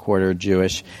actually a quarter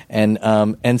Jewish,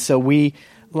 and so we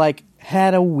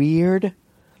had a weird,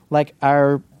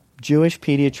 our Jewish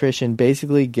pediatrician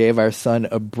basically gave our son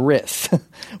a bris.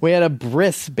 We had a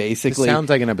bris, basically. It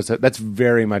sounds like an episode. That's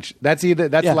very much. That's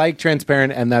like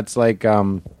Transparent, and that's like. How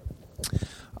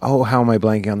am I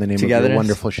blanking on the name of your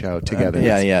wonderful show?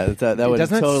 Togetherness. Yeah. That would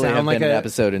totally sound have like been an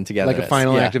episode in Togetherness. Like a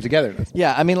final act of Togetherness.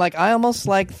 Yeah, I mean, I almost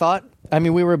thought. I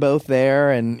mean, we were both there,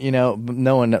 and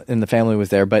no one in the family was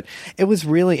there, but it was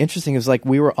really interesting. It was like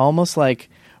we were almost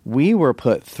like we were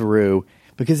put through.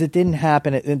 Because it didn't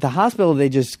happen at the hospital, they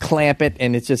just clamp it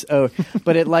and it's just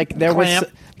but it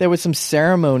there was some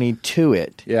ceremony to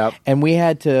it. Yeah, and we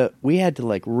had to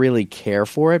really care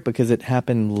for it because it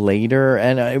happened later,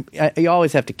 and you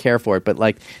always have to care for it, but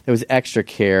there was extra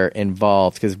care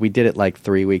involved because we did it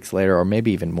 3 weeks later or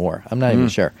maybe even more. I'm not even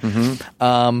sure.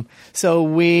 Mm-hmm. So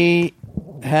we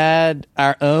had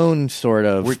our own sort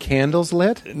of. Were candles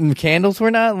lit? Candles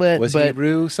were not lit. Was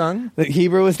Hebrew sung? The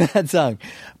Hebrew was not sung,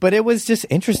 but it was just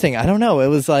interesting. I don't know. It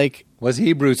was was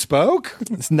Hebrew spoke?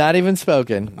 It's not even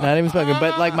spoken. Not even spoken.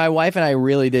 But my wife and I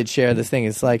really did share this thing.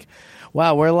 It's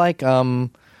wow,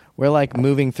 we're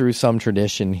moving through some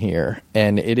tradition here,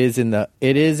 and it is in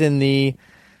the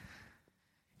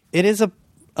it is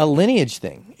a lineage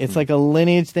thing. It's like a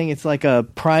lineage thing. It's like a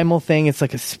primal thing. It's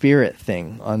like a spirit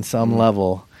thing on some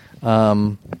level.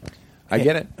 I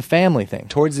get it. A family thing.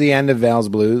 Towards the end of Val's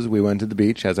Blues, we went to the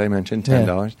beach, as I mentioned,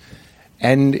 $10.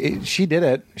 And she did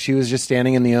it. She was just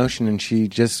standing in the ocean, and she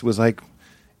just was like,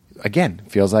 again,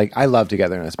 feels like, I love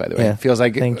togetherness, by the way. Yeah. Feels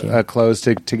like Thank you. a close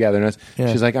to togetherness.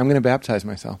 Yeah. She's like, I'm going to baptize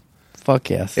myself. Fuck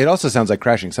yes. It also sounds like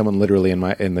crashing. Someone literally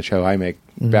in the show I make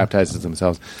baptizes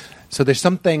themselves. So there's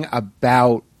something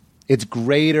about, it's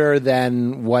greater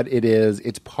than what it is.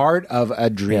 It's part of a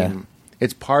dream. Yeah.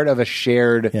 It's part of a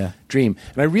shared dream.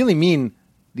 And I really mean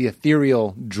the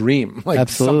ethereal dream. Like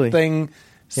Absolutely. something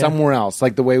somewhere else.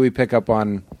 Like the way we pick up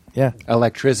on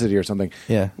electricity or something.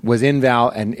 Yeah. Was in Val,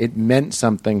 and it meant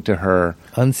something to her.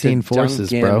 Unseen to forces,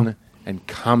 dunk bro. in and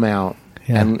come out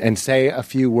Yeah. and say a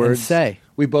few words. And say.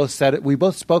 We both said it. We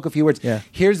both spoke a few words. Yeah.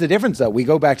 Here's the difference, though. We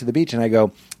go back to the beach, and I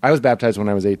go, I was baptized when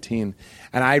I was 18.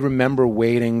 And I remember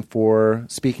waiting for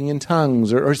speaking in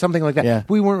tongues or something like that. Yeah.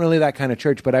 We weren't really that kind of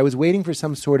church, but I was waiting for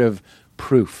some sort of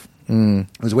proof. I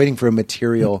was waiting for a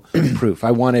material proof.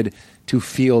 I wanted to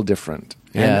feel different.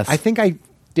 And Yes. I think I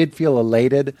did feel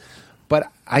elated. But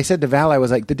I said to Val, I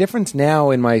was like, the difference now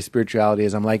in my spirituality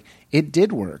is I'm like, it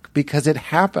did work because it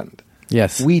happened.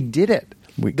 Yes. We did it.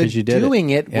 Because you did it. Doing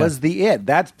it Yeah. was the it.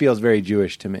 That feels very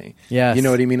Jewish to me. Yes. You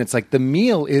know what I mean? It's like the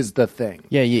meal is the thing.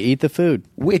 Yeah, you eat the food.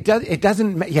 It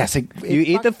doesn't. Yes. You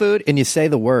eat the food and you say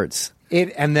the words.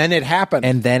 And then it happened.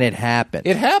 And then it happened.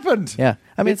 It happened. Yeah.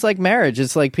 I mean, it's like marriage.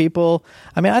 It's like people,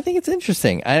 I think it's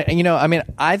interesting. I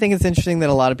think it's interesting that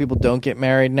a lot of people don't get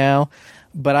married now,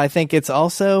 but I think it's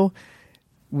also,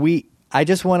 I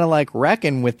just want to like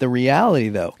reckon with the reality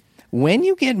though. When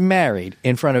you get married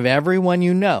in front of everyone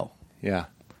you know, Yeah.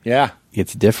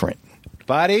 it's different.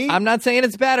 Buddy. I'm not saying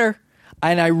it's better.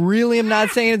 And I really am not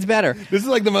saying it's better. This is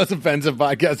like the most offensive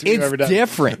podcast we've ever It's done.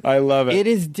 different. I love it. It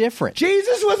is different.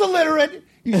 Jesus was illiterate.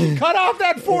 You should cut off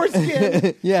that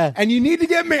foreskin. Yeah. And you need to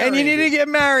get married. And you need to get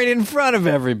married in front of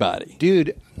everybody.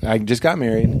 Dude, I just got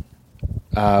married.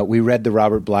 We read the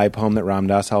Robert Bly poem that Ram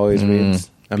Dass always reads.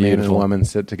 A man and a beautiful. woman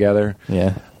sit together.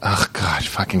 Yeah. Oh, gosh,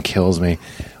 fucking kills me.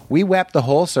 We wept the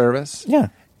whole service. Yeah.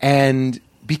 And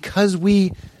because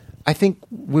I think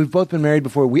we've both been married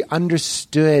before, we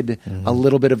understood a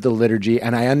little bit of the liturgy,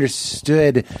 and I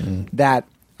understood that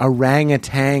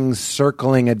orangutans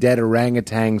circling a dead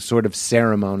orangutan sort of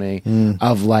ceremony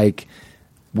of like,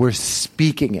 we're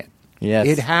speaking it.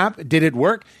 Yes. It Did it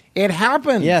work? It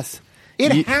happened. Yes.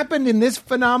 It happened in this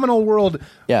phenomenal world.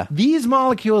 Yeah. These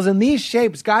molecules and these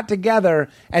shapes got together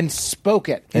and spoke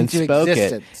it into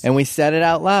existence. And we said it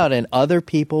out loud, and other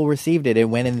people received it. It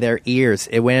went in their ears.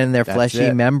 It went in their fleshy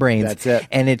it. membranes. That's it.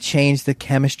 And it changed the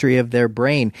chemistry of their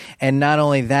brain. And not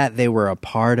only that, they were a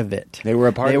part of it. They were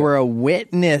a part of it. They were a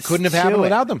witness. Couldn't have to happened it.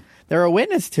 without them. They're a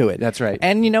witness to it. That's right.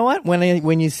 And you know what?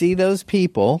 When you see those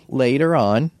people later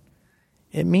on,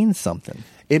 it means something.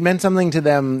 It meant something to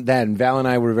them then. Val and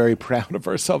I were very proud of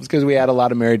ourselves because we had a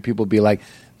lot of married people be like,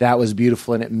 that was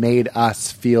beautiful, and it made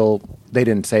us feel, they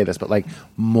didn't say this, but like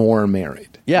more married.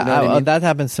 Yeah, You know what I mean? that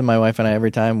happens to my wife and I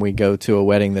every time we go to a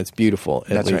wedding that's beautiful. At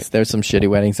That's least right. there's some shitty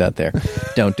weddings out there.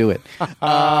 Don't do it.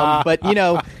 But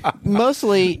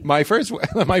mostly My first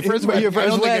wedding. Your I first don't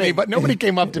think wedding. but nobody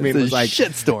came up to me It's and a was like,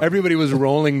 shitstorm. Everybody was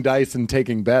rolling dice and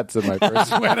taking bets at my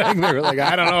first wedding. They were like,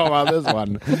 I don't know about this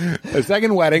one. The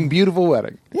second wedding, beautiful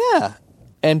wedding. yeah,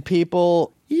 and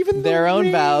people Even the their own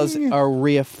ring. vows are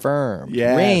reaffirmed.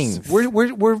 Yes. Rings.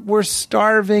 We're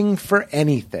starving for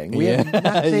anything. We have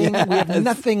nothing. We have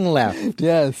nothing left.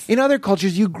 Yes. In other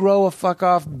cultures, you grow a fuck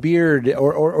off beard,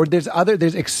 or there's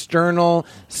external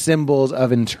symbols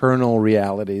of internal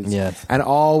realities. Yes. And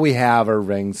all we have are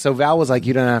rings. So Val was like,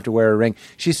 "You don't have to wear a ring.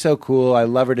 She's so cool. I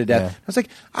love her to death." Yeah. I was like,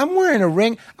 "I'm wearing a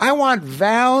ring. I want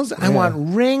vows. I want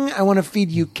ring. I want to feed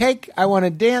you cake. I want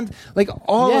to dance. Like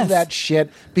all Yes. of that shit.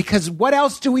 Because what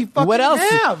else do we fucking What else?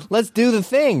 have? Let's do the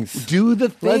things. Do the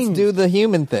things. Let's do the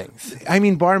human things. I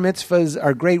mean, bar mitzvahs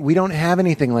are great. We don't have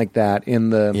anything like that in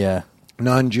the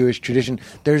non-Jewish tradition.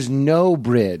 There's no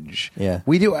bridge. Yeah.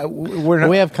 We do. We're not.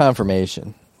 We have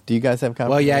confirmation. Do you guys have confirmation?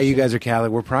 well, yeah, you guys are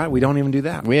Catholic. We don't even do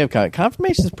that. We have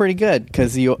confirmation is pretty good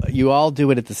because you all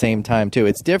do it at the same time too.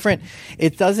 It's different.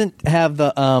 It doesn't have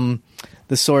the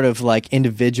sort of like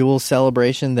individual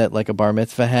celebration that like a bar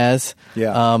mitzvah has.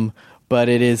 Yeah. But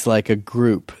it is like a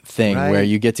group thing Right. where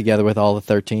you get together with all the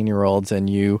 13-year-olds and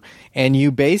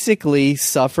you basically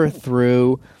suffer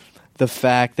through the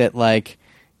fact that like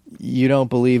you don't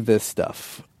believe this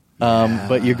stuff.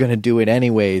 But you're going to do it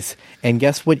anyways. And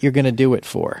guess what you're going to do it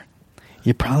for?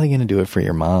 You're probably going to do it for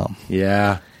your mom.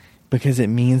 Yeah. Because it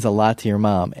means a lot to your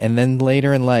mom. And then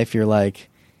later in life, you're like,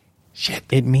 Shit.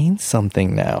 it means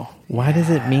something now. Why does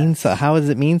it mean so? How does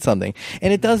it mean something?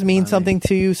 And it does mean something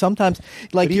to you sometimes.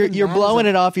 Like But you're even that blowing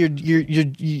is it off.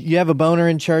 You have a boner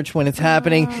in church when it's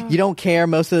happening. You don't care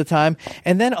most of the time,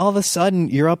 and then all of a sudden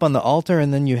you're up on the altar,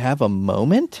 and then you have a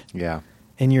moment, Yeah.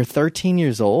 and you're 13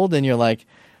 years old, and you're like,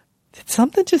 did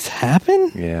something just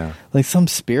happen? Yeah. Like some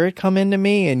spirit come into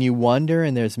me, and you wonder,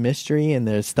 and there's mystery, and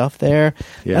there's stuff there.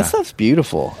 Yeah. That stuff's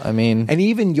beautiful. I mean, And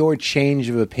even your change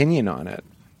of opinion on it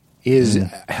is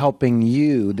helping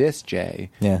you, Jay,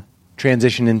 yeah.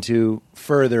 transition into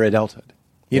further adulthood.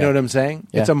 You Yeah. know what I'm saying?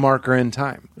 Yeah. It's a marker in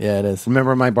time. Yeah, it is.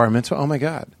 Remember my bar mitzvah? Oh my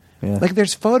God. Yeah. Like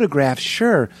there's photographs,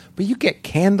 sure, but you get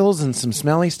candles and some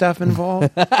smelly stuff involved,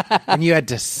 and you had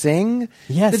to sing.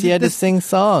 Yes, you had to sing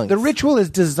songs. The ritual is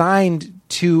designed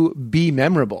to be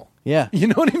memorable. Yeah. You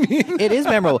know what I mean? It is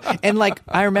memorable. And like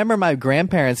I remember my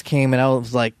grandparents came and I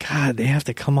was like, God, they have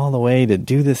to come all the way to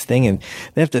do this thing and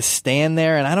they have to stand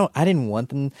there and I didn't want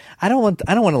them I don't want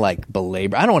to like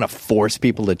belabor. I don't want to force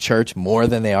people to church more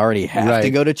than they already have Right. to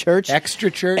go to church.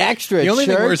 Extra church. Extra The only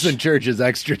thing church. worse than church is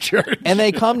extra church. And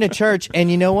they come to church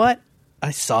and you know what? I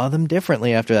saw them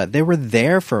differently after that. They were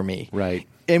there for me. Right.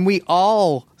 And we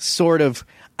all sort of,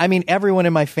 I mean, everyone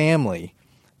in my family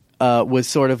was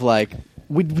sort of like,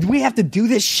 we have to do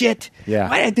this shit. Yeah.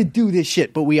 I have to do this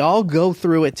shit. But we all go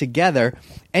through it together.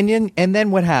 And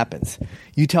then what happens?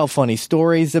 You tell funny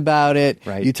stories about it.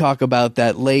 Right. You talk about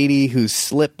that lady whose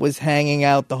slip was hanging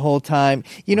out the whole time.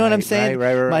 You know what I'm Right, saying?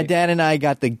 right. My dad and I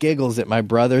got the giggles at my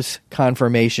brother's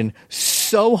confirmation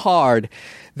so hard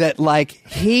that like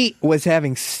he was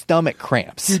having stomach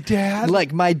cramps. Your dad?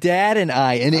 Like my dad and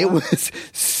I, and it was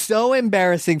so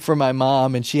embarrassing for my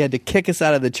mom, and she had to kick us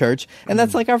out of the church. And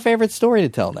that's like our favorite story to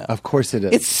tell now. Of course it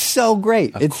is. It's so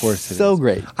great. Of course it so is.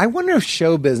 great. I wonder if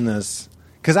show business,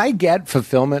 because I get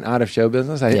fulfillment out of show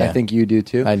business. I Yeah. think you do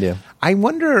too. I do. I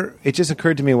wonder, it just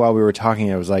occurred to me while we were talking,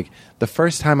 I was like, the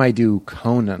first time I do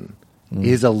Conan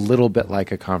is a little bit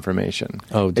like a confirmation.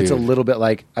 Oh, It's a dude. little bit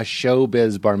like a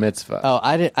showbiz bar mitzvah. Oh,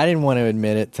 I didn't want to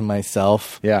admit it to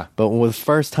myself. Yeah. But the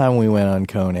first time we went on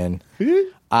Conan,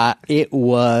 I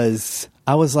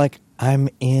was like, I'm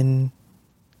in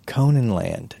Conan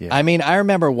land. Yeah. I mean, I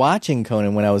remember watching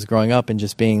Conan when I was growing up and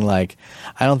just being like,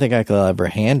 I don't think I could ever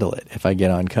handle it if I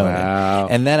get on Conan. Wow.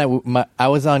 And then I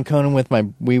was on Conan with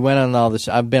we went on all the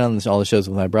I've been on all the shows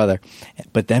with my brother.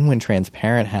 But then when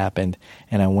Transparent happened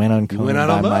and I went on Conan went out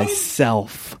by alone?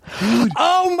 myself.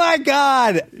 Oh my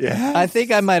God. Yes. I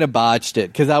think I might have botched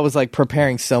it because I was like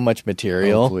preparing so much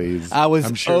material. Oh, please. I was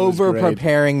I'm sure it was over great.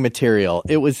 preparing material.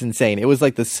 It was insane. It was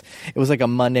like this. It was like a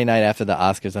Monday night after the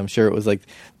Oscars. I'm sure it was like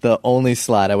the only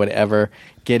slot I would ever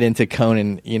get into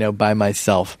Conan, by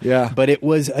myself. Yeah. But it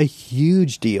was a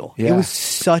huge deal. Yeah. It was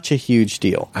such a huge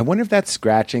deal. I wonder if that's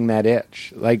scratching that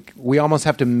itch. Like, we almost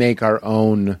have to make our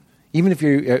own. Even if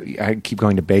you're, I keep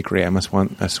going to bakery, I must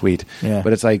want a sweet. Yeah.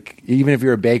 But it's like, even if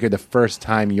you're a baker, the first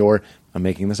time you're, I'm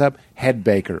making this up, head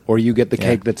baker, or you get the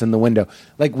cake that's in the window.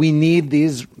 Like, we need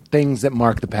these things that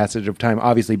mark the passage of time.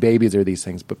 Obviously, babies are these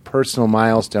things, but personal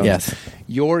milestones. Yes.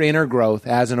 Your inner growth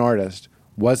as an artist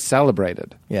was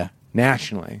celebrated. Yeah.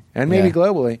 Nationally and maybe Yeah.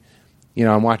 globally.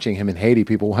 I'm watching him in Haiti.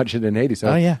 People watch it in Haiti. So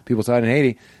Oh, yeah. people saw it in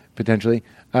Haiti, potentially.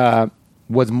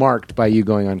 Was marked by you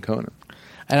going on Conan.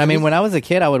 And I mean, when I was a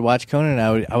kid, I would watch Conan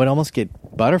and I would almost get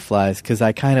butterflies because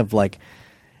I kind of like,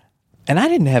 and I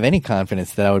didn't have any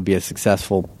confidence that I would be a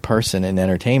successful person in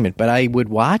entertainment, but I would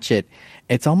watch it.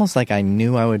 It's almost like I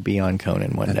knew I would be on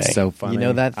Conan one day. That's so funny. You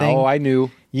know that thing? Oh, I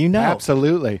knew. You know.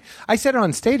 Absolutely. I said it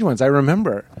on stage once. I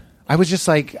remember. I was just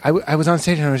like, I was on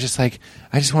stage and I was just like,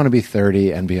 I just want to be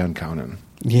 30 and be on Conan.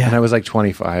 Yeah. And I was like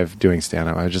 25 doing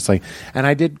stand-up. I was just like, and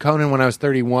I did Conan when I was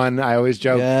 31. I always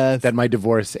joke Yes. that my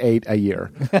divorce ate a year.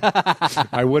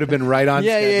 I would have been right on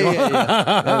schedule.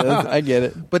 Yeah. I get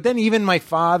it. But then even my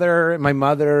father, my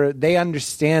mother, they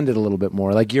understand it a little bit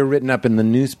more. Like, you're written up in the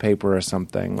newspaper or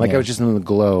something. Like, Yeah. I was just in the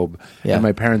Globe, Yeah. and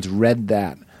my parents read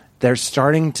that. They're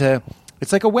starting to,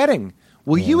 it's like a wedding.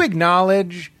 Will you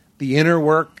acknowledge the inner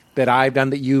work that I've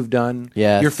done, that you've done?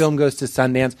 Yes. Your film goes to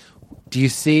Sundance. Do you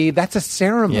see? That's a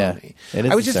ceremony. Yeah, it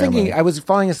is I was a just ceremony. thinking, I was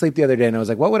falling asleep the other day, and I was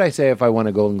like, what would I say if I won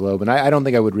a Golden Globe? And I don't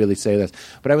think I would really say this.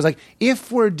 But I was like, if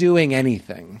we're doing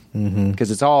anything,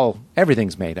 because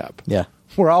everything's made up. Yeah.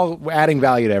 We're all adding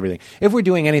value to everything. If we're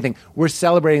doing anything, we're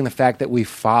celebrating the fact that we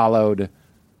followed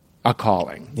a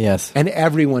calling. Yes. And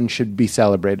everyone should be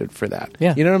celebrated for that.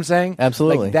 Yeah. You know what I'm saying?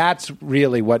 Absolutely. Like, that's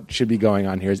really what should be going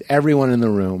on here, is everyone in the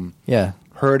room Yeah.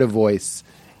 heard a voice,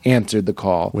 answered the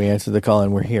call. We answered the call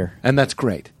and we're here. And that's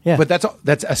great. Yeah. But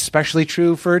that's especially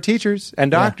true for teachers and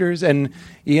doctors and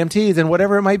EMTs and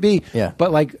whatever it might be. Yeah.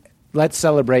 But like, let's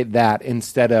celebrate that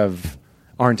instead of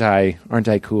aren't I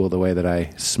cool the way that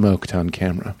I smoked on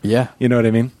camera? Yeah. You know what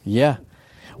I mean? Yeah.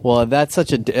 Well, it's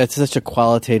such a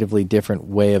qualitatively different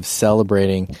way of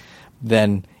celebrating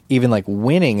than even like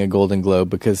winning a Golden Globe,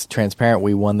 because Transparent,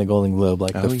 we won the Golden Globe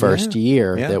like the first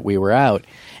year that we were out.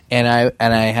 And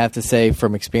I have to say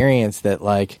from experience that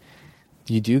like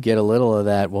you do get a little of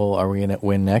that. Well, are we going to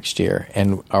win next year?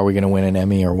 And are we going to win an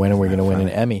Emmy, or when are we going to win an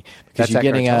Emmy? Because That's you're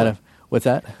getting Eckhart out Tolle. of what's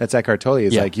that? That's Eckhart Tolle.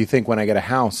 It's Yeah. like you think when I get a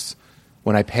house,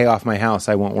 when I pay off my house,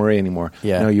 I won't worry anymore.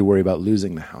 Yeah. No, you worry about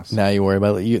losing the house. Now you worry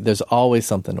about there's always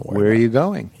something to worry Where about. are you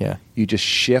going? Yeah. You just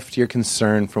shift your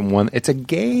concern from one. It's a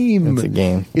game. It's a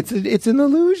game. It's an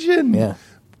illusion. Yeah.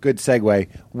 Good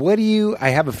segue. I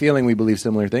have a feeling we believe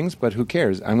similar things, but who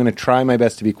cares? I'm going to try my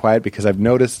best to be quiet because I've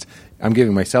noticed, I'm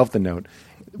giving myself the note.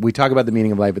 We talk about the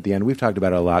meaning of life at the end. We've talked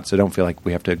about it a lot, so don't feel like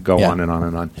we have to go on and on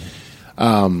and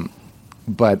on.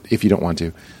 But if you don't want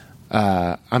to,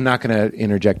 I'm not going to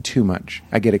interject too much.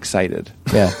 I get excited.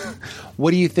 Yeah. What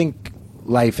do you think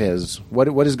life is?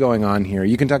 What is going on here?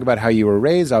 You can talk about how you were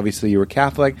raised. Obviously, you were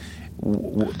Catholic.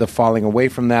 The falling away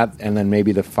from that, and then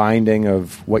maybe the finding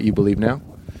of what you believe now.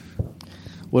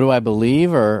 What do I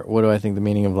believe, or what do I think the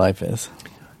meaning of life is?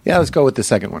 Yeah, let's go with the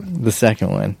second one. The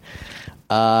second one.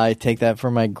 I take that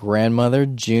from my grandmother,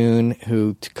 June,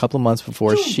 who a couple of months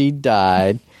before she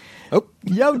died. Oh,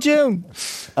 Yo, June!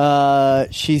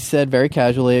 She said very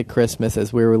casually at Christmas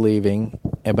as we were leaving,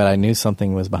 but I knew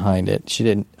something was behind it.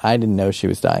 I didn't know she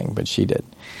was dying, but she did.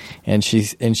 And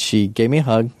she gave me a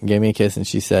hug, gave me a kiss, and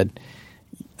she said,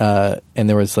 and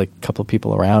there was like a couple of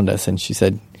people around us, and she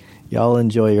said, "Y'all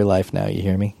enjoy your life now, you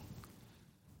hear me?"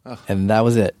 And that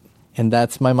was it. And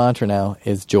that's my mantra now,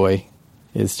 is joy.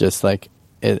 Is just like,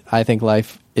 I think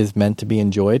life is meant to be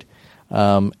enjoyed,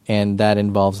 and that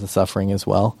involves the suffering as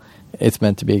well. It's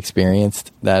meant to be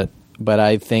experienced. But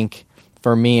I think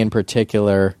for me in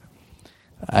particular,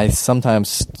 I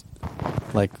sometimes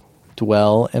like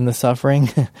dwell in the suffering.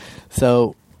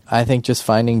 So I think just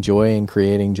finding joy and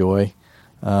creating joy.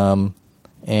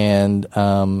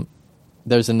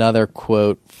 There's another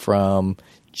quote from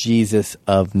Jesus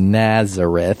of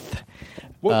Nazareth,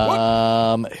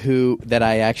 who that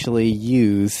I actually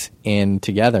use in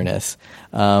Togetherness.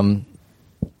 to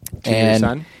your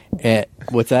son?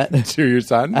 What's that? To your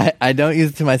son? I don't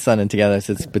use it to my son in Togetherness.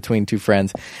 It's between two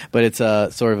friends, but it's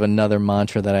sort of another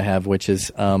mantra that I have, which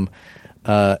is, and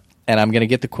I'm going to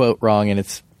get the quote wrong, and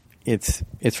it's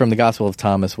from the Gospel of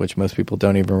Thomas, which most people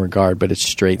don't even regard, but it's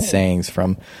straight sayings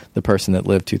from the person that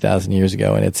lived 2,000 years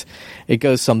ago, and it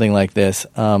goes something like this.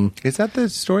 Is that the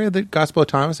story of the Gospel of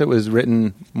Thomas? It was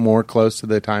written more close to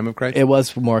the time of Christ? It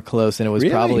was more close, and it was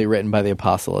Really? probably written by the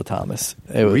Apostle of Thomas.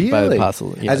 It was Really? by the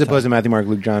Apostle, As opposed to Matthew, Mark,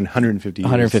 Luke, John, 150 years.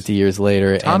 150 years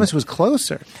later. Thomas was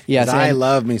closer. Yes, 'Cause I and-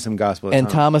 love me some Gospel of and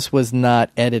Thomas. Thomas was not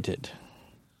edited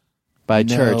by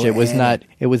No church. It was way.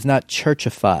 not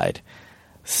churchified.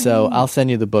 So I'll send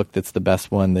you the book that's the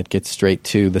best one that gets straight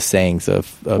to the sayings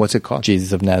of What's it called?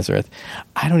 Jesus of Nazareth.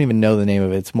 I don't even know the name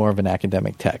of it. It's more of an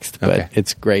academic text, but Okay.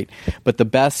 it's great. But the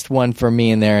best one for me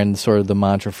in there, and sort of the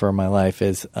mantra for my life,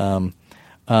 is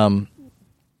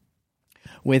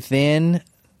within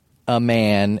a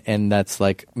man, and that's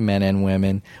like men and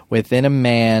women, within a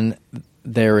man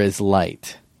there is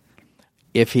light.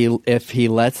 If he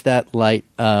lets that light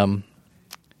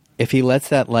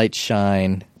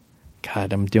shine,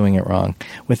 God, I'm doing it wrong.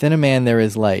 Within a man there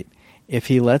is light. If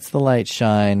he lets the light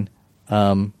shine,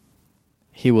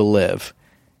 he will live.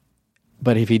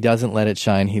 But if he doesn't let it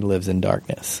shine, he lives in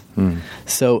darkness.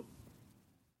 So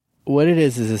what it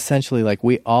is essentially like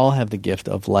we all have the gift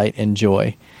of light and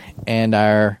joy, and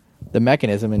the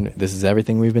mechanism, and this is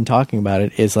everything we've been talking about,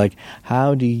 it is like,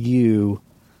 how do you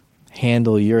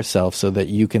handle yourself so that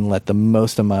you can let the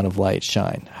most amount of light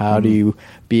shine? How do you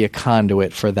be a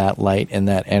conduit for that light and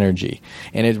that energy?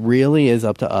 And it really is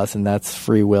up to us, and that's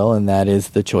free will, and that is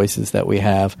the choices that we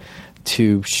have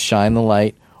to shine the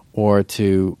light or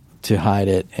to hide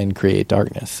it and create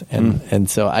darkness. And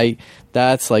so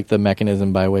that's like the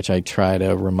mechanism by which I try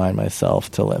to remind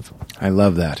myself to live. I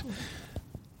love that.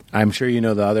 I'm sure you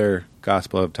know the other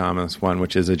Gospel of Thomas one,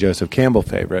 which is a Joseph Campbell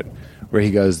favorite, where he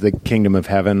goes, the kingdom of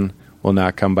heaven will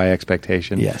not come by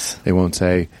expectation. Yes. They won't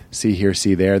say, see here,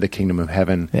 see there. The kingdom of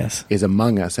heaven Yes. is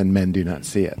among us, and men do not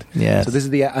see it. Yes. So this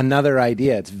is another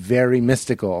idea. It's very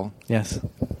mystical Yes.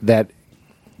 that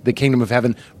the kingdom of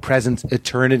heaven presents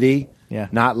eternity, Yeah.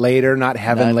 not later, not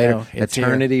heaven Not later, now. It's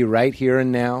eternity right here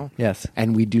and now. Yes.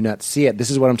 And we do not see it.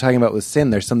 This is what I'm talking about with sin.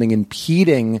 There's something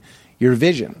impeding your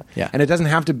vision. Yeah. And it doesn't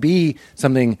have to be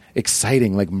something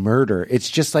exciting like murder.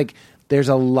 It's just like there's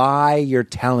a lie you're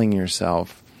telling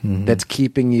yourself that's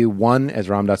keeping you one, as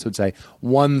Ram Dass would say,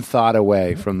 one thought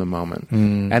away from the moment.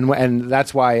 And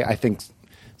that's why I think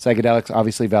psychedelics,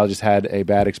 obviously Val just had a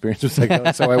bad experience with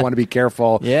psychedelics, so I want to be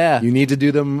careful. Yeah. You need to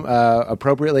do them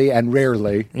appropriately and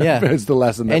rarely. Yeah. Is the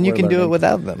lesson that And you we're can do it learning.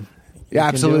 without them. Yeah,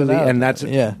 You can do it absolutely. without And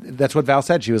them. that's what Val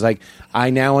said. She was like, I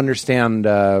now understand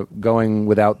going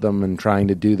without them and trying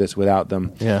to do this without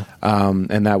them. Yeah.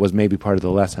 And that was maybe part of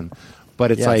the lesson. But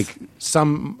it's Yes. like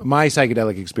my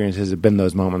psychedelic experiences have been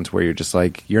those moments where you're just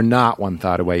like, you're not one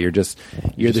thought away. You're the just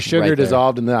sugar right there.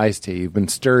 dissolved in the iced tea. You've been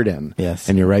stirred in. Yes.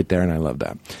 And you're right there, and I love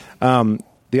that.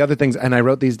 The other things, and I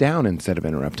wrote these down instead of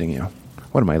interrupting you.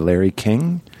 What am I, Larry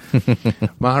King?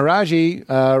 Maharaji,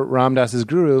 Ram Dass's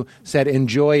guru, said,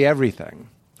 enjoy everything.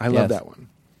 I love Yes. that one.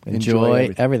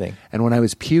 Enjoy everything. And when I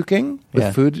was puking with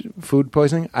Yeah. food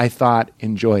poisoning, I thought,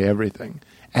 enjoy everything.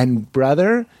 And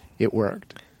brother, it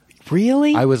worked.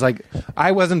 Really? I was like,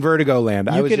 I wasn't Vertigo Land.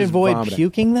 I You was could just avoid vomiting.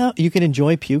 puking, though? You could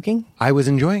enjoy puking? I was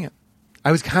enjoying it.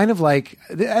 I was kind of like,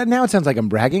 now it sounds like I'm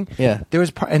bragging. Yeah. There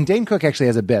was, and Dane Cook actually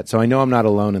has a bit, so I know I'm not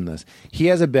alone in this. He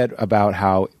has a bit about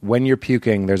how when you're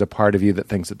puking, there's a part of you that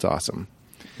thinks it's awesome.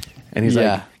 And he's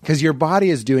Yeah. like, because your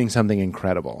body is doing something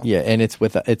incredible. Yeah, and it's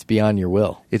beyond your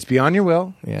will. It's beyond your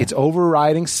will. Yeah. It's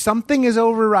overriding. Something is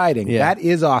overriding. Yeah. That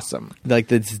is awesome. Like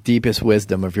the deepest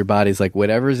wisdom of your body's like,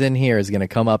 whatever's in here is going to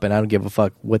come up, and I don't give a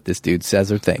fuck what this dude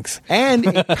says or thinks. And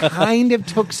it kind of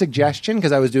took suggestion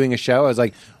because I was doing a show. I was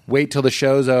like, wait till the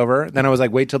show's over. Then I was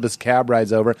like, wait till this cab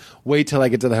ride's over. Wait till I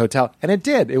get to the hotel. And it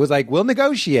did. It was like, we'll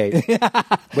negotiate.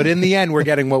 But in the end, we're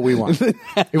getting what we want. It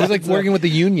was like working with the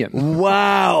union.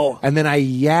 Wow. And then I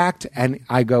yacked and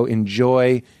I go,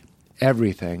 enjoy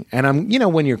everything. And I'm,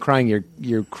 when you're crying,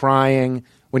 you're crying.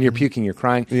 When you're puking, you're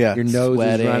crying. Yeah. Your nose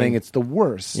Sweating. is running. It's the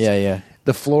worst. Yeah, yeah.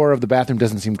 The floor of the bathroom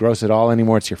doesn't seem gross at all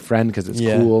anymore. It's your friend because it's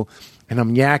Yeah. cool. And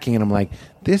I'm yakking and I'm like,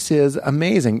 this is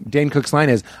amazing. Dane Cook's line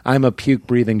is, I'm a puke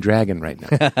breathing dragon right now.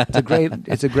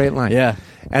 It's a great line. Yeah.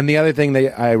 And the other thing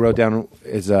that I wrote down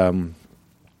is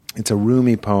it's a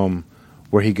Rumi poem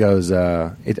where he goes,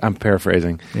 I'm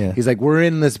paraphrasing. Yeah. He's like, we're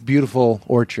in this beautiful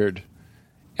orchard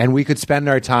and we could spend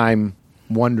our time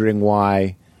wondering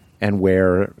why and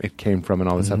where it came from and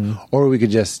all this stuff. Or we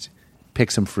could just pick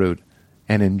some fruit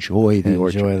and enjoy the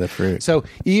orchard. Enjoy the fruit. So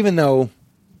even though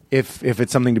if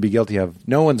it's something to be guilty of,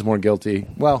 no one's more guilty.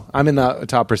 Well, I'm in the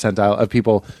top percentile of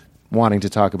people wanting to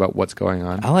talk about what's going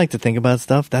on. I like to think about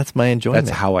stuff. That's my enjoyment.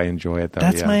 That's how I enjoy it, though.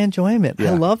 That's yeah. my enjoyment.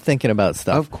 Yeah. I love thinking about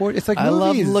stuff. Of course. It's like I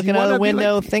love movies. looking You out wanna the be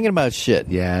window like- thinking about shit.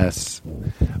 Yes.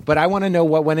 But I want to know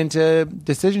what went into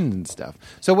decisions and stuff.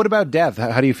 So what about death?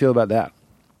 How do you feel about that?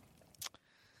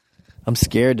 I'm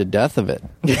scared to death of it.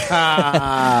 I'm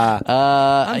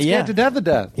scared yeah. to death of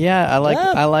death. Yeah, I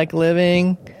like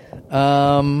living.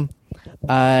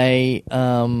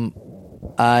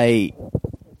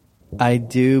 I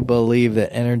do believe that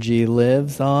energy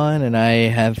lives on, and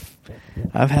I've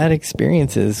had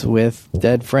experiences with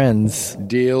dead friends.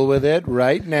 Deal with it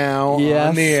right now Yes.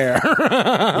 on the air.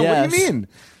 What do you mean?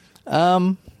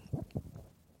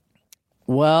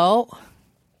 Well,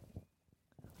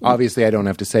 Obviously, I don't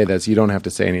have to say this. You don't have to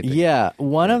say anything. yeah,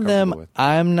 one of them comfortable with.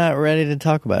 I'm not ready to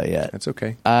talk about yet. That's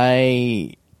okay.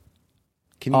 I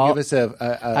Can you give us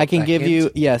I can give hint? you,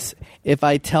 yes. If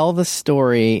I tell the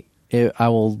story, I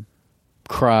will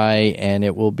cry and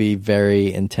it will be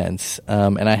very intense.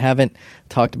 And I haven't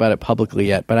talked about it publicly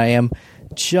yet, but I am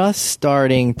just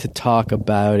starting to talk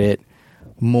about it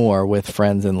more with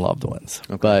friends and loved ones.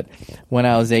 Okay. But when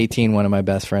I was 18, one of my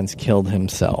best friends killed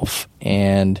himself.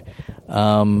 And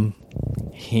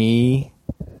he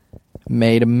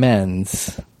made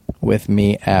amends with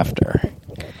me after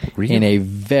Really? in a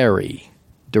very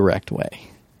direct way.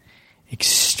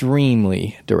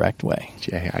 Extremely direct way.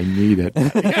 Jay, I need it.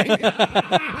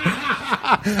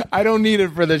 I don't need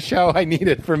it for the show. I need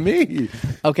it for me.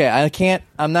 Okay,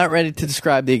 I'm not ready to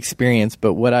describe the experience,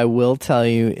 but what I will tell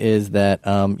you is that,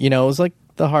 it was like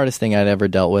the hardest thing I'd ever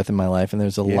dealt with in my life, and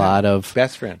there's a lot of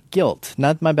Best friend. guilt.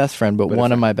 Not my best friend, but But a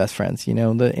one of friend. my best friends, in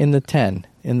the 10.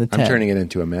 In the 10. I'm turning it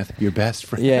into a myth. Your best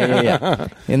friend. Yeah.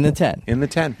 In the 10. In the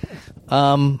 10.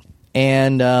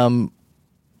 And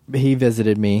he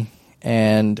visited me,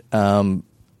 and then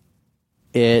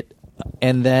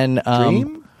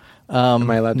Dream? Am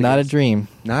I allowed to not guess? a dream.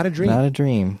 Not a dream. Not a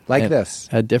dream. Like this.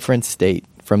 A different state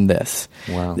from this.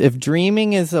 Wow. If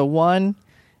dreaming is a 1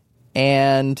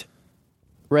 and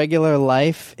regular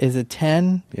life is a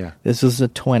 10, Yeah. this was a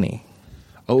 20.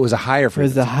 Oh, it was a higher It was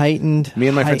frequency. a heightened. Me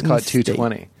and my friends call it heightened state.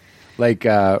 220. Like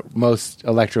most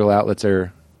electrical outlets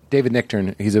are. David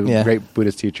Nichtern, he's a Yeah. great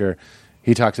Buddhist teacher.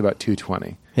 He talks about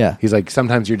 220. Yeah. He's like,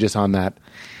 sometimes you're just on that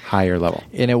higher level.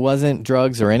 And it wasn't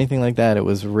drugs or anything like that. It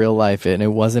was real life, and it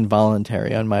wasn't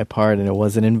voluntary on my part, and it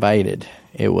wasn't invited.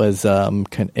 It was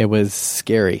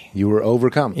scary. You were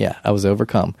overcome. Yeah, I was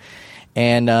overcome.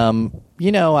 And,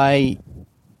 I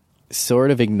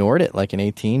sort of ignored it like an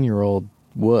 18-year-old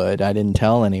would. I didn't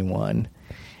tell anyone.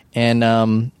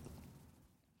 And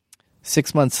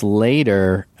 6 months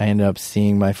later, I ended up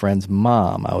seeing my friend's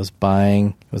mom. It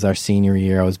was our senior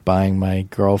year, I was buying my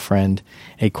girlfriend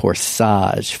a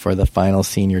corsage for the final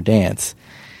senior dance.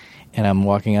 And I'm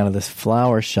walking out of this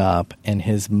flower shop, and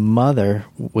his mother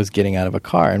was getting out of a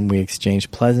car, and we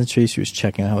exchanged pleasantries. She was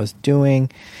checking how I was doing.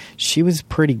 She was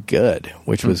pretty good,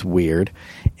 which was weird.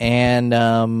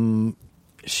 And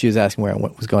she was asking where I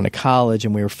was going to college,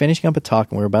 and we were finishing up a talk,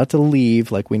 and we were about to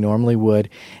leave like we normally would.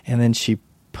 And then she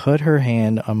put her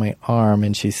hand on my arm,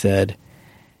 and she said,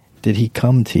 "Did he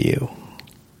come to you?"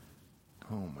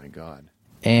 Oh, my God.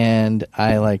 And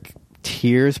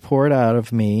tears poured out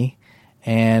of me,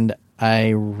 and I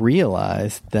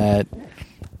realized that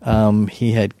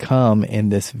he had come in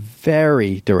this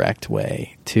very direct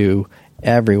way to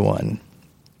everyone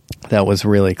that was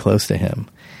really close to him.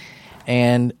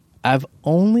 And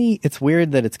it's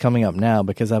weird that it's coming up now,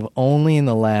 because I've only in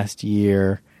the last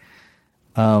year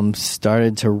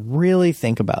started to really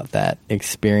think about that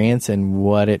experience and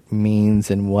what it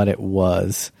means and what it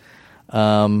was.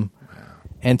 And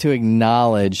to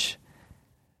acknowledge,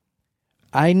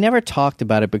 I never talked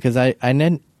about it because I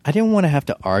didn't want to have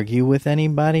to argue with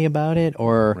anybody about it,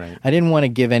 or Right. I didn't want to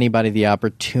give anybody the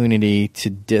opportunity to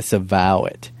disavow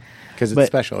it. Because it's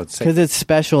special. It's Because it's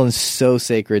special and so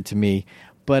sacred to me.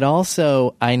 But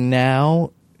also, I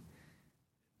now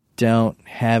don't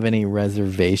have any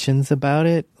reservations about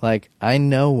it. Like, I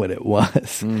know what it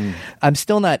was. I'm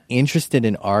still not interested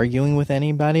in arguing with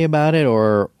anybody about it,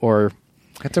 or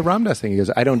It's a Ram Dass thing. He goes,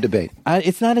 I don't debate.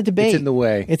 it's not a debate. It's in the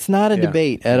way. It's not a Yeah.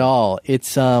 debate at all.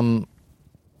 It's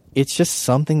just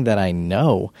something that I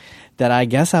know, that I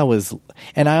guess I was,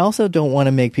 and I also don't want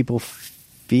to make people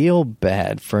feel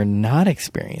bad for not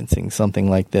experiencing something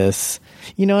like this.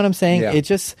 You know what I'm saying? Yeah. It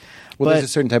just, Well, but there's a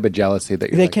certain type of jealousy that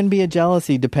you're there like, can be a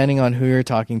jealousy depending on who you're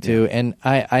talking to, and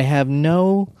I have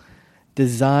no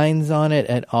designs on it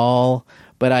at all,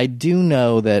 but I do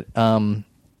know that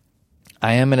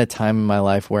I am in a time in my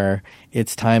life where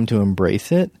it's time to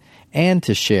embrace it and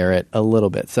to share it a little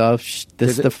bit. So this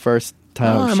is the first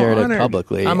time Oh, I've I'm shared honored. it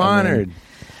publicly. I'm honored.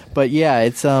 But yeah,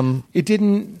 it's It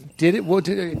didn't. Did it? Well,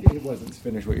 it wasn't.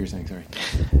 Finish what you're saying. Sorry.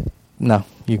 no,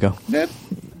 you go.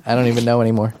 I don't even know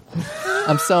anymore.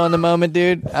 I'm so in the moment,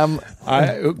 dude.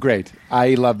 Great.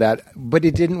 I love that. But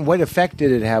it didn't. What effect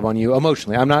did it have on you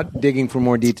emotionally? I'm not digging for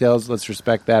more details. Let's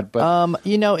respect that. But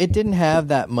it didn't have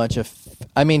that much of.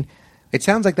 I mean, it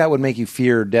sounds like that would make you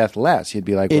fear death less. You'd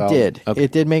be like, it well, did. Okay.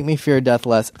 It did make me fear death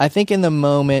less. I think in the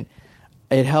moment,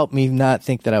 it helped me not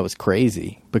think that I was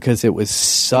crazy, because it was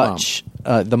such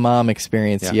the mom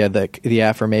experience. Yeah. The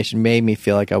affirmation made me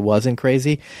feel like I wasn't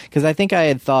crazy, because I think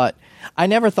I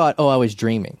never thought, oh, I was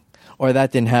dreaming, or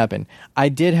that didn't happen. I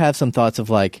did have some thoughts of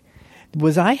like,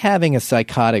 was I having a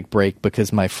psychotic break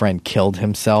because my friend killed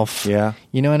himself? Yeah.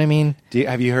 You know what I mean?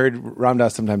 Have you heard Ram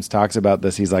Dass sometimes talks about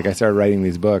this? He's like, I started writing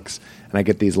these books, and I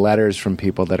get these letters from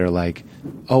people that are like,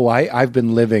 oh, I've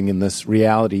been living in this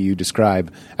reality you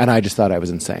describe, and I just thought I was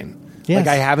insane. Yes.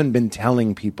 Like, I haven't been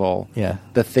telling people Yeah.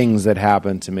 the things that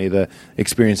happened to me, the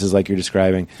experiences like you're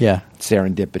describing. Yeah.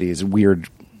 Serendipities, weird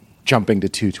jumping to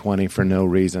 220 for no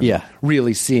reason. Yeah.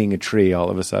 Really seeing a tree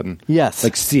all of a sudden. Yes.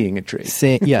 Like seeing a tree.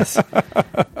 Yes.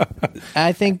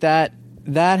 I think that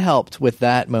helped with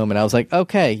that moment. I was like,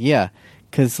 okay, yeah,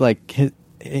 because like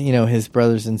his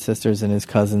brothers and sisters and his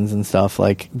cousins and stuff,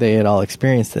 like they had all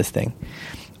experienced this thing.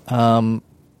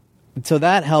 So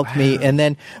that helped me,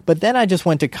 but then I just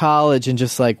went to college and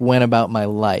just like went about my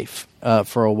life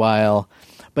for a while.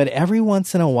 But every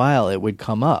once in a while, it would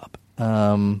come up,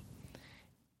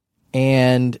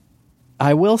 and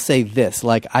I will say this: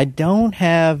 like, I don't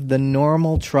have the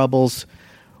normal troubles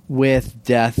with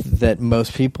death that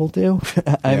most people do.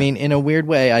 I mean, in a weird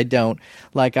way, I don't.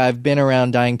 Like, I've been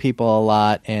around dying people a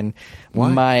lot, and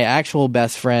my actual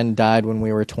best friend died when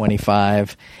we were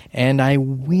 25, and I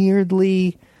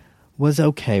weirdly was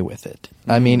okay with it.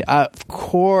 I mean, of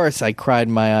course, I cried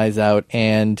my eyes out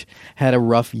and had a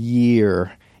rough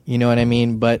year, you know what I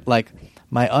mean? But, like,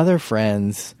 my other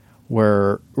friends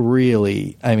were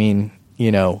really, I mean,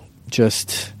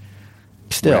 just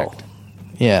still. Wrecked.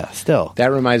 Yeah, still.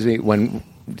 That reminds me, when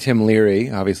Tim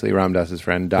Leary, obviously Ram Dass's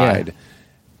friend, died, Yeah.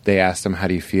 they asked him, how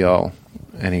do you feel?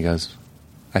 And he goes,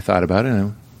 I thought about it, and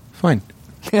I'm fine.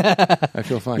 I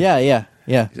feel fine. Yeah, yeah.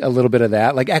 Yeah. A little bit of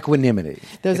that, like equanimity.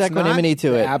 There's It's equanimity not to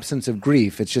the it. absence of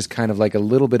grief. It's just kind of like a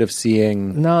little bit of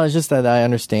seeing. No, it's just that I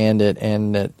understand it,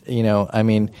 and that I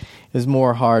mean, it was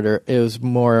more hard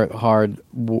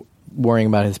worrying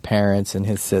about his parents and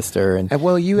his sister, and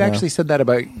Well, you actually said that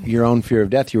about your own fear of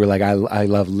death. You were like, I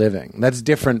love living. That's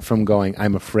different from going,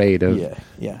 I'm afraid of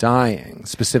Yeah. dying,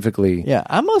 specifically. Yeah,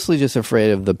 I'm mostly just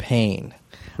afraid of the pain.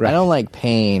 Right. I don't like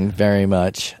pain very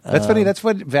much. That's funny. That's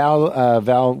what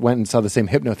Val went and saw the same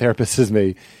hypnotherapist as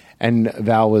me. And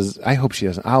Val was, I hope she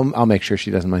doesn't, I'll make sure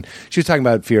she doesn't mind. She was talking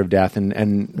about fear of death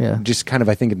and Yeah. just kind of,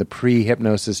 I think, in the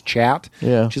pre-hypnosis chat.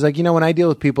 Yeah. She's like, when I deal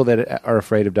with people that are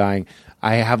afraid of dying,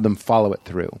 I have them follow it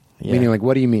through. Yeah. Meaning, like,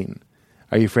 what do you mean?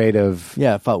 Are you afraid of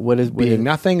What is being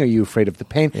nothing? Are you afraid of the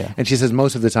pain? Yeah. And she says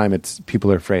most of the time it's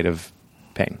people are afraid of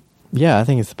pain. Yeah, I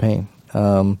think it's the pain.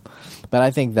 But I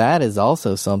think that is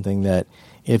also something that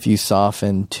if you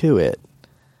soften to it,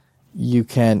 you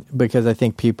can, because I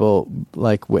think people,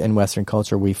 like in Western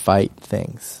culture, we fight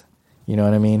things. You know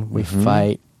what I mean? We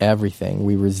fight everything.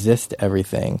 We resist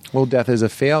everything. Well, death is a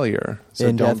failure. So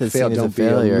And don't death is fail. seen as a Don't be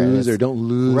failure, a and loser. it's- Don't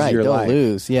lose right, your don't life.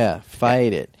 lose. Yeah,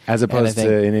 fight it. As opposed And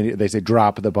I think- to, they say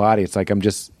drop the body. It's like,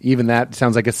 even that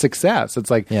sounds like a success.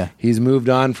 It's like, Yeah. he's moved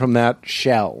on from that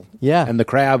shell. Yeah. And the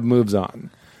crab moves on.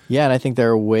 Yeah, and I think there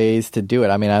are ways to do it.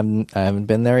 I mean, I haven't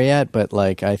been there yet, but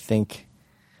like I think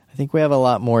we have a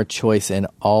lot more choice in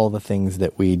all the things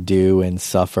that we do and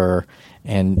suffer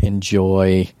and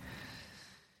enjoy.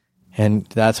 And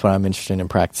that's what I'm interested in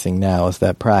practicing now, is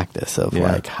that practice of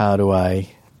Yeah. like how do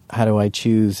I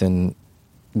choose and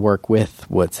work with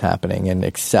what's happening and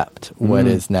accept what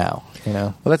is now,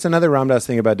 Well, that's another Ram Dass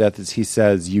thing about death is he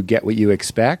says you get what you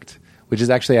expect, which is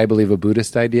actually, I believe, a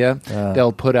Buddhist idea.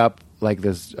 They'll put up like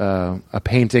this a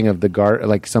painting of the garden,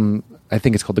 like I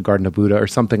think it's called the Garden of Buddha or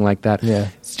something like that. Yeah.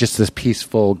 It's just this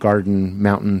peaceful garden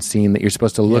mountain scene that you're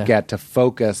supposed to look Yeah. at to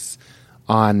focus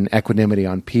on equanimity,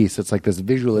 on peace. It's like this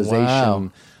visualization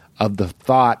Wow. of the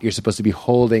thought you're supposed to be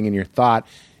holding in your thought,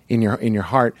 in your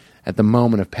heart at the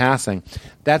moment of passing.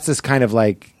 That's this kind of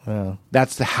like,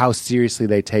 that's how seriously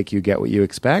they take you get what you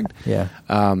expect. Yeah.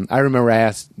 I remember I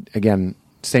asked, again,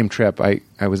 same trip.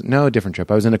 Different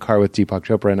trip. I was in a car with Deepak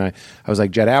Chopra, and I was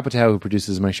like, Judd Apatow, who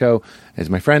produces my show, is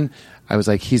my friend. I was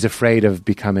like, he's afraid of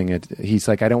becoming he's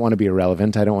like, I don't want to be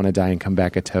irrelevant. I don't want to die and come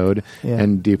back a toad. Yeah.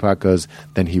 And Deepak goes,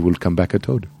 then he will come back a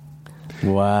toad.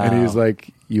 Wow. And he was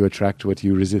like, you attract what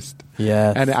you resist.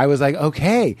 Yes. And I was like,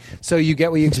 okay, so you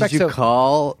get what you expect. Did you So-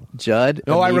 call Judd?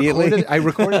 No, immediately? I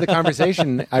recorded the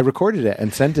conversation. I recorded it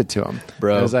and sent it to him.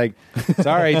 Bro. I was like,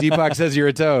 sorry, Deepak says you're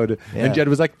a toad. Yeah. And Judd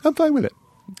was like, I'm fine with it.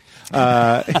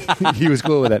 He was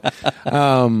cool with it.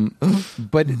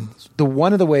 But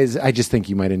one of the ways I just think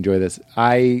you might enjoy this,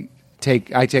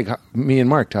 me and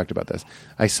Mark talked about this.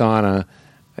 I sauna,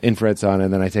 infrared sauna,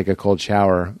 and then I take a cold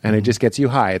shower, and it just gets you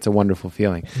high. It's a wonderful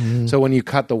feeling. So when you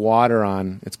cut the water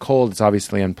on, it's cold. It's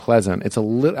obviously unpleasant. It's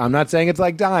I'm not saying it's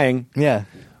like dying, Yeah.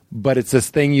 but it's this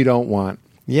thing you don't want.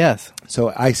 Yes.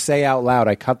 So I say out loud,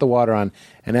 I cut the water on,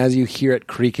 and as you hear it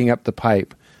creaking up the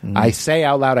pipe, I say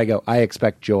out loud, I go, I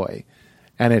expect joy.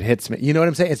 And it hits me. You know what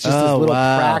I'm saying? It's just this little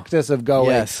practice of going,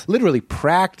 Yes. literally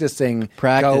practicing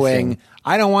going,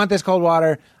 I don't want this cold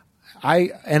water.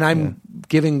 I'm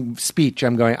giving speech.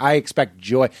 I'm going, I expect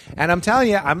joy. And I'm telling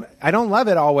you, I don't love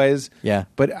it always. Yeah.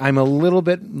 But I'm a little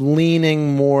bit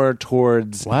leaning more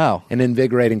towards Wow. an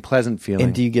invigorating, pleasant feeling.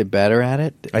 And do you get better at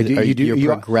it? I do. You do.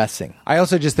 You're progressing. I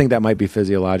also just think that might be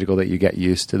physiological, that you get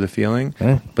used to the feeling.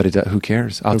 But who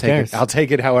cares? I'll Who take cares? it. I'll take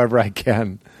it however I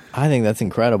can. I think that's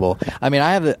incredible. I mean,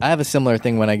 I have a similar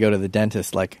thing when I go to the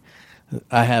dentist. Like,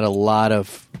 I had a lot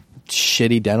of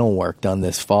shitty dental work done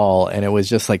this fall, and it was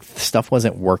just like stuff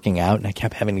wasn't working out, and I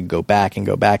kept having to go back and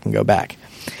go back and go back.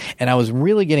 And I was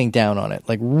really getting down on it,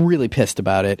 like really pissed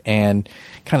about it, and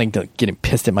kind of getting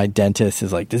pissed at my dentist.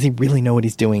 Is like, does he really know what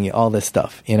he's doing? All this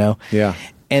stuff, you know? Yeah.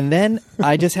 And then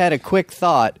I just had a quick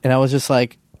thought, and I was just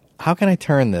like, how can I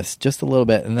turn this just a little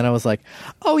bit? And then I was like,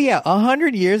 oh yeah,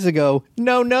 100 years ago,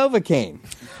 no Novocaine.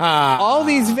 All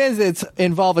these visits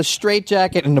involve a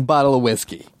straitjacket and a bottle of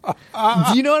whiskey. Do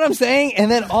you know what I'm saying?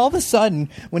 And then all of a sudden,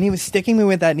 when he was sticking me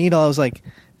with that needle, I was like,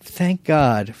 thank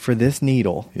God for this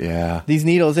needle. Yeah. These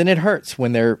needles, and it hurts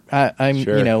when I'm,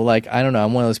 Sure. you know, like, I don't know,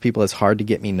 I'm one of those people that's hard to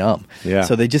get me numb. Yeah.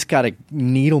 So they just got to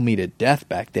needle me to death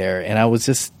back there. And I was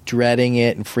just dreading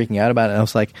it and freaking out about it. And I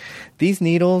was like, these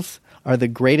needles are the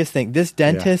greatest thing. This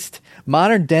dentist,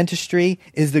 modern dentistry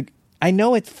is I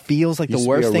know it feels like Used the to be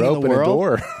worst a thing in rope the and a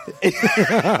world.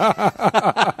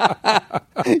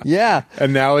 door. Yeah.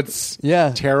 And now it's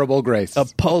terrible Grace. A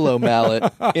polo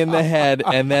mallet in the head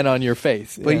and then on your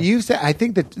face. But you said, I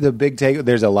think that the big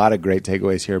there's a lot of great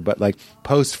takeaways here, but like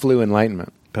post-flu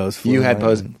enlightenment. Post-flu had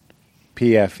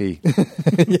PFE.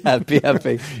 Yeah,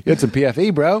 PFE. You had some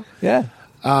PFE, bro. Yeah.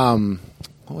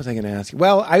 What was I going to ask you?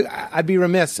 Well, I'd be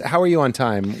remiss. How are you on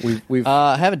time? We've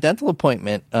I have a dental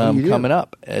appointment coming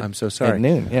up. I'm so sorry. At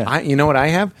noon. Yeah. You know what I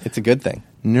have? It's a good thing.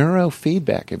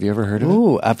 Neurofeedback. Have you ever heard of it?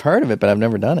 Ooh, I've heard of it, but I've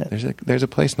never done it. There's a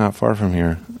place not far from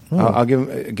here. I'll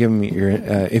give them your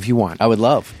if you want. I would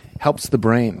love. Helps the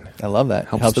brain. I love that.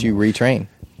 Helps you retrain.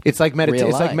 It's like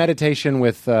It's like meditation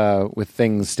with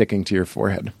things sticking to your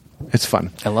forehead. It's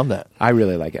fun. I love that. I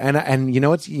really like it. And you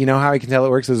know how I can tell it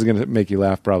works? This is going to make you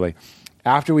laugh probably.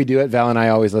 After we do it, Val and I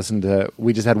always listen to.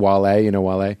 We just had Wale. You know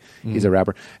Wale. He's a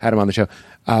rapper. Had him on the show.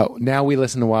 Now we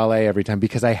listen to Wale every time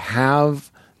because I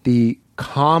have the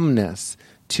calmness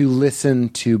to listen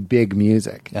to big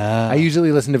music. I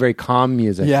usually listen to very calm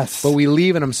music. Yes. But we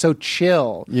leave and I'm so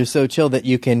chill. You're so chill that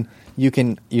you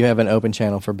have an open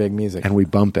channel for big music. And we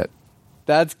bump it.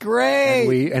 That's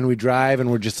great. And we drive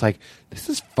and we're just like, this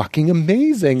is fucking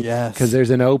amazing. Yes. Because there's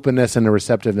an openness and a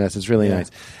receptiveness. It's really nice.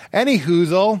 Any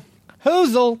Hoozle.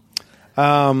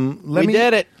 We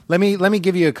did it. Let me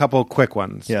give you a couple quick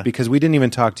ones. Yeah. Because we didn't even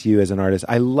talk to you as an artist.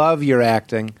 I love your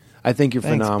acting. I think you're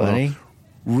Thanks, phenomenal. buddy.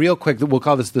 Real quick, we'll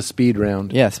call this the speed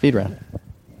round. Yeah, speed round.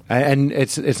 And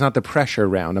it's not the pressure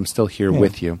round. I'm still here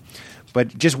with you.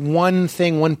 But just one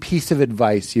thing, one piece of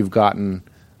advice you've gotten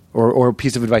or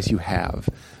piece of advice you have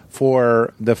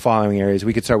for the following areas.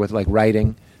 We could start with like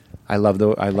writing. I love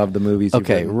the movies.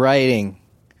 Okay, writing.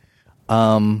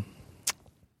 Go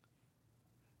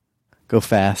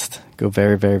fast. Go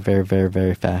very, very, very, very,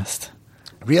 very fast.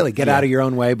 Really, get out of your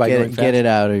own way by going fast. Get it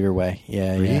out of your way.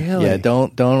 Yeah, Really? yeah.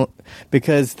 Don't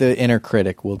because the inner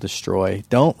critic will destroy.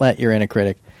 Don't let your inner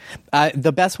critic.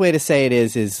 The best way to say it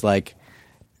is like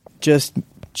just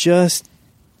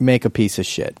make a piece of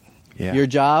shit. Yeah. Your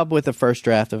job with the first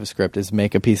draft of a script is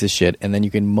make a piece of shit, and then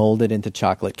you can mold it into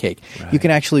chocolate cake. Right. You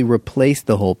can actually replace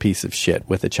the whole piece of shit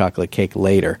with a chocolate cake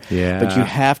later. Yeah. But you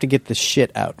have to get the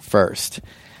shit out first.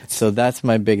 So that's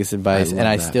my biggest advice, and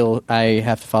I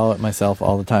have to follow it myself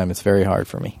all the time. It's very hard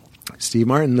for me. Steve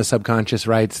Martin, the subconscious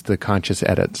writes, the conscious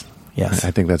edits. Yes.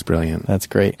 I think that's brilliant. That's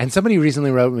great. And somebody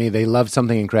recently wrote me, they loved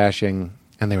Something in Crashing,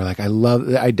 and they were like,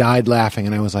 I died laughing,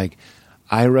 and I was like,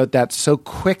 I wrote that so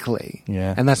quickly.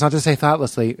 Yeah. And that's not to say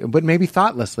thoughtlessly, but maybe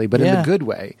thoughtlessly, but in the good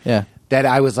way. Yeah. That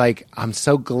I was like, I'm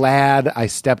so glad I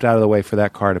stepped out of the way for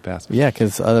that car to pass. Yeah,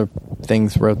 because other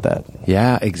things wrote that.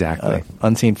 Yeah, exactly.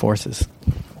 Unseen forces.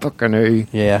 Fucking A.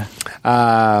 Yeah.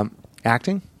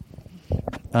 Acting?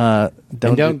 Don't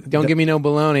give me no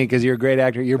baloney because you're a great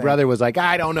actor. Your brother was like,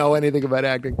 I don't know anything about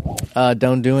acting.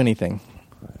 Don't do anything.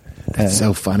 That's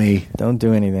so funny. Don't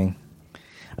do anything.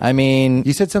 I mean,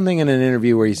 You said something in an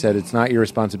interview where you said it's not your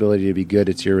responsibility to be good,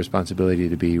 it's your responsibility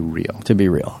to be real. to be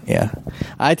real, yeah.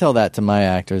 I tell that to my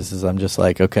actors is I'm just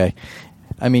like, okay,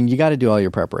 I mean, you got to do all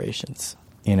your preparations,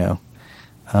 you know.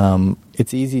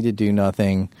 It's easy to do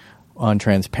nothing on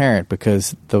Transparent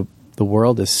because the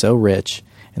world is so rich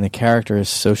and the character is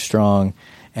so strong,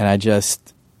 and I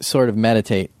just sort of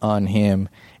meditate on him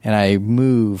and I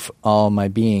move all my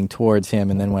being towards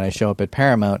him, and then when I show up at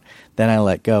Paramount, then I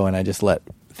let go and I just let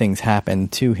things happen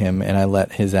to him, and I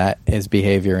let his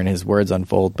behavior and his words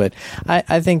unfold. But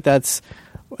I think that's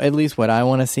at least what I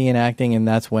want to see in acting, and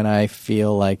that's when I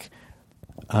feel like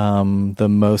the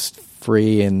most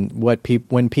free, and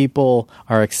when people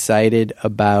are excited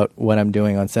about what I'm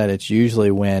doing on set, it's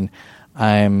usually when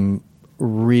I'm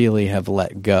really have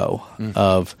let go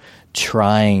of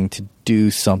trying to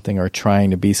do something or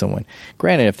trying to be someone.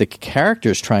 Granted, if the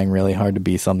character's trying really hard to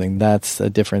be something, that's a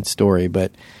different story,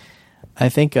 but I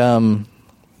think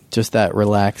just that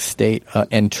relaxed state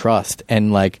and trust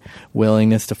and like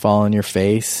willingness to fall on your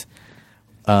face.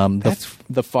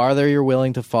 The farther you're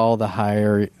willing to fall, the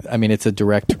higher. I mean, it's a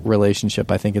direct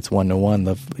relationship. I think it's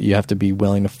 1-to-1. You have to be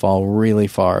willing to fall really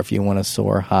far if you want to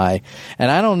soar high.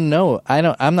 And I don't know.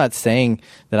 I'm not saying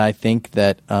that I think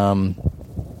that I'm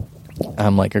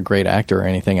like a great actor or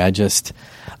anything. I just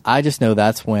know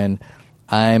that's when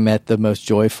I'm at the most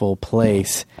joyful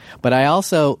place. But I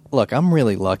also, look, I'm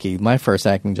really lucky. My first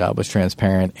acting job was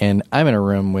Transparent, and I'm in a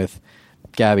room with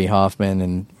Gabby Hoffman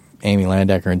and Amy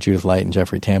Landecker and Judith Light and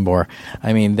Jeffrey Tambor.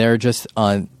 I mean, they're just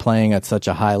playing at such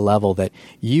a high level that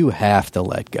you have to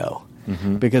let go.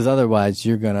 because otherwise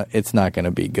it's not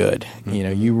gonna be good. You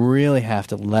know, you really have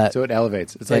to let. So it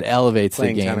elevates. It's It like elevates the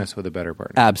playing game. tennis with a better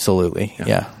partner. Absolutely,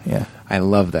 yeah. I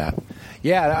love that.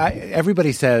 Yeah,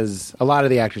 everybody says, a lot of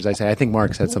the actors I say, I think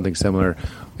Mark said something similar.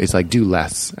 It's like, do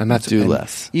less. And that's Do and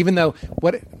less. Even though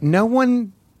no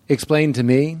one explained to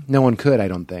me, no one could, I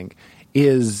don't think,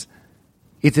 is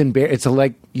it's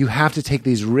like you have to take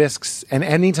these risks. And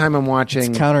anytime I'm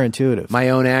watching It's counterintuitive. my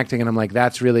own acting and I'm like,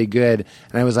 that's really good.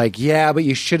 And I was like, yeah, but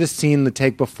you should have seen the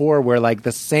take before where like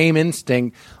the same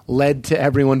instinct led to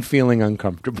everyone feeling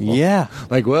uncomfortable. Yeah.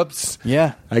 Like, whoops.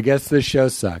 Yeah. I guess this show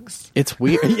sucks. It's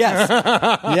weird. Yes.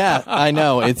 Yeah, I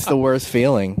know. It's the worst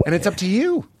feeling. And it's up to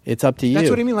you. It's up to you. That's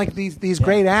what I mean. Like these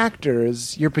great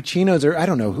actors, your Pacinos or I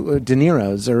don't know, De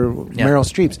Niro's or Meryl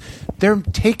Streep's,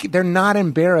 they're not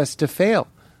embarrassed to fail.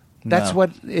 That's No. what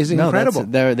is incredible.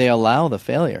 They allow the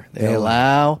failure. They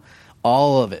allow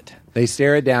all of it. They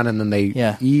stare it down and then they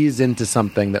Yeah. ease into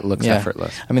something that looks Yeah.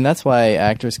 effortless. I mean, that's why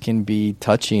actors can be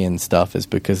touchy and stuff, is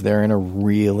because they're in a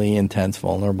really intense,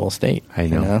 vulnerable state. I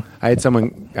know. You know? I had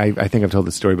someone. I think I've told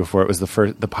this story before. It was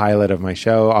the pilot of my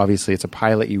show. Obviously, it's a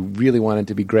pilot. You really want it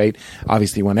to be great.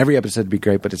 Obviously, you want every episode to be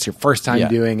great, but it's your first time Yeah.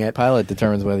 doing it. Pilot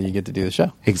determines whether you get to do the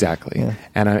show. Exactly. Yeah.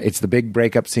 And it's the big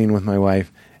breakup scene with my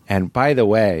wife. And by the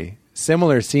way,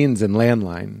 similar scenes in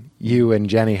Landline. You and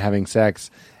Jenny having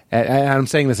sex. And I'm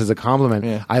saying this as a compliment.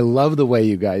 Yeah. I love the way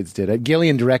you guys did it.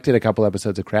 Gillian directed a couple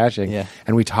episodes of Crashing, Yeah.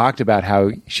 and we talked about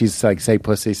how she's like, say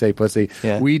pussy, say pussy.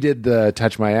 Yeah. We did the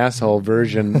touch my asshole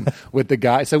version with the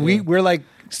guy. So we're like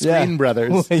screen Yeah.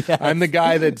 brothers. Yes. I'm the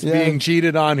guy that's Yeah. being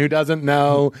cheated on, who doesn't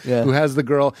know, Yeah. who has the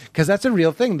girl. Because that's a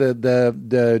real thing.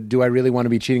 The do I really want to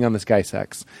be cheating on this guy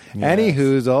sex? Any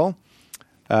hoozle.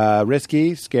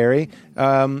 Risky, scary.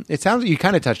 It sounds you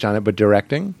kind of touched on it, but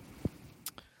directing.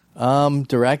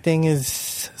 Directing is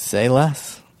say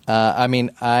less. I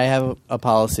mean, I have a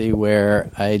policy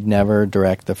where I never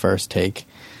direct the first take.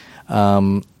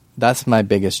 That's my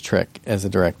biggest trick as a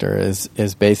director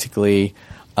is basically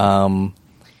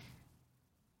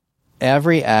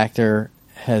every actor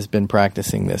has been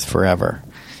practicing this forever.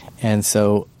 And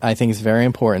so I think it's very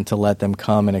important to let them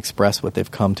come and express what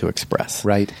they've come to express.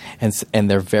 Right. And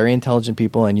they're very intelligent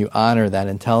people, and you honor that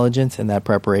intelligence and that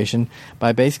preparation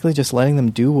by basically just letting them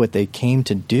do what they came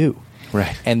to do.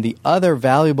 Right. And the other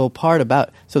valuable part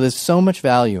so there's so much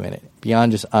value in it,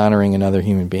 beyond just honoring another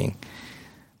human being.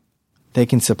 They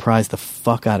can surprise the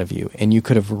fuck out of you, and you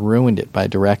could have ruined it by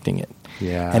directing it.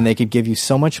 Yeah. And they could give you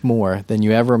so much more than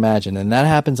you ever imagined, and that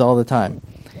happens all the time.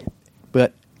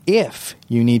 But if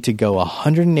you need to go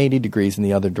 180 degrees in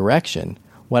the other direction,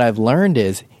 what I've learned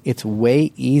is it's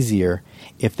way easier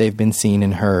if they've been seen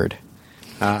and heard.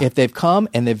 If they've come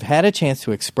and they've had a chance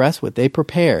to express what they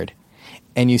prepared,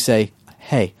 and you say,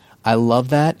 hey, I love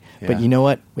that, but you know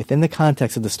what? Within the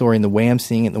context of the story and the way I'm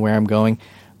seeing it and the way I'm going,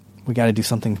 we got to do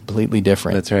something completely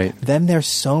different. That's right. Then they're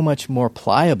so much more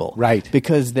pliable. Right.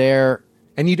 Because they're...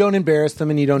 And you don't embarrass them,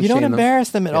 and you don't. You don't shame embarrass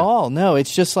them at all. No,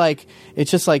 it's just like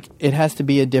it has to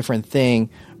be a different thing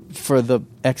for the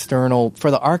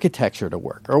architecture to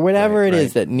work, or whatever it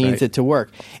is that needs it to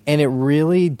work. And it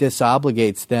really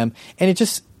disobligates them, and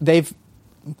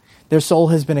their soul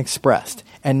has been expressed,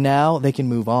 and now they can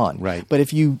move on. Right. But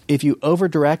if you over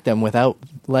direct them without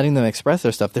letting them express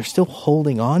their stuff, they're still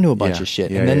holding on to a bunch of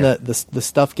shit, and then the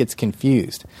stuff gets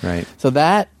confused. Right. So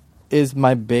that is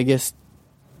my biggest,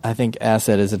 I think,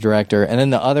 asset as a director. And then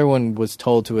the other one was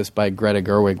told to us by Greta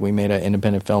Gerwig. We made an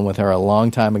independent film with her a long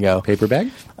time ago. Paper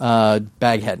bag?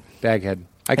 Baghead. Baghead.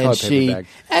 I call it paper bag.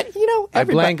 And, I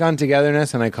blank on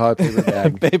togetherness, and I call it paper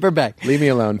bag. Paper bag. Leave me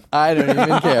alone. I don't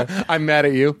even care. I'm mad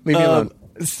at you. Leave me alone.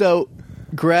 So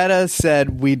Greta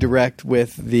said we direct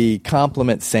with the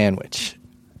compliment sandwich.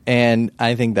 And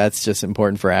I think that's just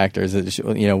important for actors.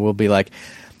 We'll be like,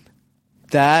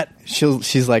 that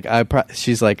she's like,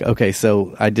 okay,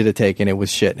 so I did a take and it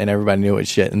was shit, and everybody knew it was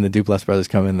shit, and the Duplass brothers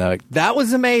come in and they're like, that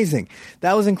was amazing,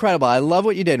 that was incredible, I love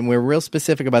what you did, and we're real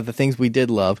specific about the things we did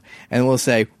love, and we'll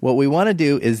say what we want to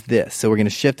do is this, so we're going to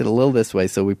shift it a little this way,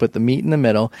 so we put the meat in the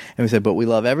middle, and we say, but we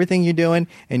love everything you're doing,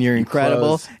 and you're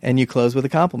incredible, close. and you close with a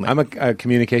compliment. I'm a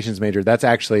communications major. That's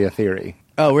actually a theory.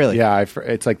 Oh, really? Yeah,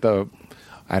 it's like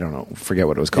I don't know, forget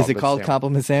what it was called. Is it called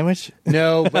compliment sandwich?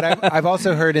 No, but I've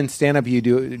also heard in stand-up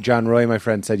John Roy, my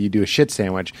friend, said you do a shit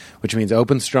sandwich, which means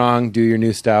open strong, do your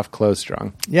new stuff, close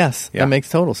strong. Yes, Yeah. that makes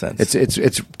total sense.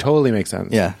 It's totally makes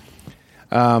sense. Yeah.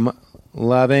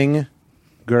 Loving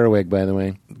Gerwig, by the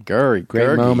way. Great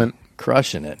moment.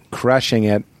 Crushing it. Crushing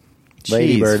it.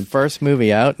 Lady Jeez, Bird. first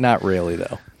movie out? Not really,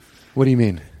 though. What do you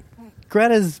mean?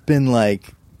 Greta's been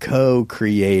like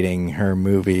co-creating her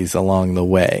movies along the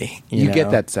way. You know?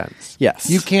 get that sense. Yes.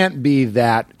 You can't be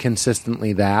that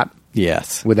consistently that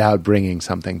Yes. without bringing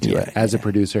something to Yeah, it as a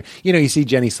producer. You know, you see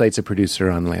Jenny Slate's a producer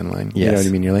on Landline. You know Yes. what I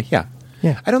mean? You're like, yeah.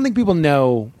 Yeah. I don't think people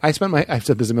know. I've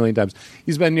said this a million times.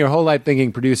 You spend your whole life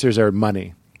thinking producers are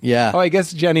money. Yeah. Oh, I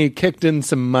guess Jenny kicked in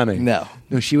some money. No,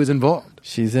 she was involved.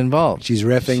 she's involved. She's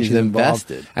riffing. She's involved.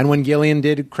 invested. And when Gillian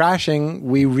did Crashing,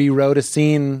 we rewrote a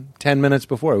scene 10 minutes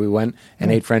before. We went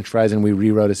and ate French fries and we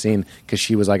rewrote a scene because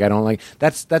she was like, I don't like...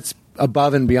 That's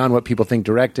above and beyond what people think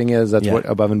directing is. That's Yeah. what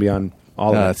above and beyond all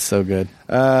Oh, of that's so good.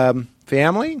 it.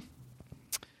 Family?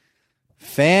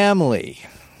 Family.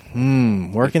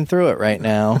 Working through it right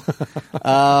now.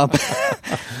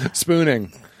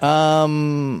 Spooning.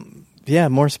 Yeah,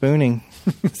 more spooning.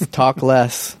 Talk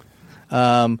less.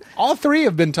 All three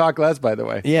have been talk less, by the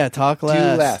way. Yeah, talk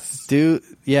less. less.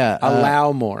 Yeah.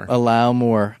 Allow more. Allow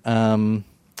more.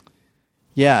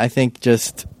 Yeah, I think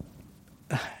just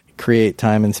create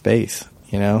time and space,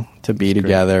 you know, to be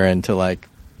together and to, like,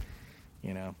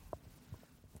 you know,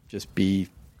 just be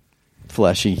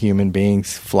fleshy human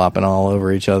beings flopping all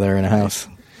over each other in a house.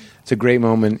 It's a great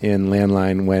moment in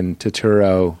Landline when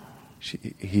Turturro,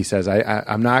 he says,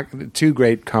 I'm not... Two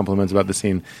great compliments about the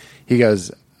scene. He goes,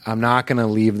 I'm not going to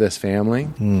leave this family.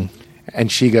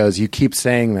 And she goes, you keep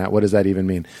saying that. What does that even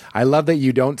mean? I love that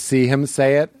you don't see him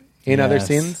say it in other Yes.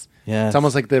 scenes. Yes. It's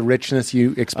almost like the richness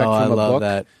you expect Oh, from I a love book.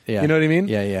 that. Yeah. You know what I mean?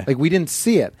 Yeah, yeah. Like, we didn't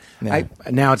see it. No.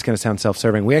 Now it's going to sound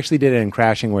self-serving. We actually did it in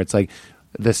Crashing, where it's like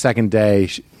the second day,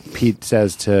 Pete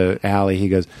says to Allie, he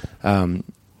goes,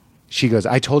 she goes,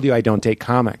 I told you I don't take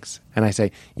comics. And I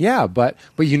say, yeah, but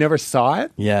you never saw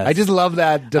it? Yes. I just love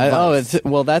that device.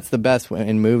 That's the best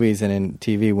in movies and in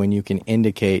TV when you can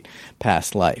indicate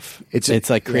past life. It's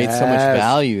like creates so much Yes.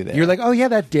 value there. You're like, oh yeah,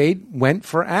 that date went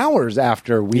for hours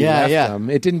after we Yeah, left yeah. them.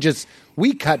 It didn't just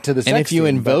we cut to the. and sex if you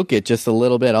scene, invoke it just a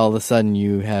little bit, all of a sudden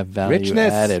you have value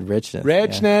Richness. added, richness,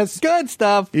 Richness. Yeah. Good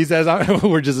stuff. He says,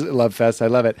 we're just love fest. I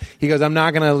love it. He goes, I'm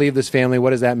not going to leave this family.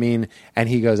 What does that mean? And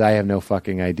he goes, I have no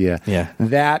fucking idea. Yeah.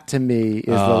 That to me is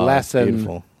the Oh, lesson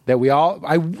beautiful. that we all,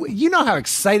 you know how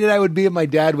excited I would be if my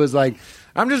dad was like,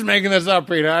 I'm just making this up,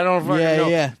 Peter. I don't fucking Yeah, know.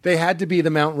 yeah. They had to be the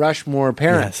Mount Rushmore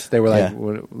parents. Yes. They were like,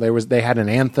 Yeah. they had an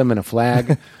anthem and a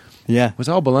flag. Yeah, It was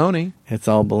all baloney. it's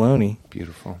all baloney.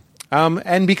 Beautiful.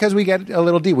 And because we get a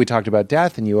little deep, we talked about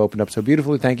death, and you opened up so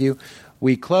beautifully. Thank you.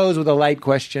 We close with a light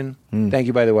question. Thank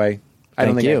you, by the way. I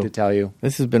don't Thank think I you. have to tell you.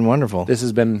 This has been wonderful. This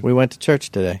has been. We went to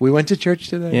church today. We went to church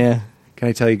today. Yeah. Can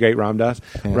I tell you, great Ram Dass?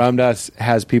 Yeah. Ram Dass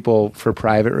has people for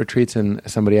private retreats, and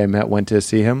somebody I met went to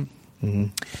see him. Mm-hmm.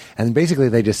 And basically,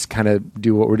 they just kind of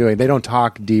do what we're doing. They don't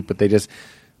talk deep, but they just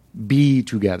be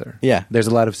together. Yeah. There's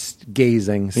a lot of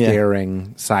gazing, Yeah.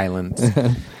 staring, silence.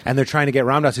 And they're trying to get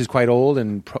Ram Dass, who's quite old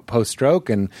and post-stroke,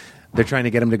 and they're trying to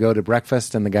get him to go to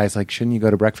breakfast. And the guy's like, shouldn't you go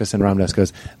to breakfast? And Ram Dass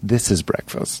goes, this is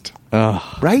breakfast.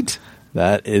 Oh, Right?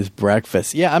 that is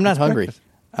breakfast. Yeah, I'm not hungry. breakfast.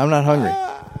 I'm not hungry.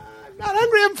 I'm not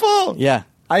hungry, I'm full. Yeah.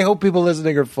 I hope people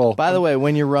listening are full. By the way,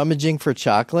 when you're rummaging for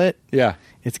chocolate, Yeah.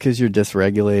 it's because you're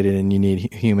dysregulated and you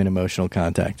need human emotional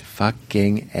contact.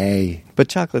 Fucking A. But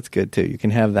chocolate's good too. You can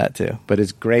have that too. But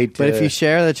it's great to... But if you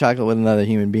share the chocolate with another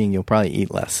human being, you'll probably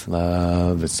eat less.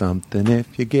 Love is something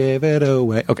if you give it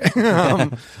away. Okay.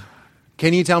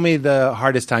 Can you tell me the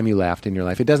hardest time you laughed in your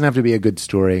life? It doesn't have to be a good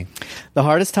story. The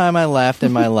hardest time I laughed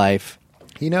in my life,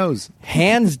 He knows.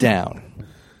 hands down,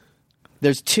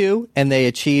 there's two, and they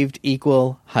achieved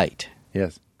equal height.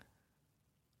 Yes.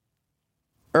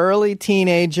 Early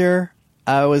teenager,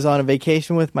 I was on a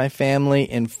vacation with my family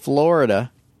in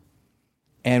Florida,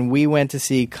 and we went to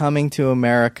see Coming to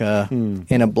America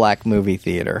in a black movie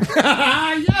theater.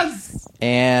 Yes!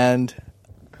 And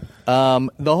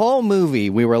the whole movie,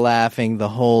 we were laughing the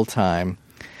whole time.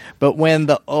 But when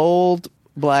the old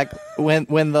black,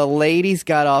 when the ladies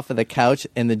got off of the couch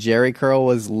and the Jerry curl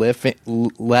was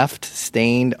left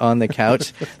stained on the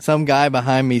couch, some guy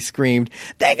behind me screamed,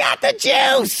 "They got the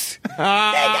juice! They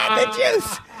got the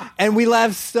juice!" And we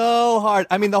laughed so hard.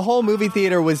 I mean, the whole movie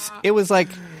theater was like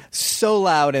so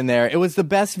loud in there. It was the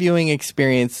best viewing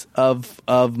experience of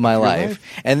my life.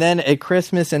 And then at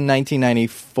Christmas in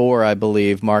 1994, I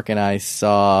believe, Mark and I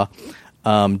saw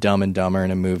Dumb and Dumber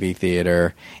in a movie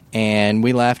theater, and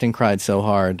we laughed and cried so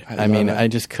hard. I mean, it. I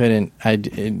just couldn't.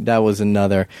 That was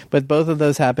another. But both of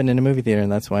those happened in a movie theater,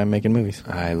 and that's why I'm making movies.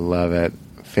 I love it.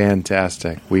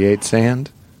 Fantastic. We ate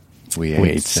sand. We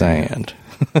ate sand.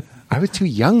 I was too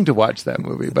young to watch that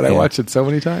movie, but I Yeah. watched it so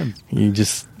many times. You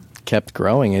just kept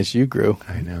growing as you grew.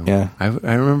 I know. Yeah. I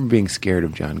remember being scared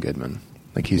of John Goodman.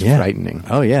 Like, he's Yeah. frightening.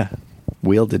 Oh yeah,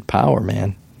 wielded power,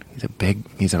 man.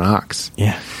 He's an ox.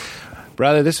 Yeah.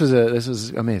 Brother, this was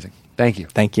amazing. Thank you.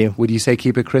 Thank you. Would you say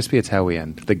keep it crispy? It's how we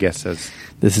end. The guest says.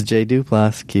 This is Jay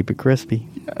Duplass. Keep it crispy.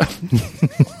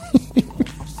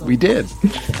 We did. I'm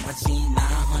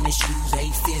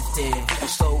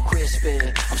so crispy.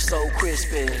 I'm so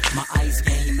crispy. My ice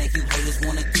game make you haters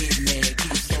wanna get mad.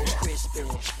 Keep so crispy. I'm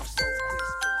so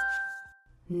crispy.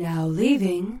 Now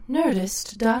leaving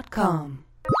Nerdist.com.